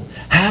double.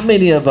 How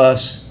many of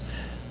us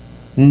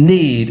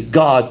need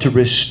God to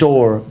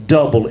restore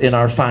double in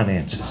our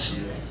finances?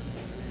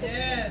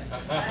 Yes.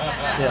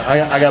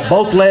 Yeah, I got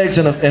both legs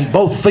and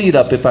both feet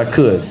up if I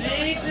could.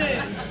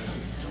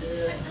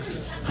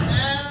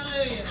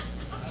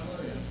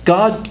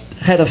 God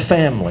had a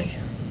family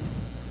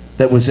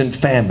that was in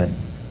famine.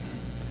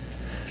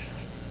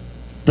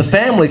 The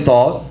family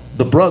thought,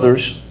 the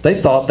brothers, they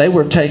thought they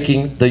were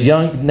taking the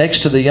next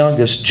to the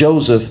youngest,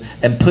 Joseph,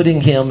 and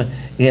putting him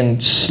in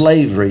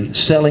slavery,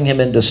 selling him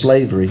into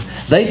slavery.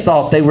 They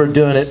thought they were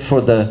doing it for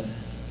the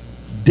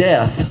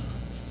death,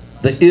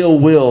 the ill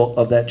will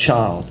of that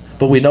child.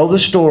 But we know the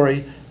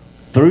story.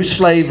 Through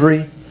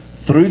slavery,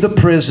 through the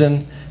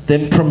prison,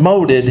 then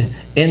promoted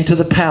into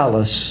the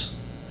palace,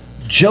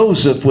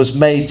 Joseph was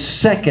made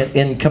second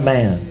in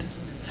command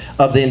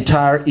of the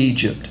entire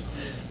Egypt.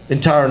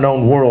 Entire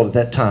known world at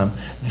that time.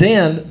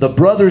 Then the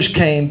brothers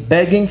came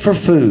begging for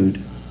food.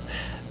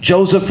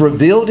 Joseph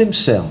revealed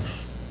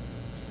himself,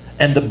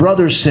 and the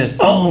brothers said,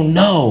 oh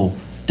no,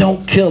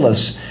 don't kill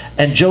us.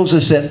 And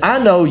Joseph said, I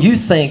know you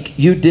think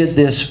you did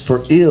this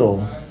for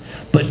ill,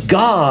 but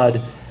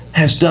God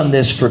has done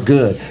this for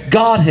good.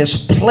 God has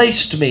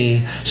placed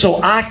me so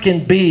I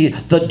can be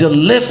the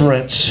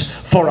deliverance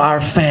for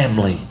our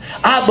family.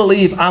 I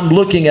believe I'm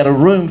looking at a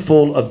room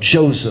full of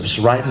Josephs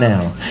right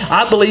now.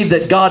 I believe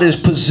that God is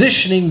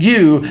positioning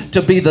you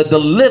to be the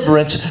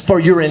deliverance for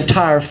your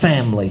entire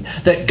family.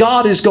 That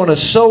God is going to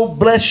so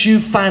bless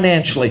you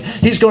financially.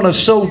 He's going to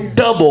so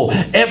double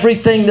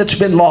everything that's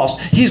been lost.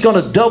 He's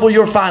going to double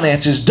your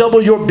finances,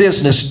 double your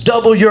business,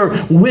 double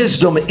your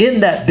wisdom in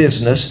that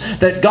business.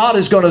 That God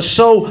is going to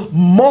so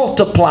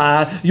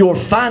multiply your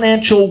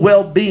financial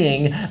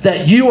well-being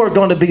that you are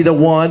going to be the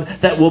one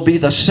that will be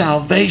the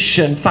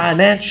salvation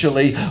financially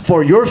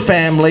for your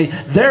family,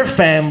 their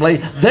family,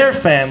 their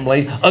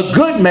family. A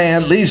good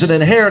man leaves an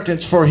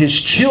inheritance for his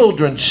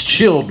children's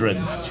children.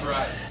 That's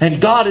right.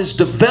 And God is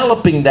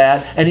developing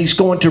that, and He's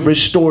going to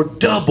restore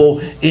double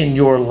in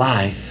your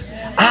life.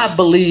 I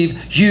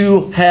believe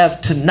you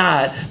have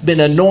tonight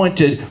been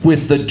anointed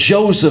with the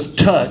Joseph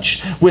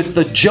touch, with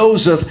the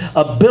Joseph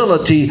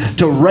ability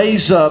to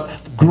raise up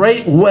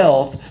great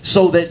wealth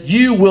so that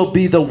you will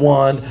be the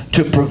one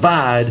to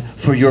provide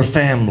for your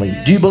family.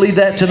 Do you believe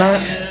that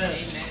tonight?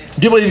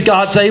 Do you believe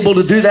God's able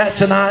to do that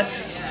tonight?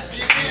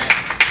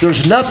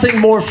 There's nothing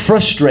more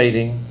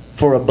frustrating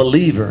for a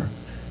believer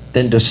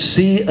than to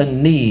see a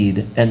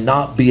need and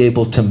not be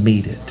able to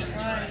meet it.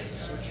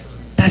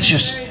 That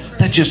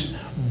just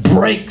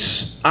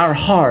breaks our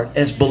heart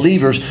as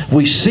believers.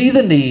 We see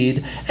the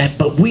need,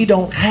 but we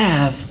don't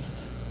have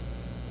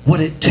what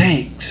it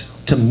takes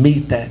to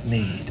meet that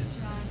need.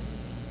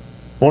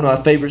 One of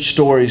my favorite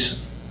stories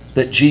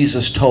that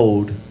Jesus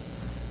told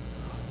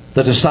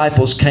the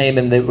disciples came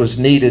and it was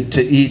needed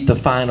to eat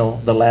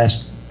the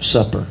last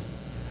supper.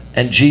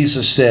 And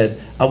Jesus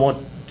said, I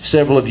want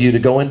several of you to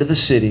go into the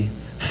city,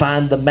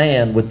 find the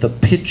man with the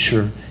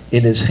pitcher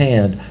in his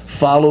hand,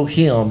 follow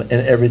him, and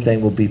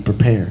everything will be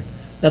prepared.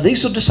 Now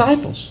these are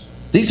disciples.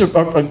 These are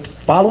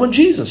following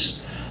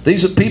Jesus.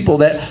 These are people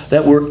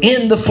that were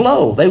in the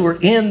flow. They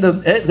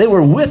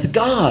were with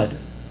God.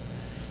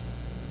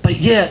 But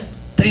yet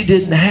they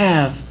didn't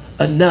have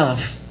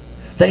enough.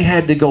 They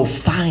had to go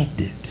find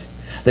it.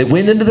 They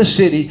went into the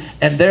city,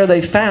 and there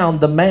they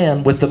found the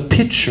man with the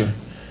pitcher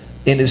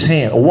in his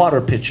hand, a water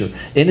pitcher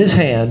in his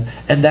hand,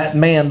 and that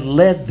man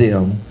led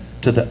them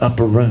to the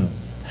upper room.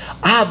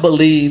 I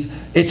believe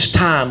it's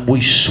time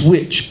we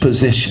switch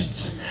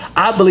positions.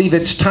 I believe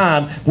it's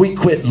time we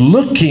quit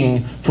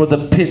looking for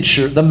the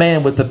pitcher, the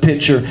man with the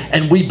pitcher,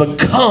 and we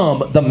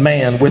become the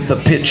man with the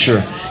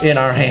pitcher in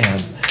our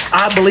hand.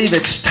 I believe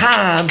it's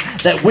time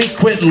that we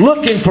quit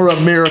looking for a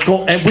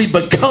miracle and we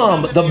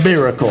become the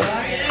miracle.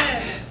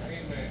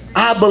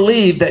 I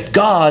believe that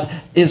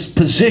God is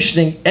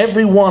positioning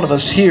every one of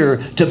us here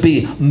to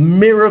be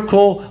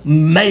miracle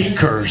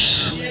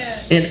makers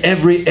in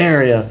every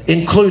area,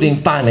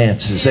 including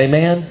finances.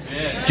 Amen?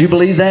 Do you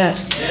believe that?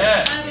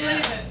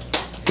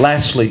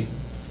 Lastly,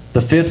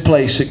 the fifth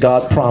place that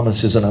God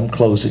promises, and I'm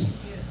closing.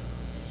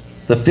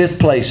 The fifth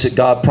place that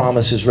God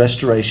promises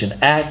restoration.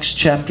 Acts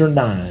chapter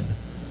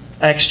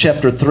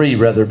 3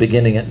 rather,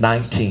 beginning at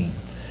 19.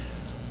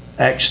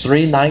 Acts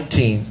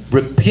 3:19.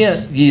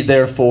 Repent ye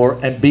therefore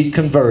and be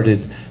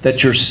converted,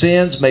 that your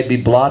sins may be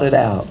blotted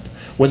out,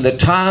 when the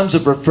times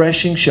of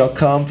refreshing shall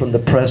come from the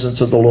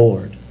presence of the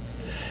Lord.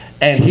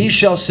 And he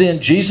shall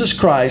send Jesus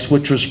Christ,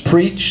 which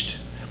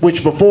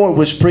before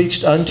was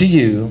preached unto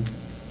you,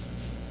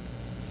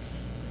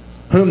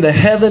 whom the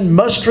heaven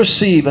must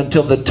receive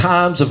until the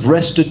times of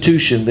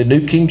restitution. The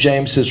New King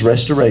James says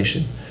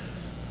restoration.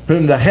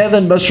 Whom the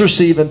heaven must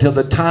receive until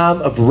the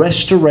time of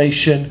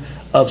restoration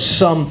of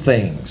some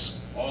things.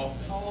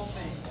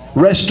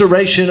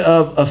 Restoration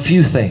of a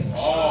few things.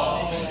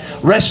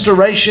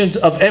 Restorations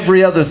of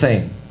every other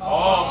thing.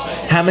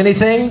 How many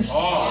things?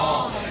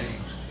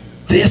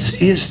 This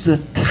is the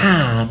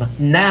time.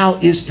 Now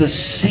is the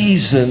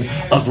season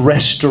of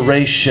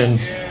restoration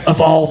of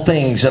all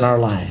things in our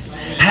life.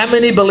 How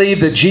many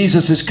believe that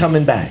Jesus is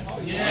coming back?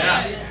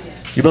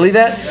 You believe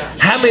that?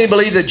 How many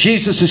believe that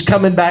Jesus is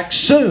coming back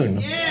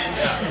soon?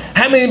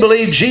 How many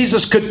believe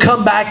Jesus could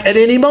come back at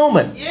any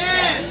moment?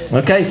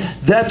 Okay,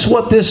 that's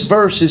what this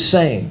verse is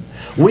saying.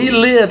 We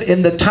live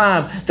in the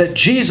time that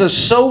Jesus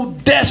so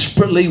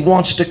desperately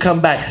wants to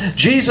come back.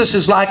 Jesus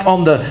is like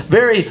on the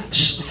very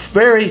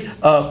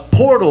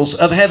portals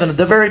of heaven,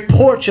 the very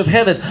porch of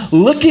heaven,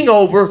 looking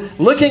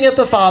at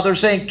the Father,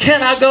 saying,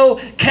 can I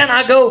go? Can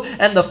I go?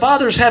 And the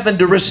Father's having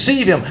to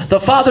receive him. The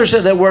Father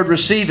said that word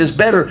receive is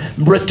better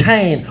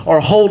retain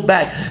or hold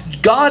back.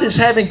 God is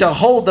having to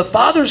hold, the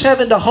Father's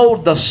having to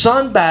hold the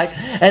Son back,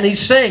 and he's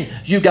saying,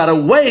 you got to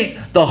wait.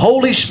 The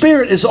Holy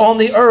Spirit is on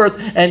the earth,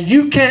 and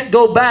you can't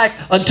go back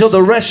until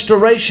the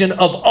restoration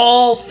of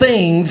all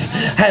things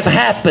have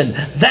happened.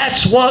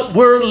 That's what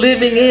we're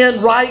living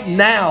in right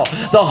now.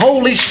 The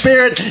Holy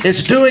Spirit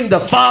is doing the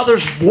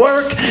Father's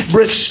work,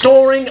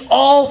 restoring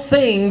all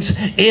things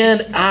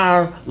in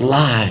our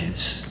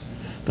lives.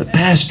 But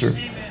Pastor,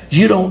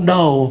 you don't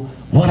know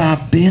what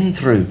I've been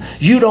through.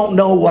 You don't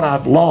know what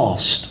I've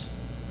lost.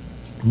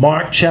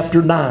 Mark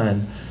chapter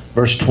 9,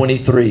 verse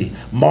 23.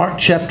 Mark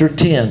chapter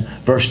 10,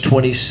 verse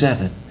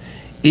 27.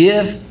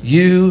 If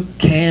you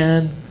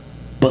can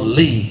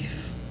believe,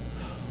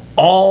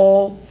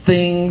 all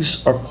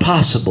things are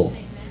possible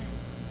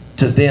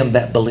to them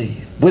that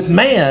believe. With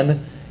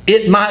man,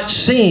 it might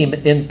seem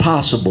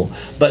impossible,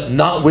 but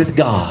not with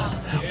God.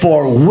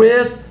 For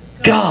with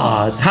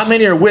God, how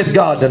many are with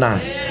God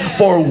tonight?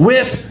 For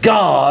with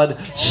God,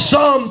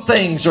 some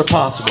things are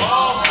possible.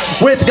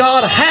 With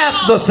God,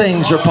 half the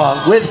things are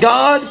possible. With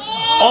God,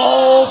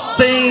 all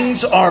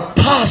things are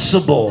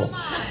possible.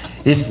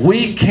 If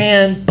we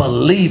can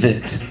believe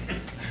it,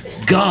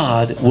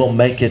 God will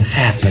make it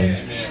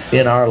happen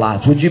in our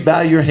lives. Would you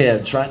bow your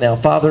heads right now?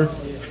 Father,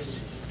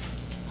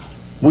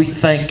 we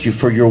thank you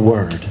for your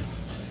word.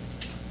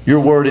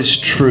 Your word is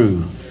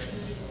true.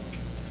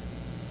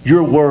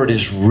 Your word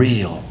is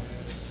real.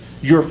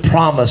 Your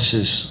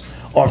promises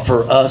are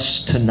for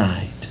us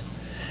tonight.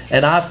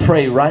 And I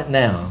pray right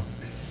now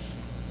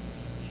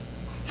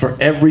for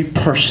every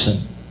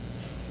person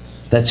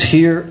that's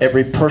here,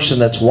 every person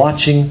that's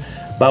watching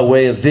by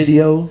way of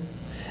video,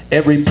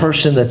 every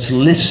person that's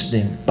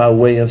listening by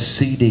way of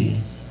CD.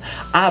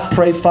 I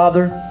pray,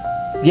 Father,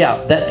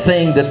 that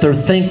thing that they're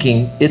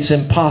thinking it's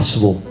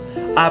impossible.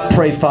 I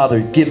pray,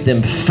 Father, give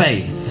them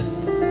faith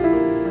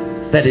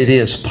that it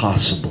is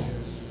possible.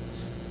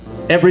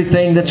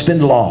 Everything that's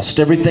been lost,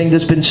 everything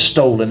that's been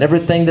stolen,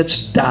 everything that's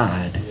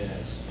died,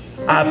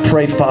 I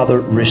pray, Father,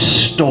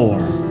 restore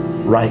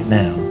right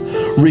now.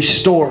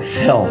 Restore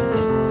health.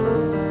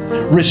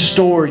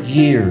 Restore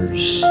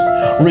years.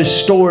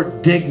 Restore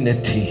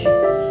dignity,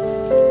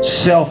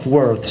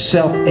 self-worth,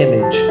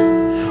 self-image.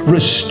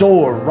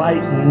 Restore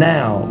right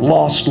now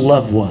lost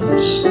loved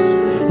ones.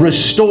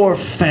 Restore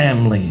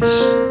families.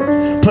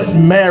 Put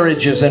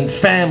marriages and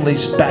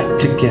families back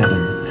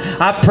together.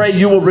 I pray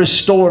you will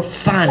restore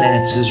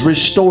finances.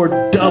 Restore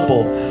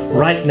double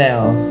right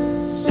now.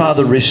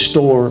 Father,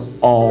 restore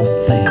all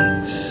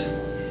things.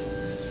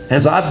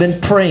 As I've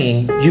been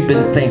praying, you've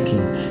been thinking.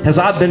 As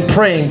I've been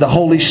praying, the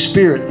Holy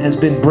Spirit has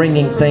been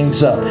bringing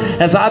things up.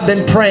 As I've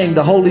been praying,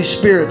 the Holy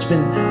Spirit's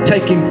been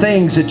taking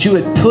things that you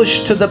had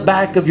pushed to the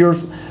back of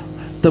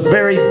the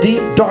very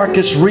deep,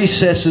 darkest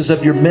recesses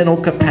of your mental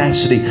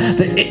capacity.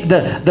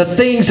 The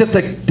things that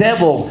the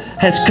devil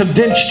has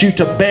convinced you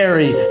to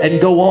bury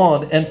and go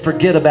on and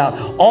forget about.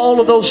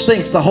 All of those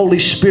things, the Holy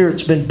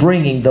Spirit's been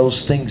bringing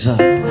those things up.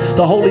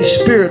 The Holy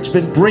Spirit's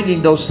been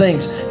bringing those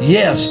things.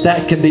 Yes,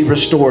 that can be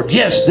restored.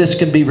 Yes, this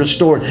can be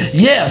restored.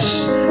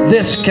 Yes,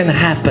 this can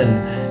happen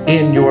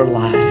in your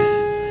life.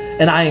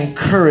 And I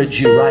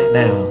encourage you right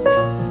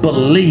now,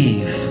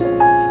 believe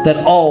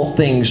that all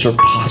things are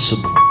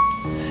possible.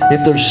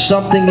 If there's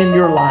something in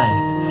your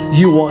life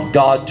you want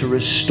God to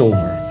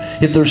restore,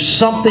 if there's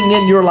something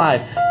in your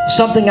life,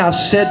 something I've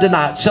said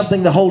tonight,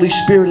 something the Holy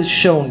Spirit has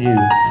shown you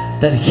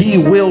that He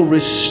will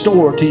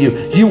restore to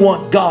you, you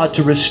want God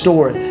to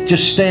restore it,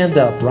 just stand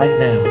up right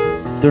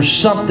now. There's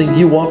something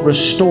you want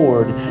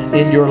restored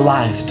in your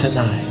life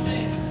tonight.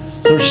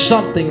 There's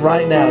something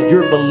right now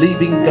you're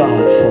believing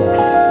God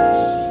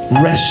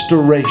for.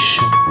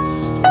 Restoration.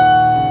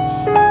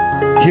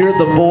 Hear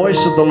the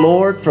voice of the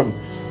Lord from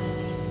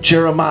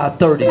Jeremiah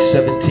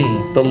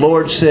 30:17. The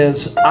Lord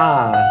says,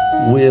 I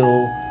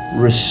will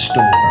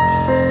restore.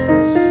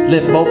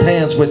 Lift both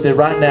hands with me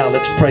right now.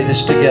 Let's pray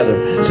this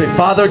together. Say,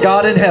 Father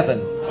God in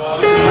heaven.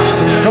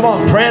 Come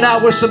on, pray it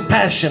out with some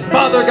passion.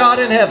 Father God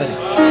in heaven,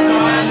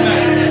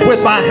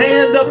 with my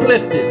hand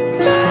uplifted,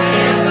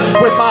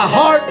 with my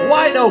heart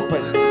wide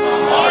open,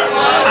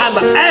 I'm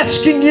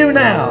asking you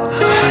now,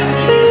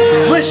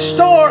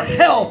 restore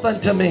health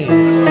unto me.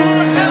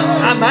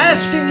 I'm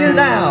asking you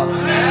now,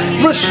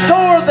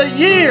 restore the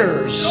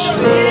years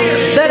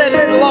that have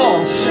been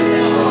lost.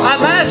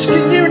 I'm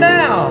asking you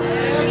now,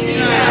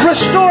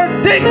 restore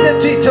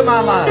dignity to my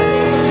life.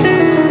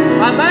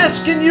 I'm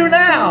asking you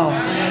now,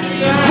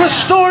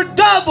 restore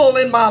double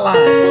in my life.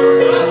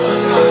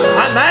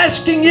 I'm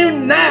asking you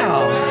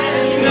now,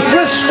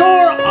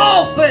 restore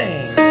all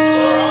things.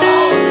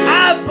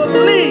 I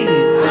believe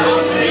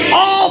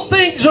all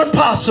things are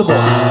possible.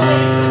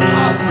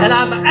 And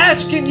I'm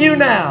asking you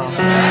now,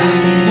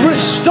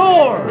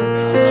 restore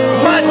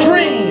my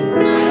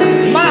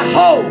dream, my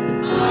hope,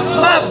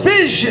 my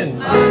vision.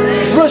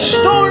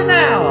 Restore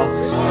now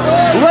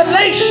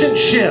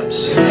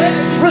relationships.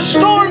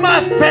 Restore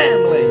my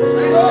family.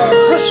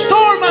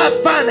 Restore my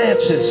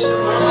finances.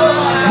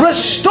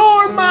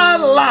 Restore my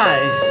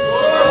life.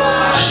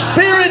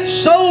 Spirit,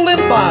 soul,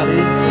 and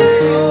body.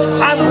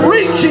 I'm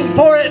reaching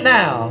for it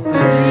now.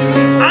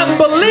 I'm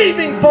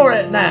believing for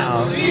it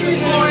now.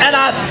 And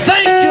I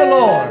thank you,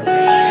 Lord.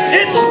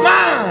 It's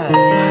mine.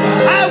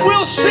 I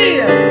will see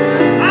it.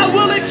 I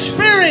will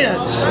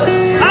experience.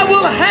 I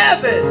will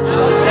have it.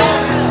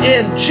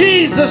 In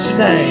Jesus'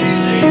 name.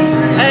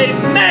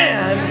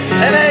 Amen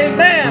and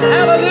amen.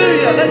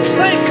 Hallelujah. Let's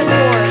thank Him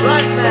for it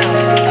right now.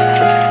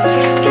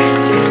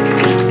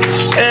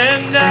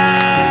 And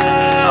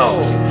now,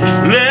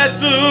 let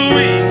the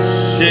weak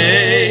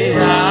say,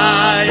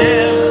 I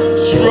am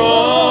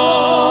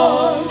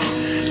strong.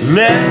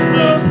 Let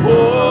the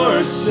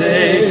poor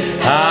say,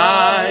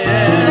 I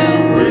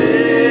am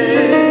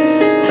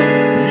rich,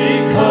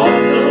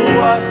 because of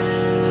what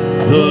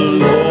the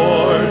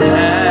Lord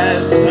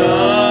has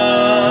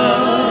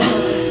done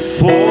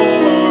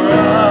for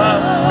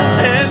us.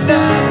 And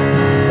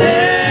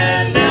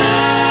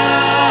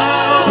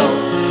now,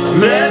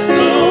 let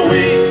the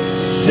weak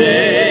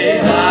say,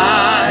 I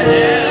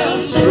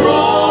am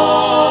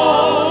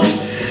strong.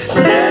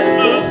 Let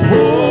the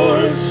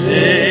poor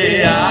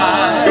say, I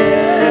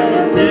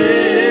am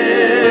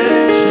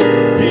rich,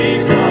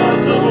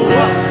 because of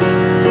what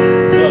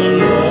the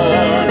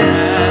Lord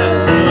has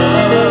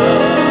done.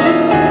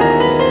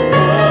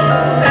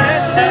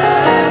 And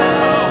now,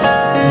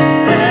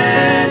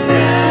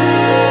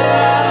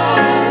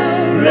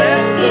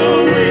 let the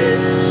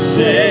weak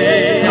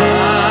say, I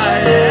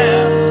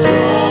am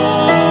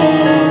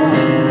strong.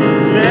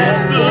 Let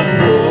the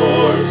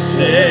poor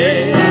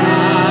say, I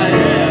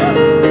am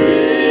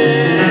rich,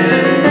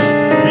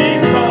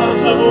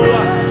 because of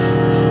what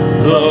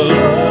the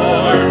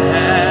Lord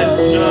has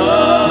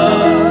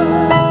done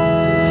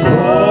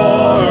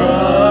for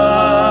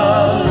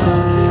us.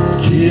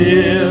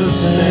 Give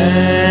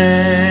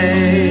thanks.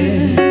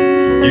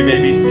 You may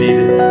be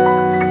seated.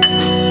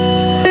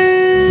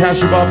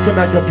 Pastor Bob, come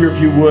back up here if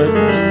you would.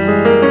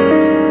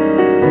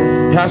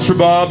 Pastor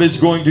Bob is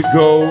going to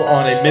go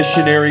on a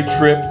missionary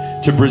trip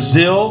to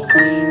Brazil.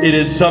 It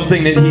is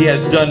something that he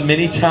has done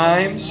many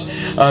times.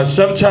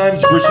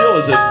 Sometimes Brazil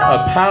is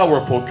a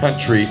powerful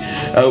country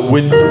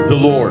with the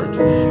Lord.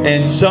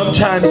 And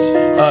sometimes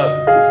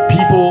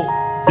people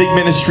big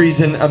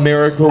ministries in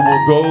America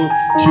will go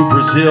to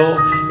Brazil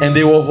and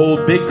they will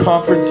hold big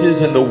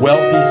conferences in the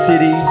wealthy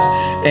cities,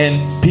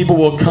 and people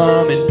will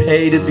come and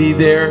pay to be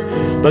there.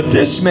 But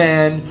this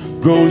man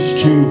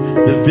goes to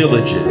the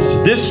villages.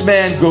 This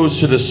man goes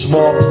to the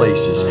small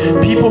places.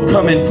 People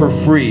come in for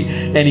free,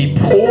 and he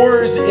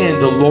pours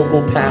into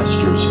local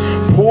pastors,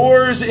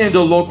 pours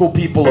into local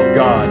people of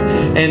God,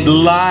 and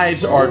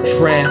lives are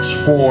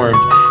transformed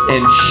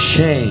and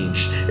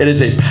changed. It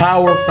is a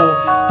powerful,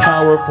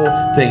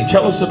 powerful thing.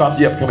 Tell us about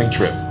the upcoming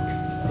trip.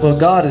 Well,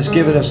 God has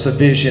given us the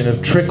vision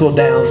of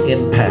trickle-down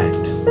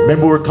impact.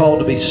 Remember, we're called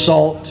to be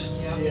salt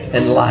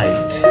and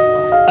light,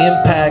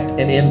 impact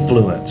and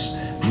influence.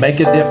 Make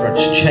a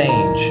difference,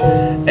 change.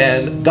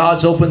 And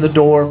God's opened the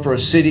door for a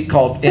city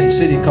called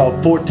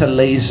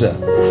Fortaleza.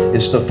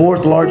 It's the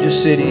 4th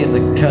largest city in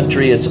the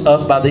country. It's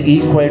up by the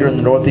equator in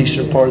the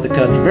northeastern part of the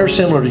country. Very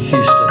similar to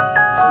Houston,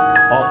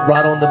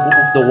 right on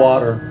the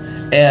water.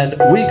 And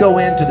we go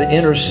into the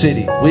inner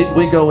city.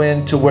 We go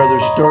into where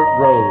there's dirt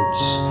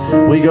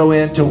roads. We go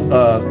into,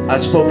 I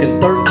spoke in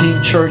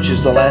 13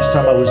 churches the last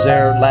time I was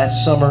there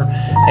last summer,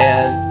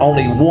 and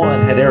only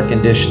one had air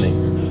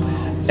conditioning.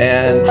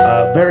 And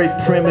very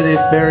primitive,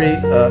 very,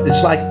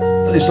 it's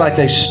like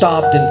they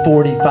stopped in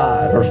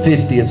 45 or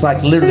 50. It's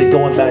like literally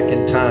going back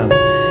in time.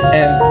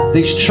 And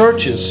these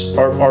churches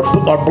are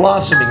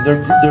blossoming.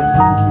 They're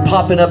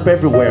popping up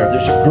everywhere.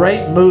 There's a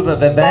great move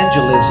of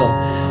evangelism.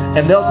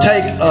 And they'll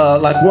take,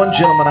 like one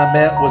gentleman I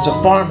met was a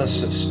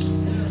pharmacist.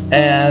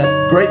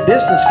 And great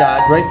business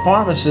guy, great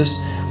pharmacist.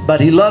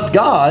 But he loved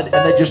God,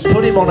 and they just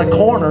put him on a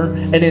corner,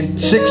 and in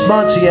 6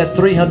 months he had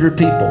 300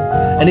 people.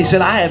 And he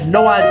said, I have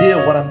no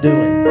idea what I'm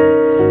doing.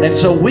 And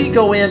so we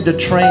go in to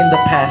train the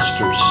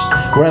pastors.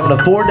 We're having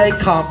a 4-day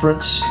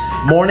conference,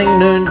 morning,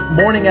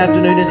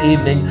 afternoon, and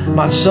evening.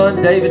 My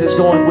son David is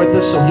going with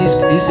us, so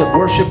he's a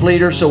worship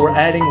leader, so we're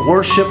adding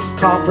worship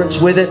conference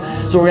with it.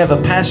 So we have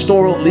a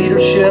pastoral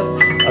leadership,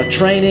 a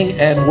training,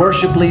 and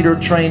worship leader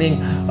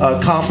training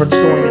conference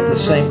going at the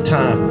same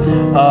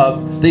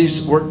time.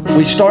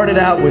 We started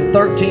out with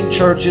 13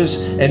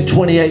 churches and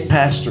 28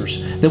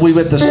 pastors. Then we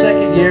went the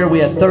second year, we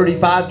had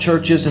 35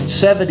 churches and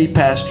 70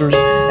 pastors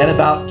and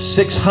about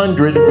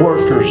 600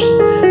 workers.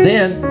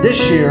 Then this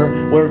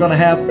year, we're going to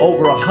have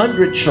over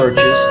 100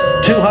 churches,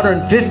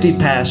 250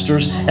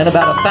 pastors, and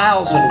about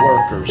 1,000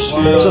 workers.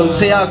 So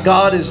see how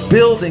God is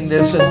building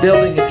this and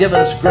giving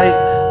us great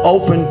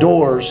open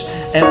doors.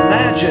 And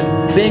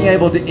imagine being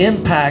able to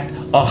impact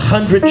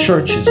 100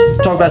 churches.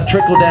 Talk about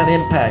trickle-down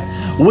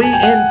impact. We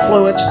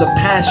influence the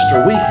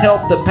pastor. We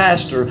help the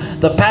pastor.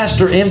 The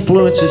pastor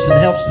influences and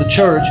helps the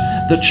church.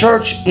 The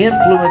church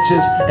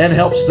influences and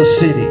helps the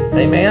city.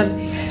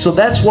 Amen? So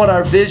that's what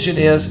our vision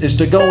is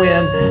to go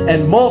in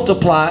and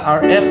multiply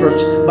our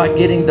efforts by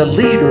getting the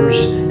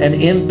leaders and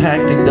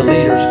impacting the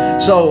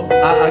leaders. So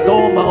I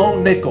go on my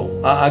own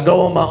nickel. I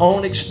go on my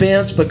own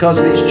expense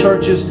because these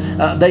churches,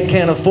 they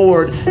can't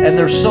afford, and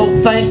they're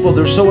so thankful,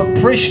 they're so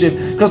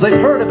appreciative because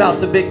they've heard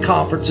about the big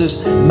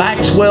conferences.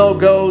 Maxwell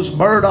goes,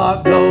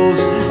 Murdoch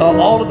goes,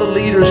 all of the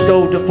leaders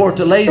go to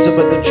Fortaleza,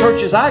 but the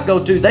churches I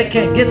go to, they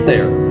can't get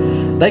there.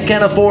 They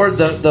can't afford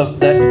the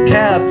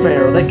cab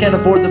fare. They can't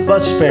afford the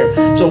bus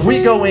fare. So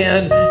we go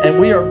in and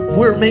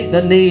we're meeting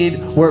a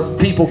need where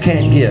people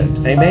can't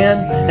get.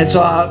 Amen? And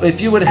so if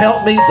you would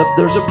help me,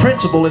 there's a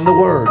principle in the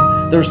Word.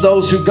 There's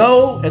those who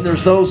go and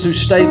there's those who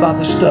stay by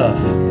the stuff.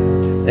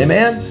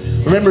 Amen?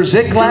 Remember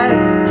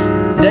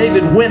Ziklag?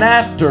 David went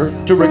after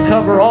to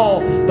recover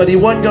all, but he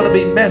wasn't going to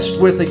be messed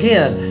with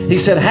again. He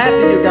said, half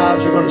of you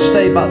guys are going to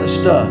stay by the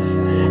stuff.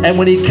 And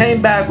when he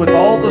came back with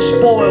all the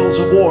spoils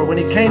of war, when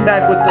he came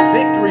back with the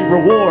victory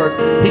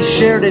reward, he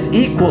shared it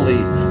equally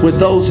with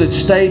those that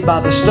stayed by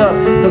the stuff.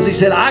 Because he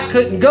said, I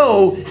couldn't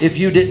go if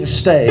you didn't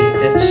stay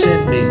and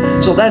send me.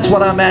 So that's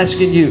what I'm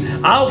asking you.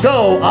 I'll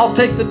go. I'll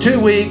take the 2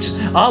 weeks.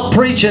 I'll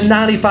preach in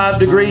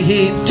 95-degree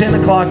heat,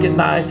 10 o'clock at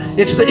night.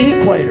 It's the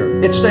equator.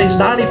 It stays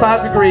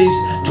 95 degrees,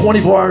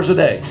 24 hours a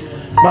day.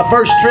 My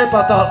first trip,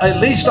 I thought, at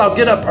least I'll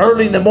get up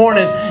early in the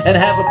morning and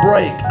have a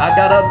break. I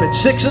got up at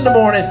 6 in the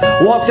morning,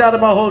 walked out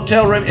of my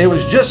hotel room. It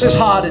was just as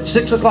hot at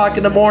 6 o'clock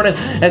in the morning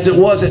as it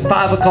was at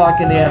 5 o'clock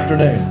in the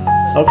afternoon.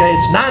 Okay,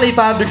 it's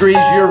 95 degrees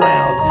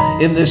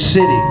year-round in this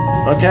city.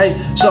 Okay,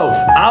 so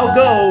I'll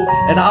go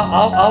and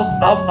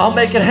I'll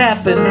make it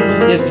happen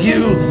if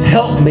you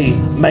help me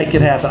make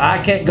it happen.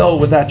 I can't go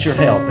without your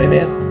help.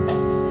 Amen.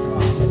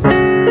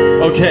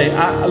 Okay,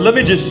 let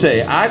me just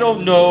say, I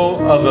don't know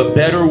of a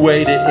better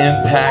way to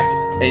impact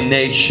a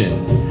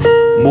nation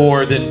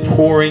more than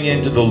pouring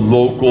into the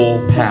local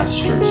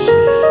pastors.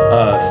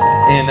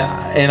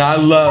 And I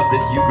love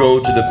that you go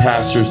to the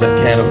pastors that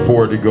can't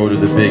afford to go to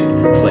the big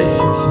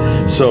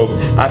places. So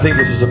I think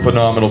this is a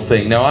phenomenal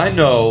thing. Now I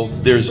know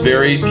there's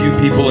very few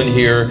people in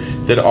here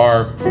that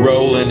are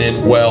rolling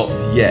in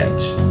wealth yet.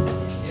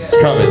 It's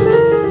coming.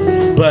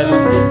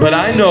 But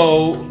I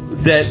know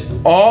that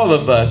all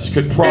of us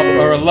could probably,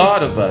 or a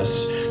lot of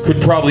us,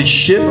 could probably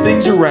shift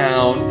things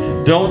around,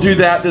 Don't do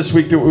that this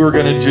week that we were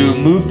going to do.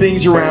 Move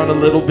things around a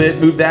little bit.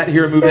 Move that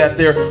here, move that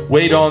there.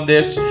 Wait on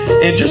this.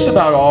 And just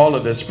about all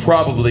of us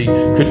probably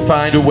could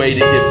find a way to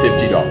give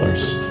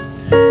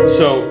 $50.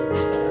 So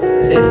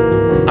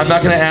I'm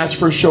not going to ask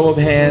for a show of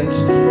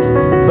hands,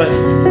 but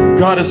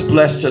God has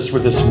blessed us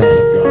with this man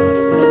of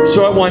God.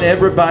 So I want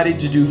everybody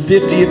to do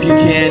 50 if you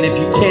can. If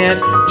you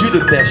can't, do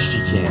the best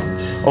you can.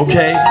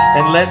 Okay?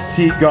 And let's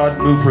see God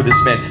move for this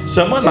man.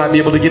 Someone might be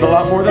able to give a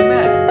lot more than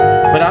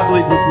that. But I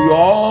believe if we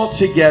all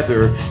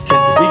together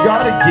we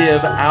got to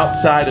give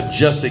outside of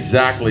just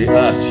exactly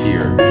us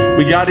here.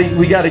 We got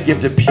to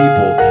give to people.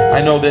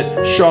 I know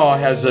that Shaw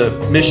has a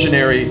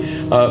missionary,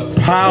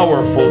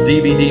 powerful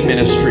DVD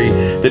ministry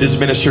that has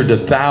ministered to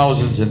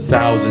thousands and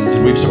thousands,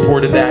 and we've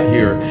supported that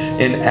here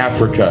in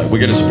Africa. We're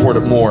going to support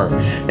it more.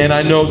 And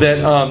I know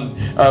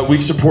that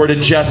we've supported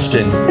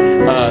Justin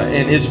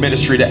in his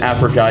ministry to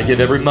Africa. I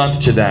give every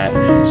month to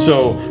that.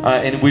 So,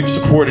 and we've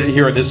supported it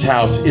here in this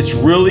house. It's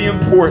really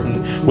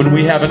important when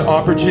we have an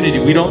opportunity.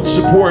 We don't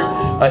support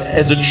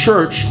as a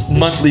church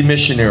monthly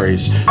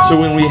missionaries. So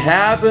when we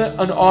have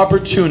an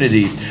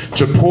opportunity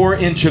to pour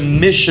into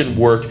mission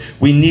work,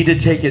 we need to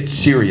take it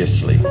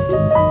seriously.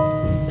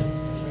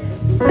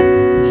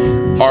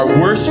 Our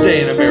worst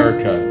day in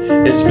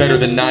America is better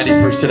than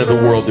 90% of the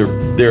world,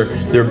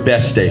 their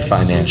best day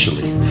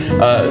financially.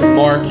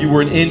 Mark, you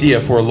were in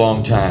India for a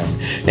long time,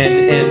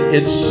 and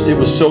it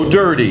was so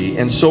dirty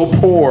and so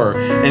poor,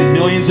 and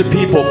millions of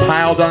people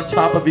piled on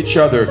top of each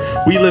other.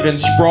 We live in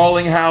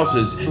sprawling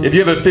houses. If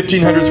you have a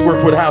 1,500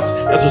 square foot house,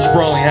 that's a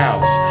sprawling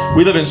house.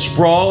 We live in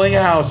sprawling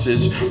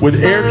houses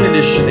with air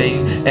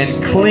conditioning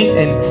and clean,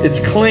 and it's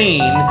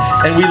clean,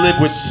 and we live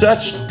with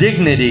such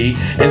dignity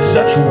and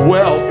such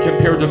wealth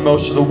compared to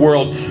most of the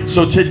world.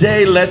 So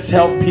today, let's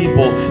help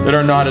people that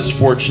are not as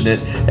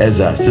fortunate as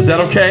us. Is that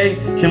okay?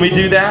 Can we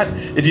do that?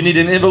 If you need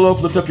an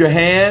envelope, lift up your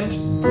hand. You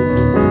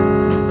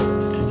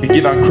can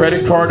give out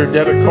credit card or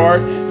debit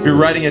card. If you're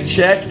writing a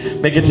check,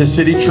 make it to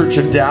City Church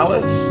of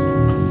Dallas.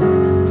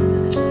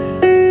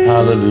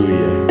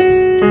 Hallelujah.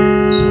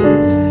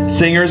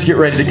 Singers, get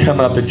ready to come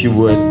up if you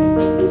would.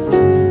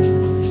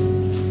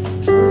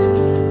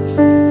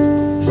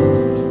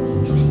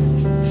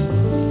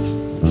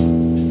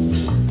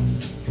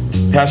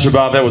 Pastor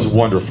Bob, that was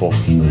wonderful.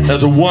 That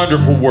was a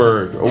wonderful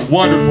word, a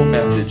wonderful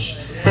message.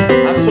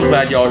 I'm so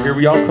glad y'all are here.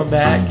 Will y'all come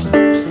back?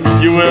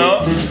 You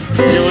will?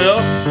 You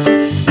will?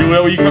 You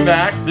will? Will you come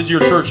back? This is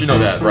your church, you know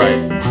that, right?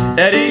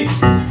 Eddie,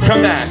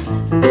 come back.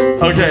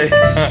 Okay.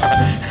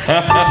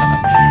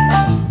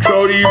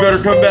 Cody, you better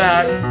come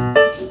back.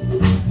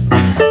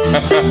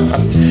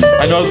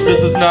 I know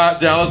this is not,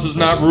 Dallas is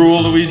not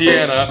rural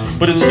Louisiana,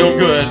 but it's still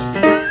good.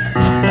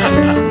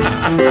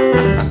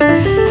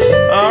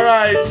 All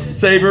right,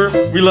 Saber,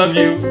 we love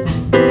you.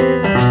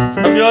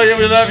 Amelia,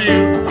 we love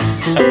you.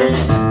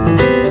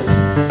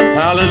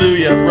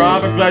 Hallelujah.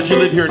 Rob, I'm glad you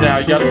live here now.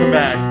 You got to come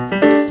back.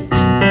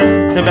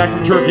 Come back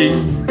from Turkey.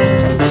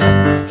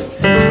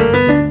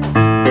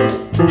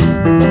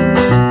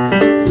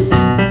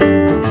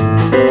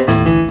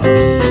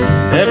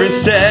 Every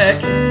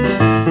second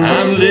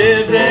I'm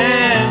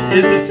living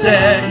is a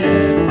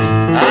second.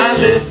 I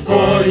live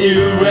for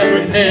you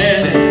every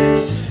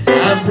minute.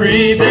 I'm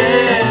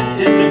breathing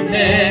is a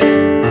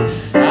minute.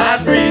 I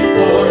breathe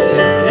for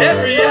you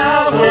every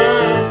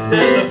hour.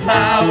 There's a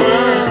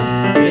power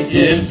that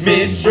gives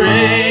me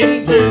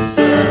strength to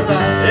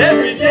survive.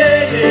 Every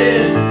day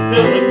is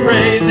filled with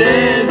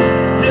praises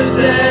to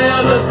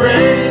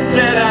celebrate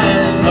that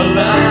I'm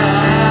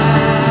alive.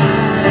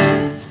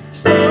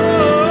 Oh,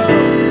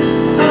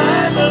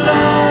 I'm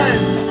alive,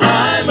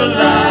 I'm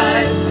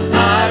alive. I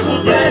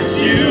will bless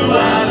you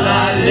while I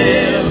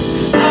live.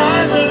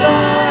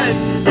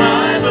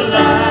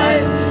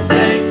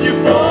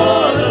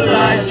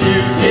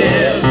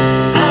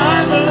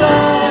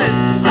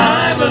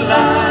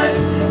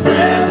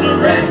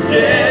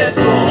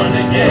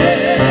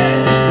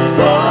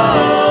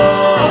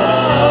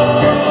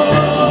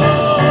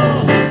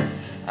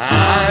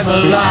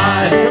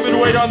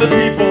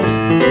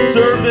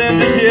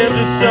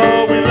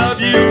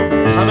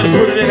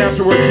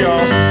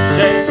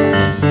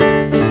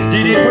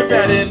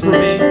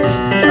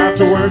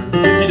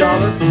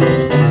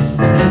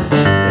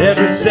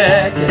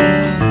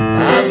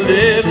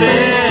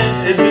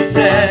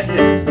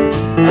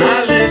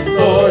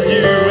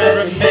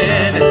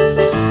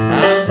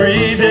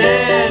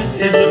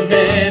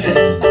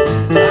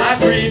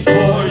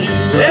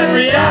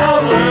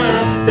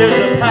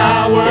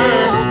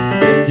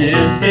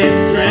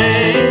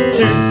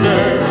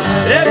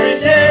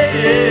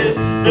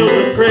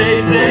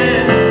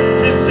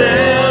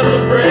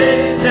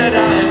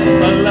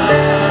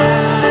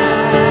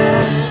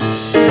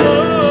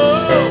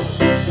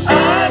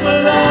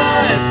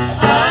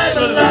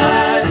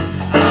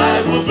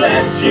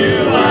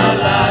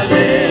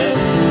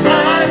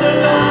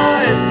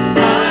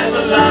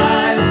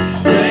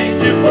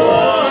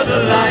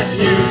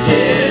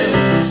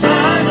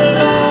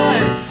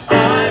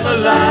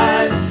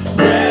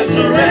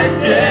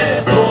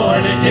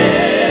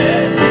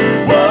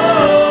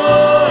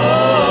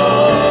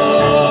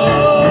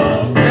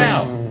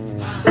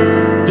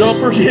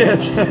 forget.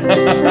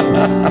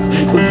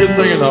 Let's get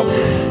singing though.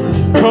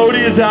 Cody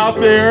is out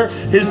there.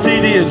 His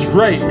CD is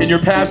great, and your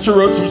pastor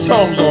wrote some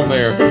songs on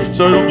there,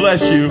 so it'll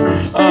bless you.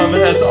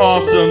 That's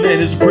awesome, and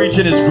his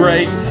preaching is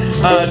great.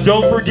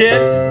 Don't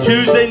forget,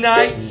 Tuesday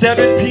night,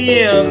 7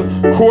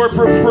 p.m.,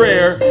 corporate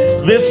prayer.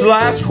 This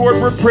last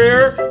corporate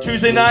prayer,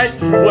 Tuesday night,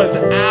 was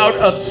out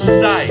of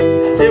sight.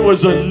 It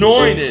was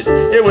anointed.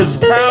 It was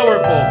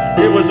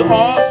powerful. It was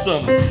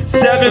awesome.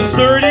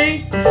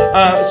 7:30,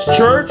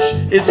 church.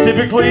 It's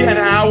typically an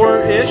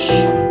hour-ish,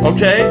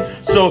 okay?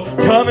 So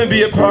come and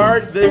be a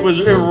part. It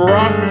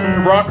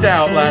rocked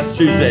out last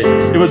Tuesday.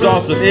 It was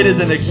awesome. It is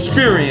an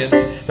experience.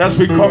 That's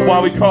why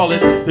we call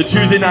it the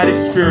Tuesday night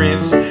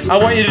experience. I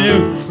want you to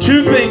do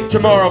two things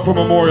tomorrow for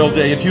Memorial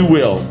Day, if you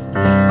will.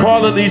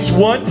 Call at least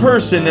one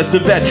person that's a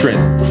veteran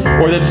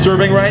or that's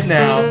serving right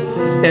now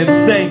and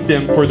thank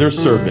them for their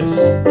service.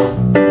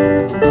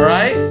 All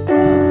right?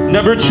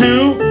 Number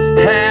two,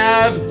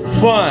 have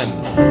fun.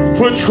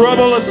 Put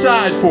trouble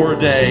aside for a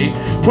day.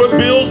 Put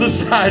bills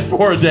aside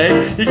for a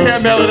day. You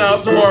can't mail it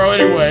out tomorrow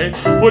anyway.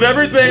 Put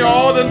everything,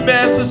 all the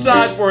mess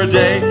aside for a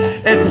day,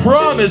 and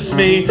promise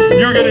me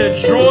you're going to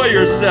enjoy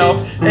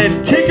yourself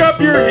and kick up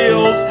your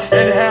heels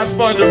and have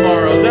fun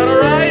tomorrow. Is that all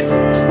right?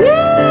 Woo!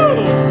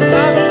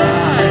 I'm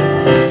alive.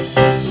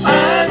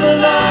 I'm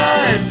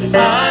alive.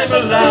 I'm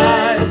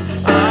alive.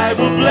 I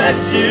will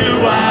bless you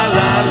while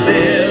I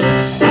live.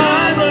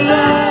 I'm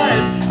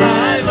alive.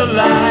 I'm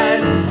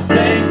alive.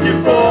 Thank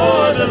you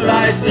for the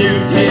life you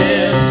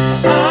give.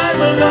 I'm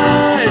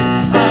alive,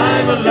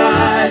 I'm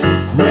alive,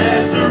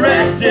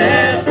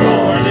 resurrected,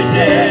 born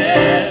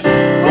again.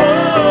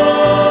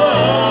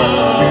 Oh,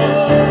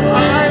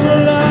 I'm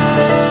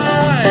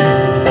alive,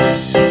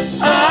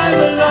 I'm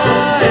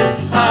alive,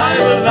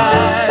 I'm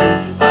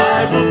alive.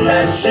 I will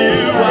bless you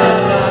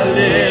while I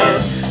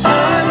live.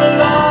 I'm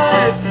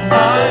alive,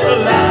 I'm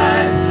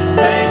alive.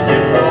 Thank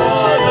you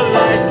for the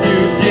life you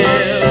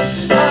give.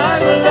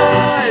 I'm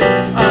alive,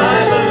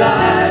 I'm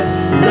alive,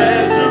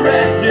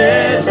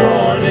 resurrected,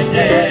 born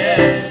again.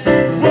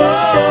 Whoa!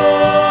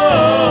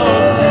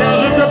 Now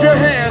lift up your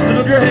hands, lift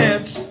up your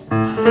hands.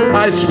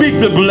 I speak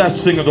the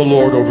blessing of the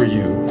Lord over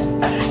you.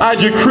 I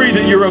decree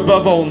that you're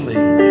above only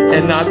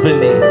and not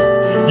beneath.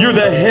 You're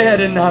the head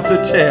and not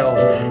the tail.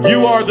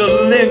 You are the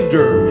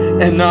lender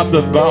and not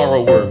the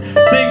borrower.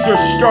 Things are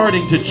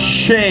starting to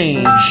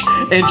change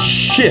and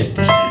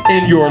shift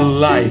in your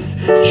life.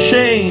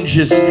 Change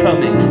is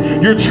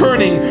coming. You're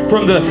turning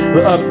from the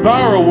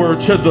borrower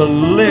to the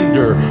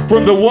lender,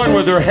 from the one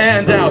with their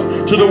hand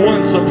out to the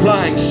one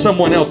supplying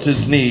someone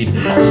else's need.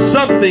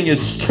 Something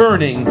is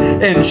turning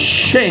and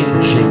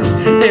changing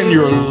in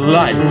your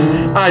life.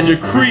 I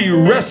decree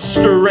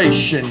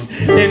restoration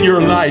in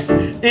your life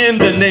in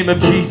the name of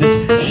Jesus.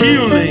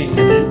 Healing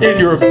in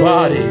your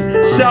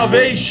body.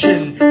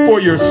 Salvation for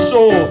your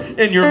soul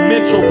in your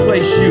mental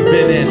place you've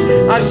been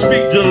in. I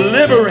speak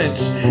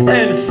deliverance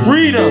and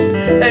freedom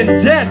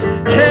and debt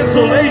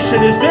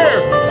cancellation. Is there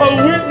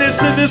a witness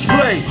in this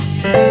place?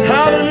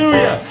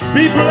 Hallelujah.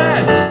 Be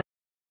blessed.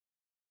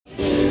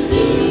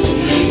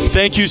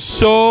 Thank you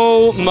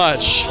so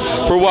much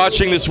for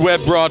watching this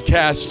web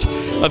broadcast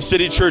of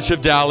City Church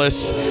of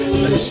Dallas.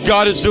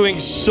 God is doing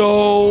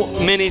so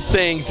many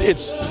things.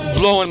 It's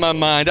blowing my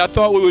mind. I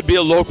thought we would be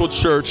a local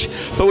church,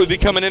 but we've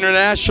become an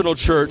international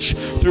church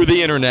through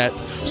the internet.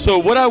 So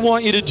what I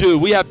want you to do,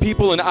 we have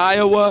people in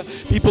Iowa,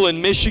 people in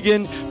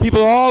Michigan,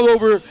 people all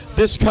over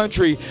this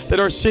country that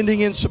are sending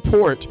in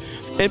support.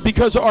 And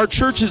because our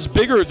church is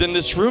bigger than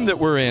this room that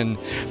we're in,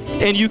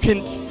 and you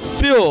can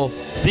feel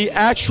the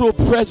actual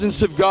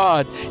presence of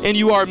God, and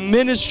you are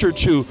ministered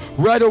to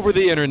right over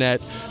the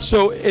internet.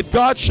 So if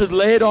God should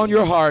lay it on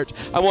your heart,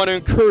 I want to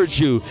encourage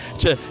you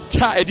to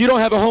tithe. If you don't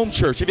have a home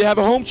church, if you have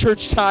a home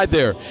church, tithe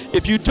there.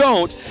 If you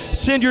don't,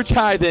 send your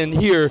tithe in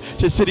here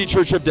to City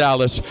Church of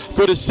Dallas.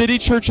 Go to City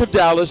Church of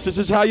Dallas. This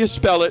is how you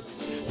spell it.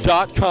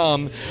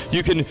 .com.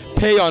 You can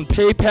pay on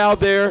PayPal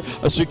there,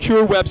 a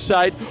secure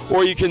website,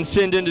 or you can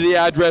send into the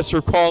address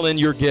or call in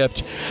your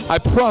gift. I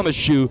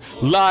promise you,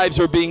 lives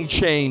are being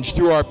changed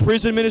through our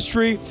prison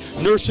ministry,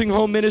 nursing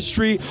home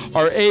ministry,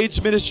 our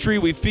AIDS ministry.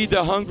 We feed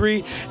the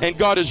hungry, and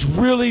God is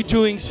really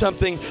doing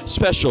something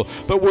special.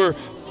 But we're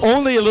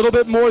only a little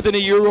bit more than a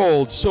year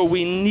old, so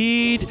we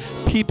need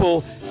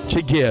people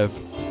to give.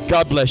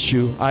 God bless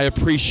you. I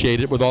appreciate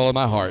it with all of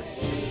my heart.